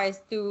surprised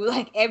through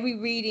like every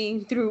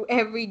reading, through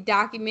every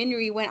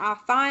documentary, when I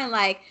find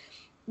like,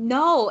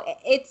 no,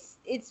 it's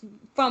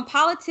from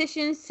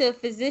politicians to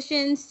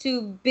physicians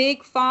to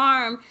big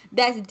farm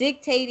that's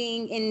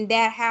dictating and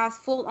that has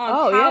full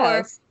on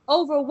power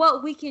over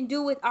what we can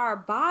do with our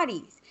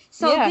bodies.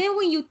 So then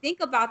when you think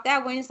about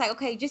that, when it's like,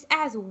 okay, just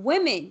as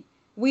women,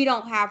 we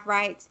don't have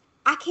rights.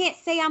 I can't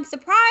say I'm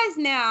surprised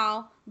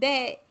now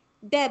that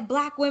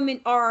Black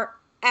women are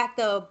at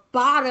the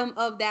bottom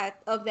of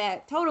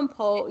that totem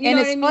pole. You know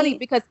what I mean? And it's funny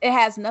because it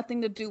has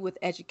nothing to do with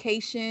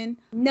education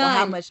or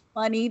how much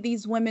money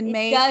these women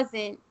make. It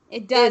doesn't.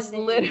 It doesn't.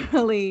 It's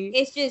literally.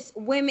 It's just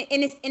women,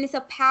 and it's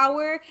a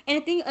power.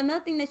 And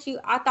another thing that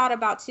I thought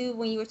about too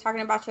when you were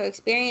talking about your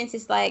experience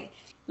is like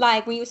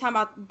when you were talking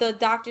about the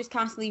doctors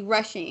constantly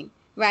rushing,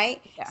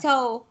 right? Yeah.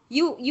 So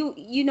you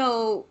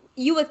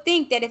would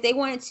think that if they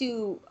wanted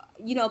to,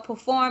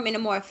 perform in a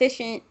more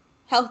efficient,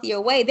 healthier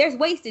way, there's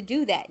ways to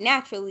do that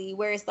naturally,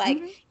 where it's like,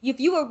 if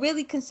you were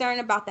really concerned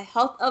about the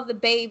health of the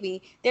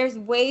baby, there's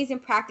ways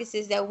and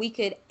practices that we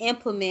could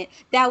implement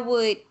that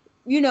would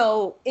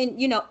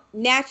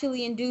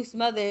naturally induce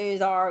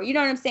mothers, or you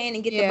know what I'm saying,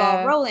 and get the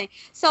ball rolling.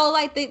 So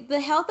like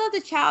the health of the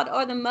child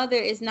or the mother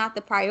is not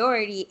the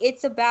priority.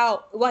 It's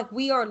about like,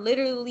 we are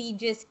literally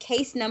just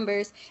case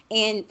numbers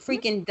and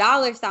freaking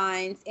dollar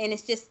signs, and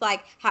it's just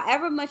like,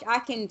 however much I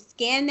can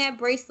scan that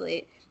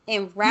bracelet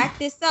and rack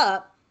this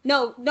up.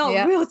 No,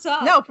 real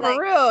talk. No, for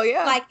real,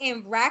 yeah. Like,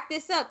 and rack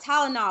this up.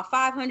 Tylenol,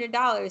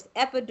 $500.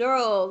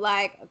 Epidural,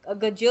 like a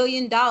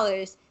gajillion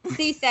dollars.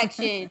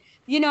 C-section.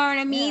 You know what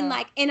I mean? Yeah.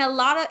 Like,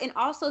 and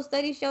also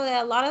studies show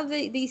that a lot of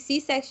these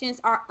C-sections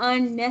are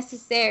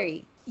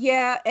unnecessary.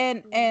 Yeah,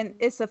 and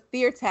it's a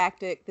fear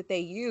tactic that they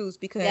use,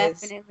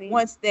 because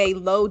once they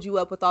load you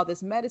up with all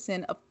this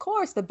medicine, of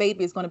course the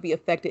baby is going to be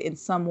affected in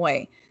some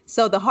way.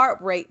 So the heart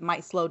rate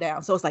might slow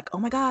down. So it's like, oh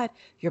my God,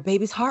 your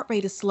baby's heart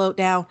rate is slowed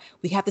down.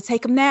 We have to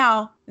take him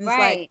now. And it's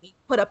like,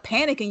 put a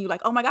panic in you,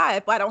 like, oh my God,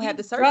 if I don't have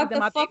the surgery, then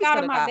my baby's out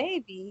of my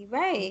baby.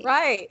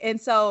 Right.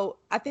 And so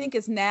I think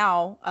it's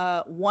now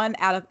 1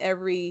 out of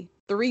every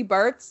 3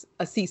 births,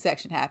 a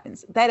C-section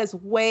happens. That is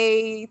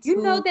way too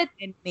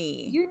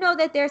many. You know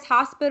that there's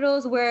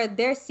hospitals where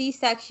their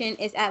C-section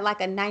is at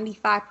like a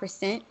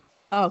 95%.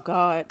 Oh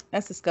God,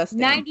 that's disgusting.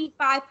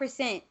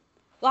 95%.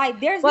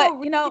 Like, there's no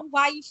reason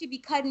why you should be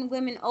cutting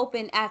women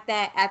open at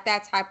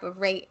that type of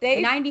rate.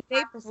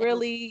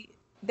 95%.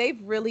 They've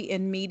really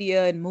in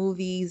media and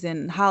movies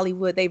and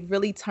Hollywood, they've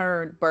really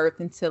turned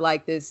birth into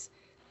like this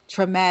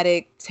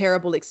traumatic,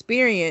 terrible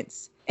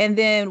experience. And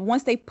then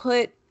once they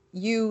put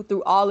you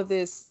through all of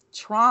this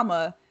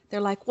trauma,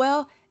 they're like,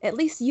 well, at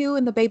least you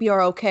and the baby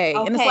are okay.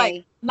 And it's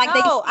like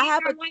no,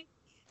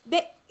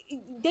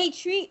 they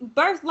treat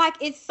birth like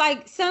it's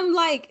like some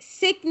like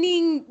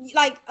sickening,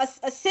 like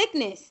a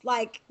sickness.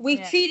 Like, we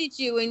treated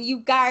you and you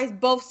guys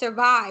both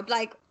survived.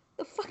 Like,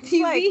 the fuck do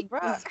you mean?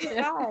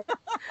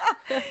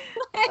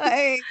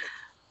 Like,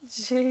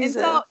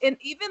 Jesus. And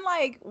even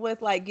like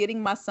with like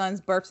getting my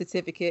son's birth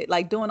certificate,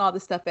 like doing all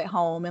this stuff at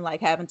home and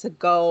like having to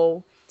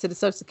go to the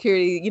Social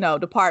Security,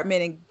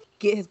 department and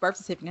get his birth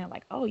certificate. And I'm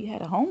like, oh, you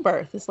had a home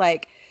birth. It's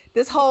like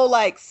this whole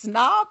like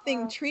snob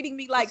thing, treating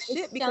me like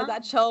shit because I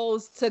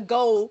chose to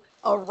go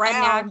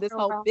around this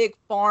whole big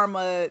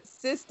pharma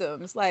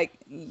system. It's like,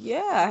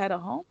 yeah, I had a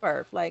home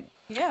birth. Like,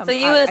 yeah. So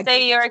you would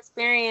say your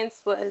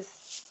experience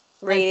was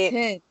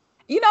rated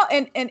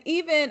 10. And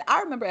even I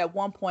remember at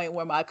one point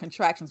where my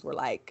contractions were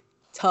like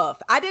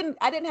tough. I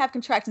didn't have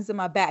contractions in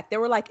my back. They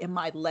were like in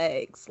my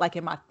legs, like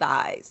in my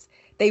thighs.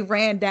 They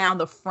ran down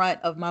the front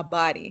of my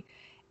body.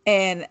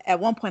 And at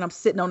one point I'm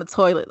sitting on the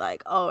toilet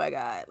like, oh my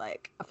God,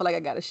 like I feel like I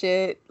got to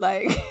shit.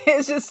 Like,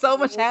 it's just so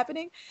much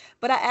happening.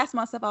 But I asked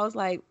myself, I was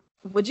like,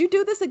 would you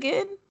do this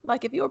again?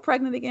 Like, if you were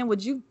pregnant again,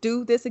 would you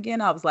do this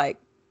again? I was like,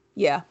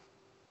 yeah.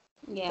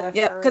 Yeah.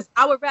 Because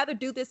I would rather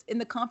do this in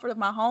the comfort of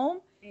my home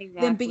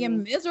than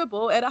being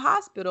miserable at a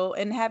hospital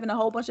and having a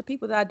whole bunch of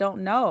people that I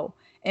don't know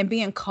and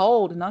being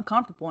cold and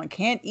uncomfortable and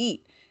can't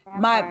eat.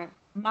 My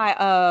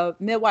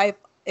midwife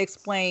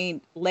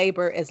explained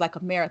labor as like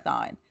a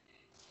marathon.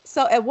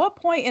 So at what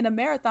point in a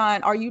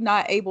marathon are you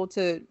not able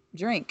to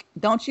drink?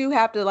 Don't you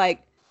have to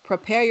like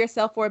prepare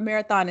yourself for a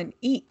marathon and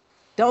eat?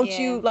 Don't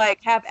you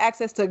like have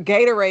access to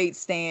Gatorade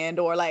stand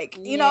or like,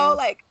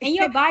 like, and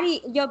your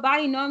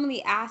body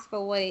normally asks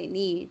for what it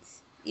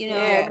needs,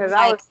 because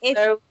I was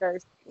so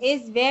thirsty.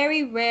 It's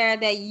very rare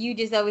that you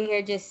just over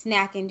here just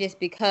snacking just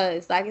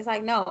because, like, it's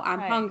like, no, I'm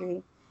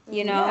hungry,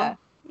 Yeah.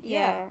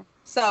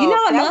 So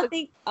another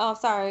thing. Oh,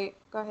 sorry.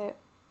 Go ahead.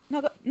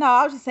 No,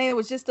 I was just saying it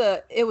was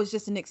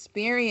just an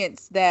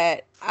experience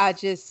that I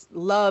just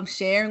love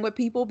sharing with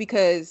people,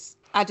 because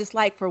I just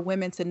like for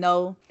women to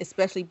know,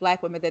 especially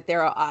Black women, that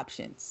there are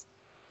options.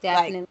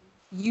 Definitely. Like,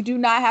 you do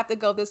not have to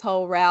go this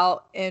whole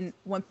route. And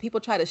when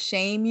people try to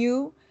shame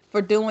you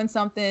for doing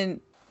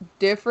something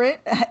different,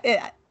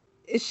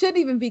 it shouldn't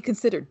even be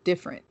considered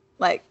different.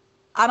 Like,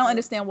 I don't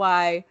understand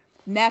why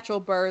natural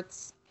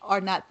births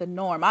are not the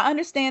norm. I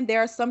understand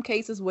there are some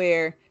cases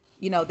where,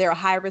 there are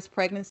high-risk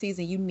pregnancies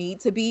and you need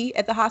to be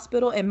at the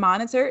hospital and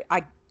monitored.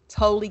 I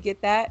totally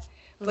get that.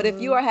 But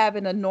if you are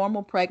having a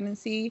normal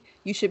pregnancy,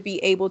 you should be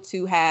able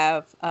to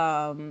have,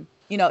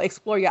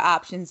 explore your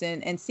options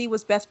and see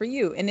what's best for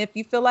you. And if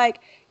you feel like,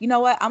 you know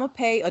what, I'm going to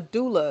pay a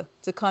doula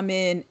to come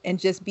in and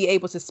just be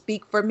able to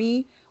speak for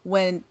me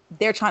when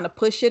they're trying to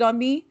push it on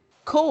me,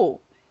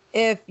 cool.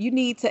 If you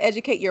need to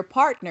educate your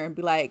partner and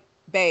be like,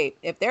 babe,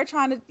 if they're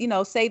trying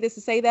to, say this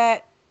and say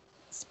that,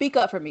 speak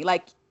up for me.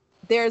 Like,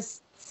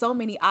 there's so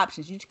many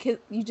options.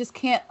 You just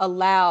can't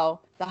allow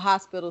the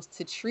hospitals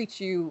to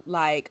treat you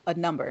like a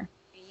number.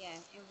 Yeah,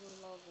 and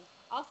rule over.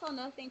 Also,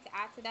 another thing to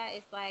add to that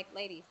is like,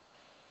 ladies,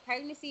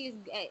 pregnancy is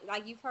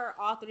like, you've heard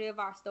all three of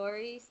our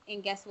stories,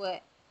 and guess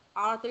what?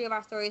 All three of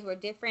our stories were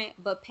different,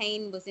 but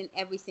pain was in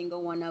every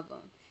single one of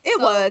them. It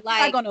was.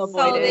 Like, I'm not gonna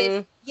avoid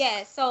it.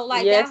 So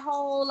like that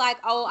whole like,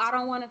 oh, I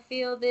don't want to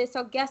feel this.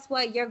 So guess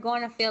what? You're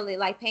going to feel it.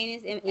 Like, pain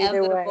is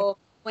inevitable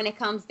when it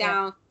comes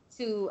down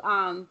to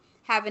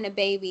having a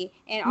baby.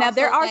 And now also,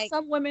 there are like,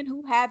 some women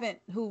who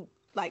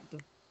like the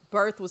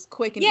birth was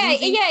quick and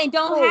easy. And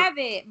don't have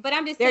it. But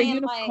I'm just they're saying,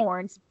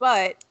 unicorns,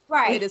 but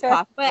right. It is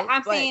possible. But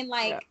I'm saying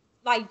like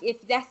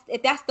if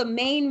that's the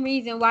main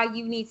reason why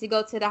you need to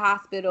go to the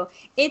hospital,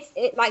 it's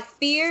like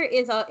fear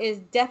is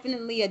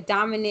definitely a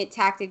dominant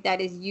tactic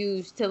that is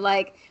used to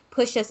like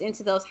push us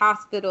into those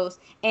hospitals.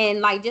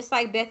 And like, just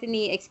like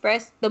Bethany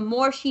expressed, the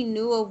more she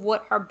knew of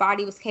what her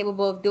body was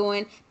capable of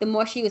doing, the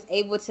more she was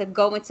able to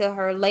go into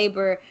her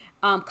labor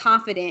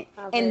confident.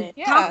 And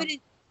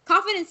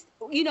confidence,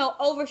 you know,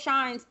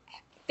 overshines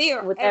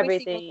fear with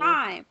every single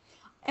time.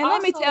 And also,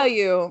 let me tell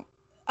you,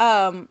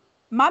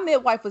 my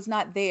midwife was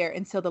not there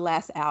until the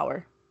last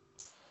hour.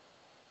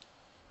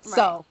 Right.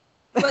 So,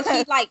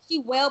 but she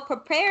well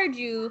prepared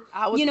you.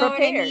 I was prepared.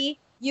 What I mean?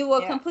 You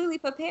were completely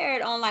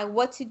prepared on like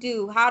what to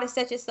do, how to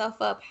set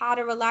yourself up, how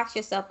to relax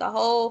yourself. The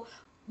whole,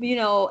 you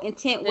know,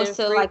 intent was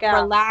to like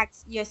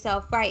relax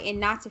yourself, right, and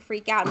not to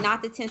freak out,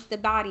 not to tense the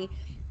body.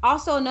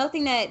 Also, another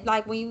thing that,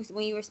 like, when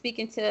you were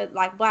speaking to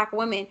like Black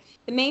women,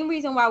 the main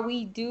reason why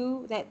we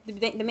do that,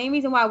 the main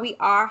reason why we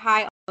are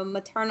high on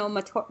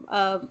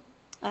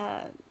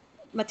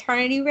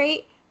mortality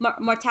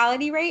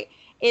rate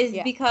is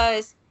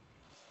because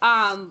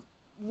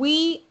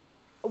we,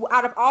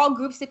 out of all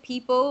groups of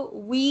people,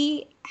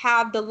 we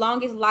have the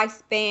longest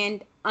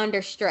lifespan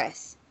under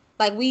stress.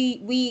 Like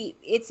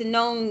it's a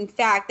known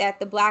fact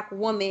that the Black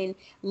woman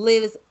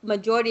lives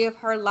majority of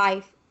her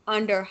life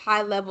under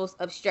high levels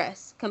of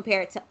stress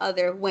compared to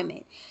other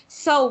women.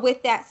 So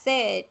with that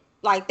said,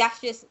 like, that's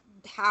just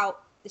how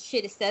the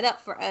shit is set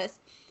up for us.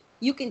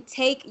 You can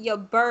take your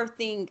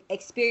birthing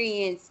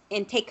experience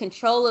and take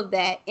control of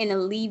that and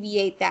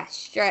alleviate that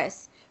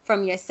stress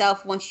from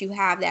yourself once you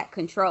have that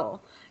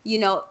control. You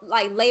know,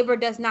 like, labor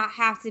does not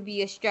have to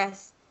be a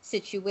stress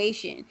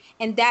situation.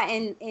 And that,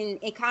 and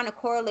it kind of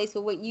correlates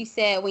with what you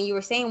said when you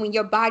were saying, when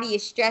your body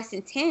is stressed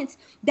and tense,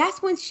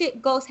 that's when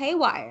shit goes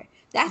haywire.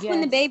 That's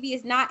when the baby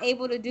is not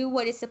able to do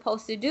what it's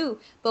supposed to do.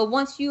 But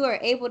once you are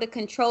able to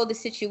control the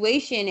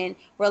situation and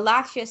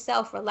relax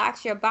yourself,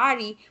 relax your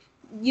body,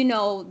 you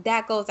know,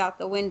 that goes out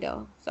the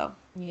window. So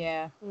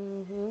you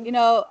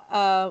know,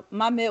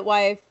 my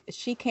midwife,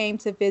 she came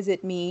to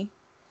visit me.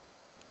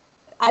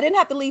 I didn't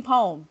have to leave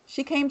home.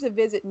 She came to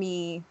visit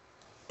me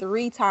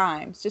 3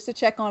 times just to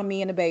check on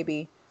me and the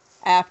baby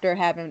after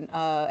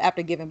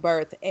giving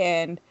birth.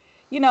 And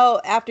you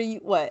know, after you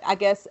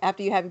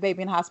have a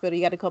baby in the hospital,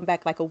 you got to come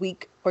back like a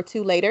week or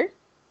 2 later.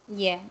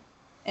 Yeah.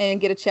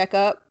 And get a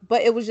checkup.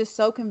 But it was just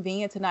so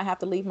convenient to not have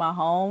to leave my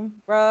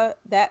home, bruh.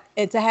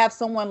 And to have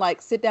someone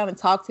like sit down and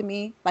talk to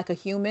me like a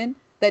human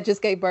that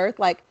just gave birth.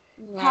 Like,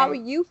 how are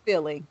you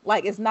feeling?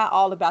 Like, it's not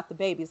all about the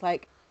babies.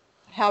 Like,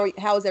 how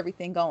is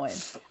everything going?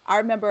 I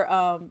remember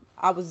I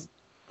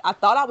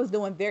thought I was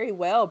doing very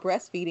well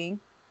breastfeeding.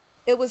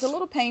 It was a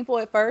little painful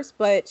at first,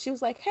 but she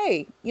was like,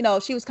 hey, you know,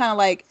 she was kind of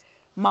like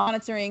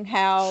monitoring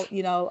how,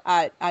 you know,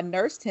 I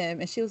nursed him,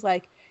 and she was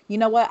like, you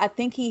know what, I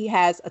think he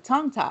has a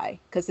tongue tie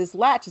because his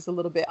latch is a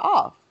little bit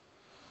off.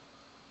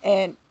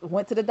 And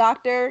went to the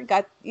doctor.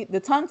 Got the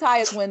tongue tie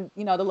is when,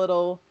 you know, the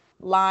little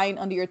line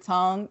under your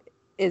tongue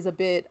is a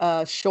bit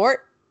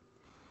short,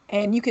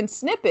 and you can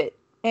snip it,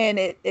 and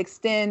it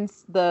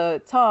extends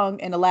the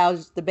tongue and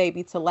allows the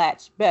baby to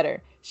latch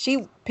better.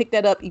 She picked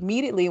that up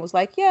immediately and was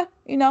like, yeah,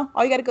 you know,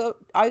 all you got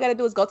to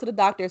do is go to the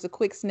doctor. It's a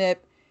quick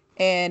snip,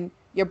 and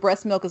your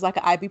breast milk is like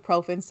an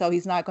ibuprofen, so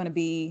he's not going to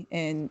be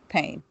in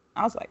pain.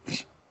 I was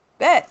like,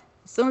 bet.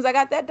 As soon as I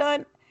got that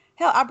done,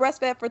 hell, I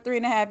breastfed for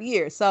 3.5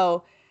 years.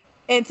 So,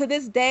 and to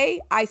this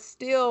day, I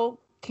still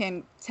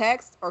can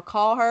text or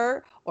call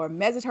her or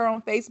message her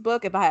on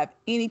Facebook if I have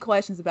any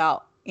questions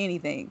about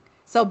anything.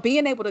 So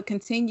being able to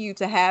continue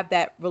to have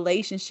that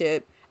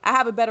relationship, I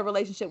have a better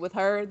relationship with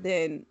her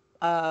than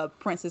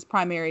Prince's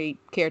primary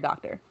care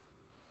doctor,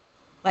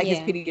 like his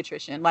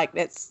pediatrician. Like,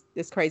 it's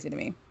crazy to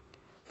me.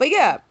 But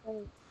yeah,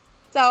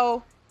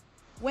 so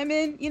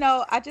women, you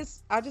know, I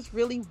just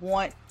really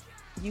want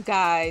you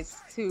guys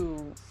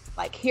to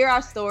like hear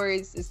our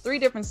stories. It's 3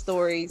 different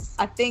stories.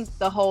 I think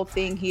the whole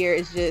thing here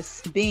is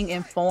just being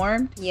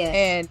informed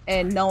and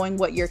knowing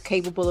what you're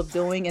capable of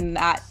doing and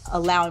not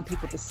allowing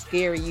people to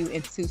scare you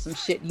into some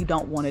shit you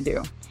don't want to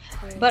do.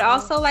 But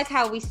also, like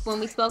how when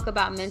we spoke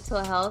about mental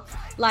health,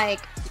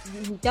 like,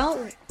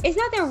 it's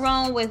nothing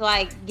wrong with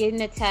like getting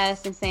a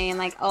test and saying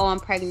like, oh, I'm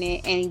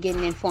pregnant, and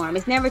getting informed.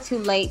 It's never too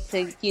late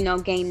to, you know,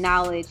 gain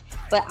knowledge.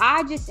 But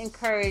I just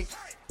encourage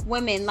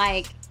women,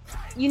 like,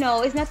 you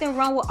know, it's nothing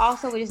wrong with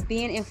just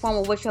being informed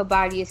of what your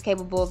body is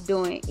capable of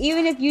doing.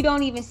 Even if you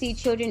don't even see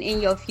children in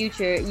your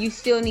future, you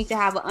still need to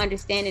have an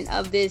understanding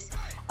of this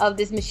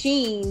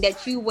machine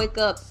that you wake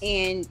up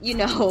and, you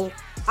know,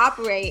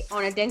 operate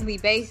on a daily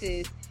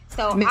basis.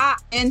 So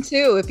and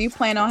too, if you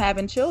plan on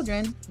having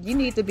children, you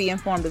need to be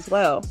informed as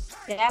well.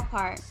 That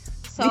part.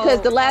 So,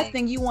 because the last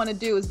thing you want to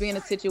do is be in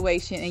a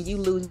situation and you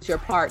lose your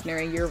partner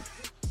and you're,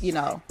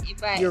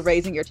 you're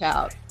raising your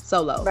child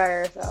solo.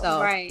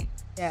 Right.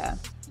 Yeah.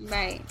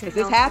 Right. Because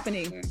it's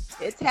happening.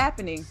 It's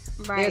happening.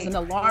 Right. There's an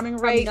alarming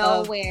rate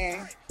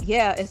nowhere.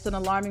 It's an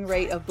alarming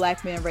rate of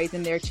Black men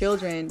raising their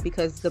children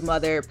because the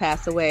mother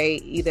passed away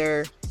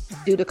either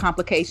due to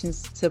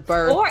complications to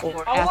birth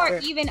or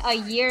even a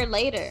year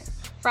later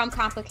from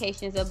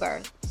complications of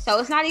birth. So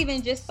it's not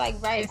even just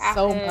like after.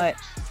 So much.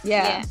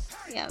 Yeah.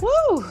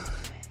 Woo.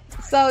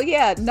 So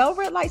no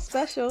red light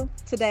special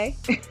today.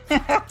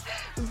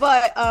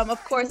 But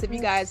of course, if you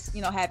guys,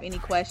 have any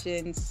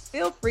questions,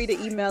 feel free to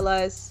email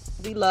us.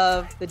 We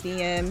love the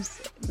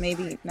DMs.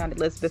 Maybe not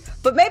Elizabeth,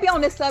 but maybe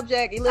on this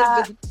subject,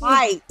 Elizabeth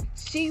might.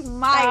 She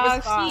might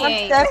respond.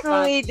 I'm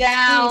definitely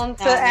down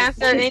to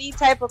answer any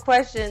type of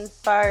questions as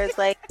far as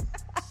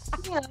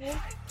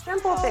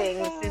simple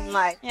things in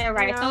life. Yeah,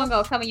 right. Someone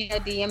go come in your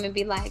DM and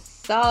be like,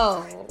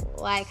 so,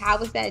 how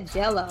was that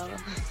Jello?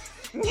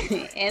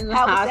 In the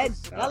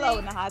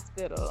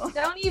hospital.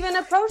 Don't even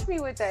approach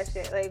me with that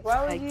shit.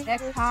 Why would you?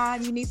 Next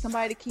time you need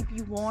somebody to keep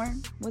you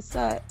warm. What's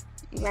up?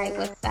 Right,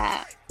 what's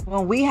up?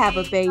 When we have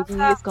a baby,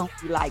 it's gonna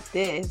be like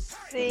this.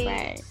 See?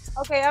 Right.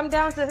 Okay, I'm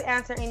down to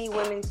answer any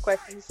women's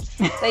questions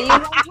that you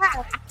might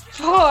have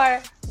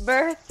for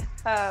birth.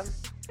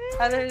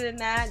 Other than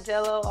that,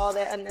 Jello, all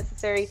that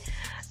unnecessary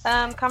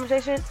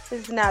conversation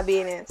is not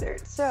being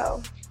answered.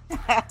 So.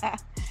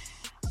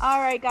 All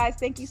right, guys.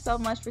 Thank you so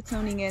much for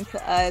tuning in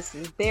to us. A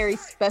very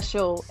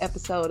special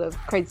episode of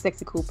Crazy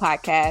Sexy Cool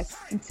Podcast.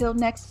 Until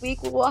next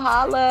week, we'll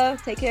holla.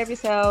 Take care of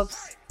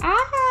yourselves.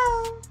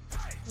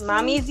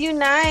 Mommies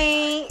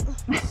unite.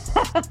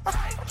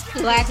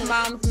 Black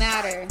moms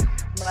matter.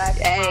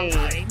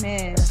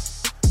 Amen.